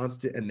one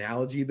constant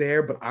analogy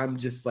there, but I'm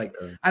just like,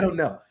 I don't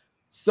know.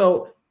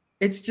 So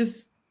it's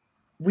just,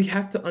 we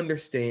have to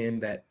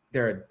understand that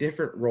there are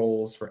different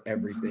roles for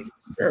everything.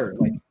 Sure,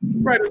 like,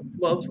 writer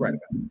loves writing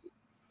about it.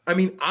 I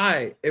mean,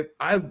 I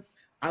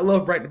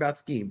love writing about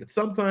skiing, but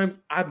sometimes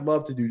I'd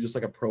love to do just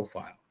like a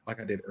profile, like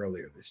I did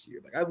earlier this year.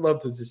 Like, I'd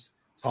love to just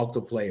talk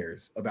to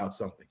players about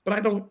something, but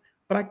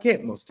I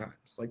can't most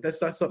times. Like,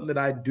 that's not something that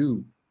I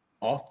do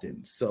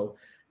often. So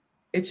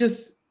it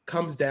just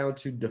comes down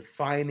to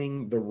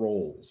defining the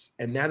roles.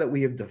 And now that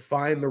we have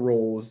defined the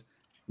roles,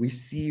 we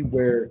see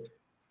where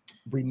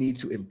we need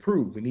to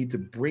improve. We need to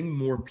bring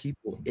more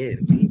people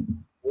in. We need to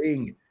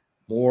bring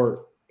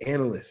more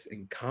analysts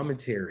and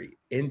commentary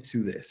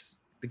into this,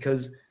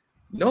 because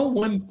no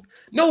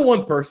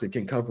one person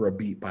can cover a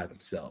beat by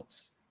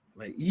themselves.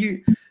 Like,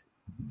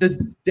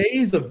 the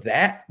days of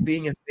that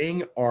being a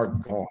thing are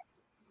gone.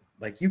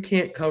 Like, you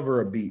can't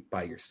cover a beat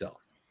by yourself.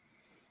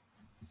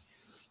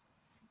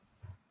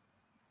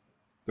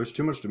 There's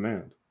too much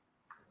demand.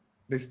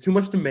 There's too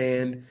much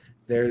demand.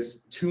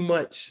 There's too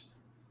much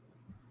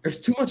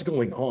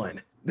going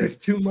on. There's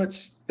too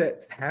much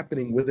that's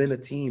happening within a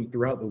team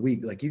throughout the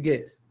week. Like, you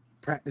get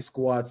practice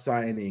squad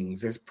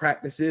signings, there's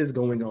practices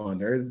going on,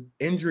 there's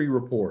injury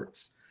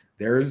reports,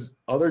 there's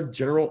other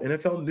general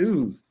NFL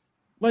news.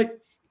 Like,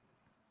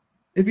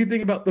 if you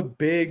think about the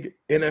big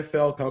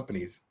NFL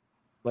companies,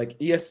 like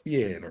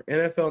ESPN or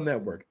NFL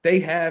Network, they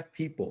have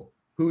people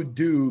who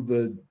do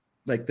the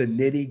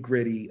nitty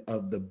gritty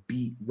of the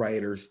beat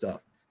writer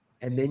stuff.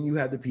 And then you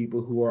have the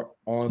people who are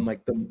on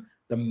like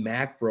the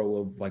macro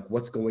of like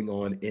what's going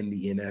on in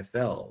the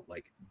NFL,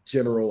 like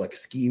general, like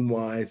scheme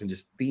wise and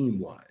just theme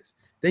wise.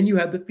 Then you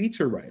have the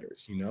feature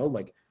writers,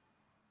 like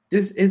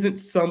this isn't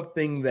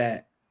something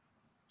that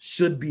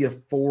should be a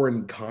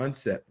foreign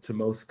concept to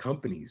most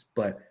companies,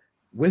 but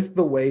with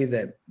the way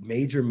that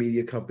major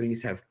media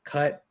companies have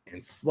cut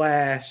and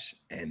slash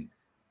and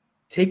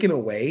taken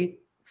away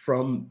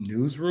from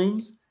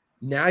newsrooms,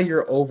 now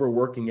you're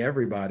overworking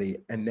everybody.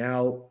 And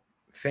now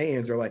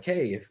fans are like,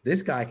 hey, if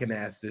this guy can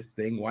ask this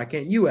thing, why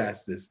can't you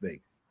ask this thing?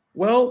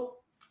 Well,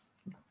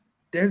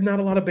 there's not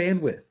a lot of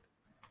bandwidth.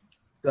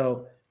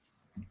 So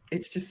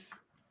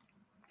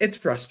it's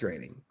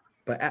frustrating.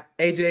 But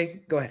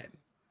AJ, go ahead.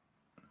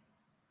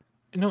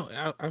 No,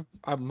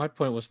 my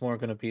point was more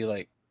going to be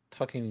like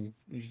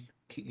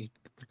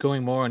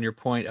going more on your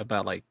point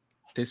about like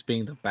this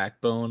being the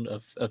backbone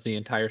of the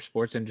entire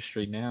sports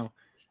industry now,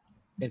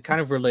 and kind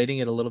of relating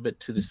it a little bit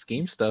to the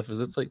scheme stuff. Is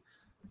it's like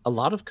a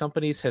lot of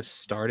companies have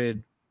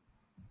started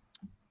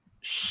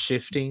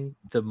shifting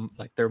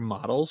their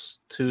models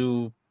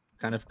to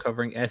kind of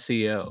covering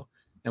SEO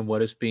and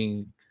what is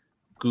being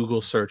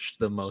Google searched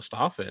the most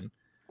often,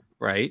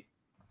 right?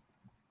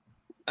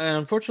 And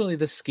unfortunately,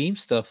 the scheme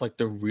stuff, like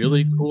the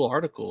really cool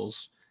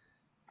articles,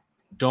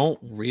 don't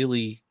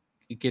really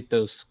get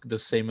those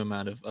same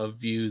amount of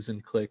views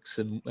and clicks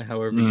and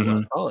however you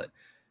want to call it.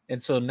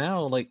 And so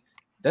now, like,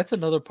 that's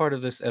another part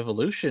of this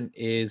evolution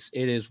is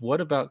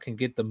what about can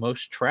get the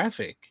most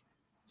traffic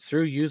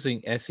through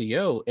using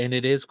SEO, and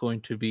it is going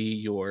to be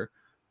your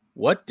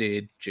what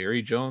did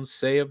Jerry Jones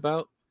say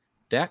about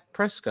Dak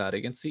Prescott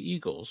against the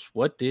Eagles?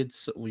 What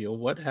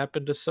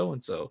happened to so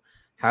and so?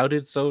 How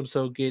did so and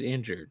so get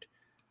injured?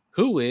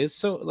 Who is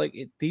so like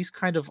these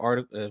kind of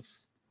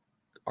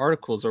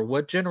articles are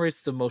what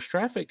generates the most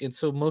traffic, and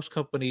so most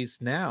companies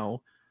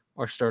now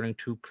are starting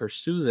to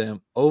pursue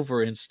them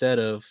over instead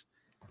of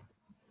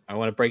I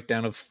want a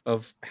breakdown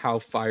of how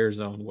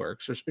FireZone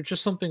works or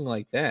just something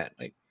like that.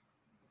 Like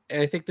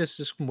I think this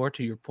is more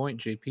to your point,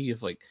 JP,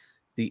 of like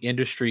the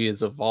industry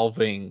is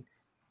evolving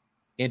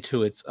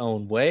into its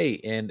own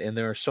way, and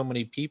there are so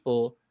many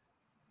people,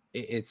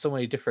 it's so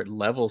many different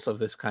levels of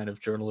this kind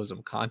of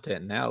journalism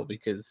content now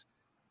because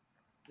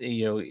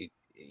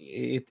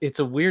it's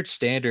a weird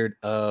standard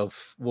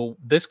of, well,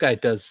 this guy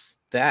does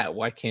that,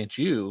 why can't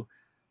you?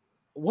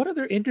 What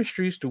other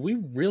industries do we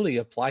really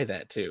apply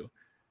that to?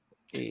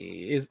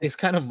 Is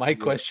kind of my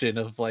question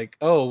of like,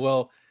 oh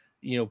well,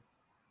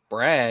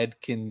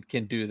 Brad can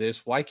do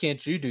this, why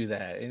can't you do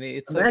that? And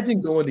it's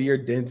imagine going to your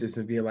dentist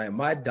and being like,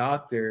 my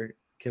doctor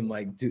can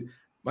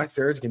my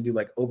surgeon can do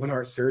like open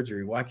heart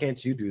surgery. Why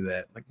can't you do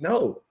that? Like,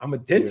 no, I'm a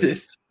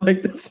dentist. Yeah.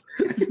 Like that's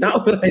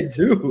not what I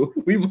do.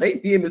 We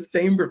might be in the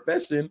same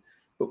profession,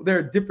 but there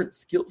are different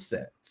skill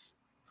sets.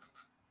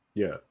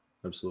 Yeah,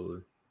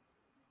 absolutely.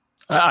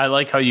 I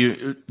like how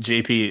you,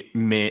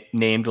 JP,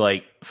 named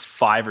like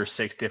 5 or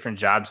 6 different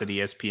jobs at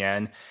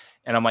ESPN.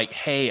 And I'm like,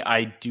 hey,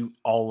 I do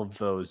all of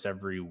those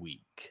every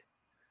week.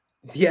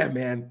 Yeah,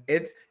 man.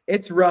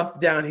 It's rough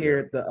down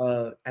here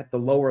at the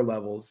lower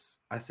levels.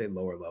 I say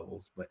lower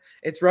levels, but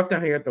it's rough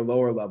down here at the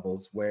lower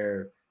levels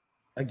where,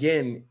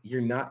 again,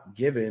 you're not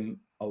given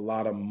a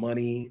lot of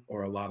money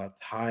or a lot of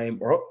time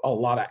or a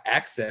lot of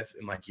access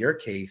in like your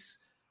case,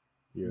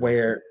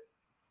 where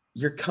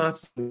you're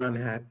constantly going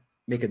to have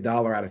make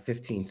 $1 out of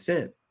 15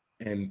 cents,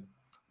 and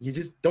you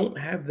just don't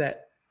have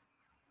that.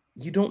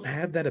 You don't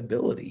have that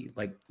ability.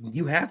 Like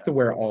you have to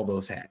wear all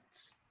those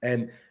hats.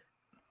 And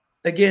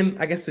again,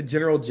 I guess the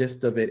general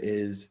gist of it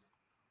is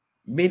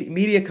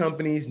media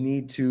companies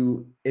need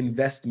to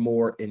invest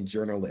more in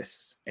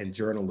journalists and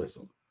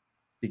journalism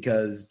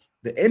because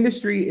the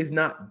industry is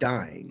not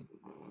dying.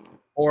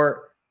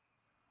 Or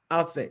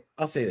I'll say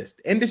this.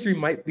 The industry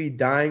might be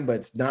dying, but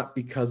it's not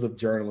because of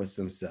journalists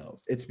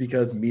themselves. It's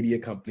because media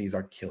companies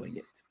are killing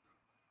it.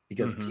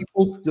 Because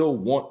people still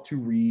want to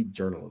read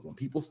journalism.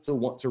 People still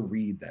want to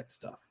read that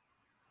stuff.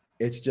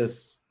 It's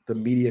just the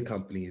media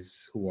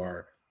companies who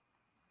are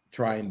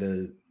trying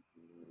to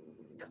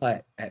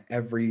cut at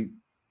every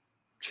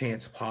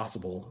chance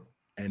possible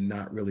and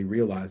not really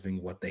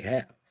realizing what they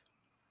have.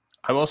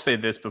 I will say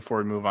this before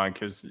we move on,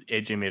 because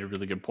AJ made a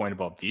really good point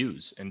about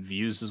views, and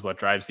views is what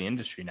drives the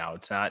industry now.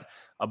 It's not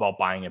about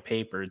buying a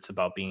paper. It's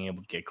about being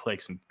able to get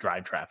clicks and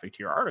drive traffic to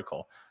your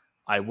article.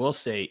 I will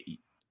say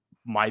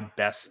my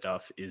best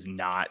stuff is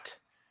not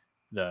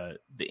the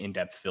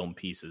in-depth film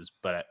pieces,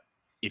 but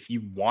if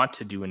you want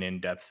to do an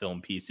in-depth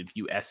film piece, if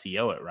you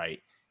SEO it right,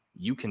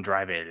 you can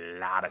drive a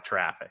lot of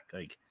traffic.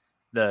 Like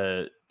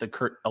the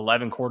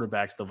 11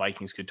 quarterbacks the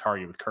Vikings could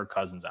target with Kirk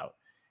Cousins out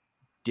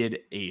did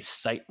a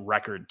site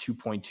record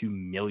 2.2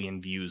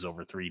 million views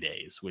over 3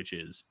 days, which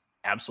is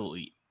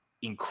absolutely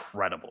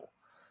incredible.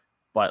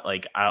 But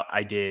like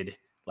I did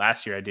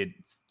last year,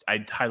 I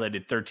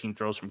highlighted 13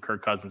 throws from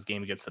Kirk Cousins'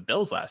 game against the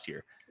Bills last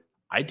year.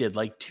 I did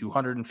like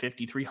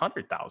 250,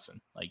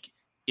 300,000. Like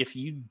if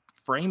you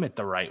frame it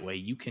the right way,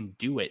 you can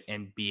do it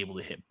and be able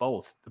to hit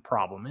both. The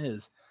problem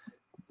is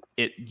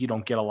you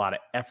don't get a lot of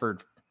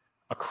effort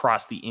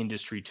across the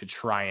industry to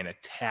try and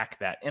attack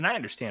that. And I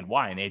understand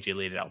why, and AJ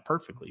laid it out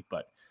perfectly,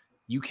 but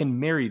you can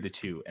marry the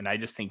two. And I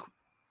just think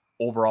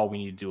overall we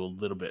need to do a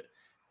little bit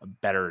a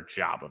better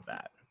job of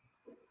that.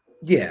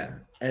 Yeah.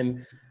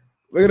 And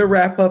we're going to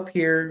wrap up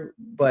here,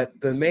 but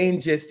the main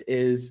gist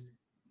is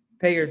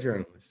pay your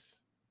journalists,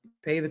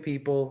 pay the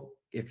people.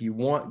 If you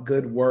want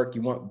good work,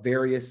 you want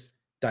various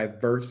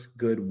diverse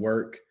good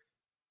work,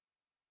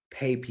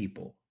 pay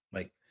people.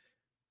 Like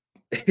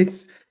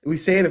we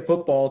say it in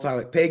football all the time,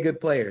 like pay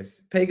good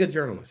players, pay good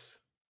journalists,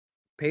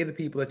 pay the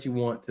people that you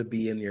want to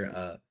be in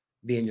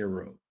your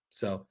room.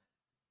 So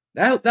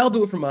that'll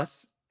do it from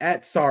us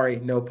at Sorry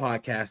No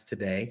Podcast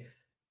today.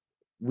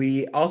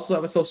 We also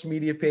have a social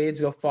media page.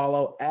 You'll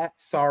follow at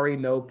Sorry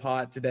No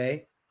Pod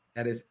Today.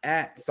 That is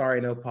at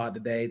Sorry No Pod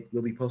Today.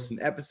 We'll be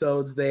posting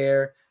episodes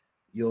there.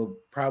 You'll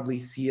probably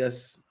see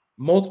us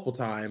multiple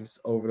times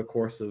over the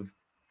course of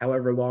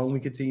however long we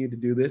continue to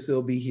do this.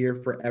 It'll be here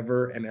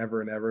forever and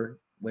ever and ever.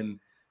 When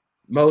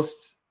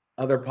most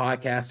other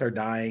podcasts are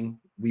dying,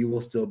 we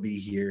will still be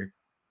here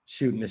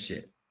shooting the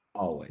shit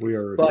always. We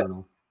are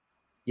eternal.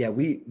 Yeah,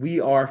 we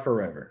are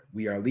forever.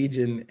 We are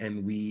Legion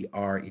and we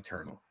are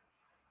eternal.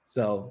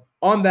 So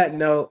on that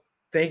note,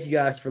 thank you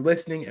guys for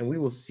listening, and we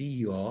will see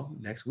you all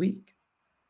next week.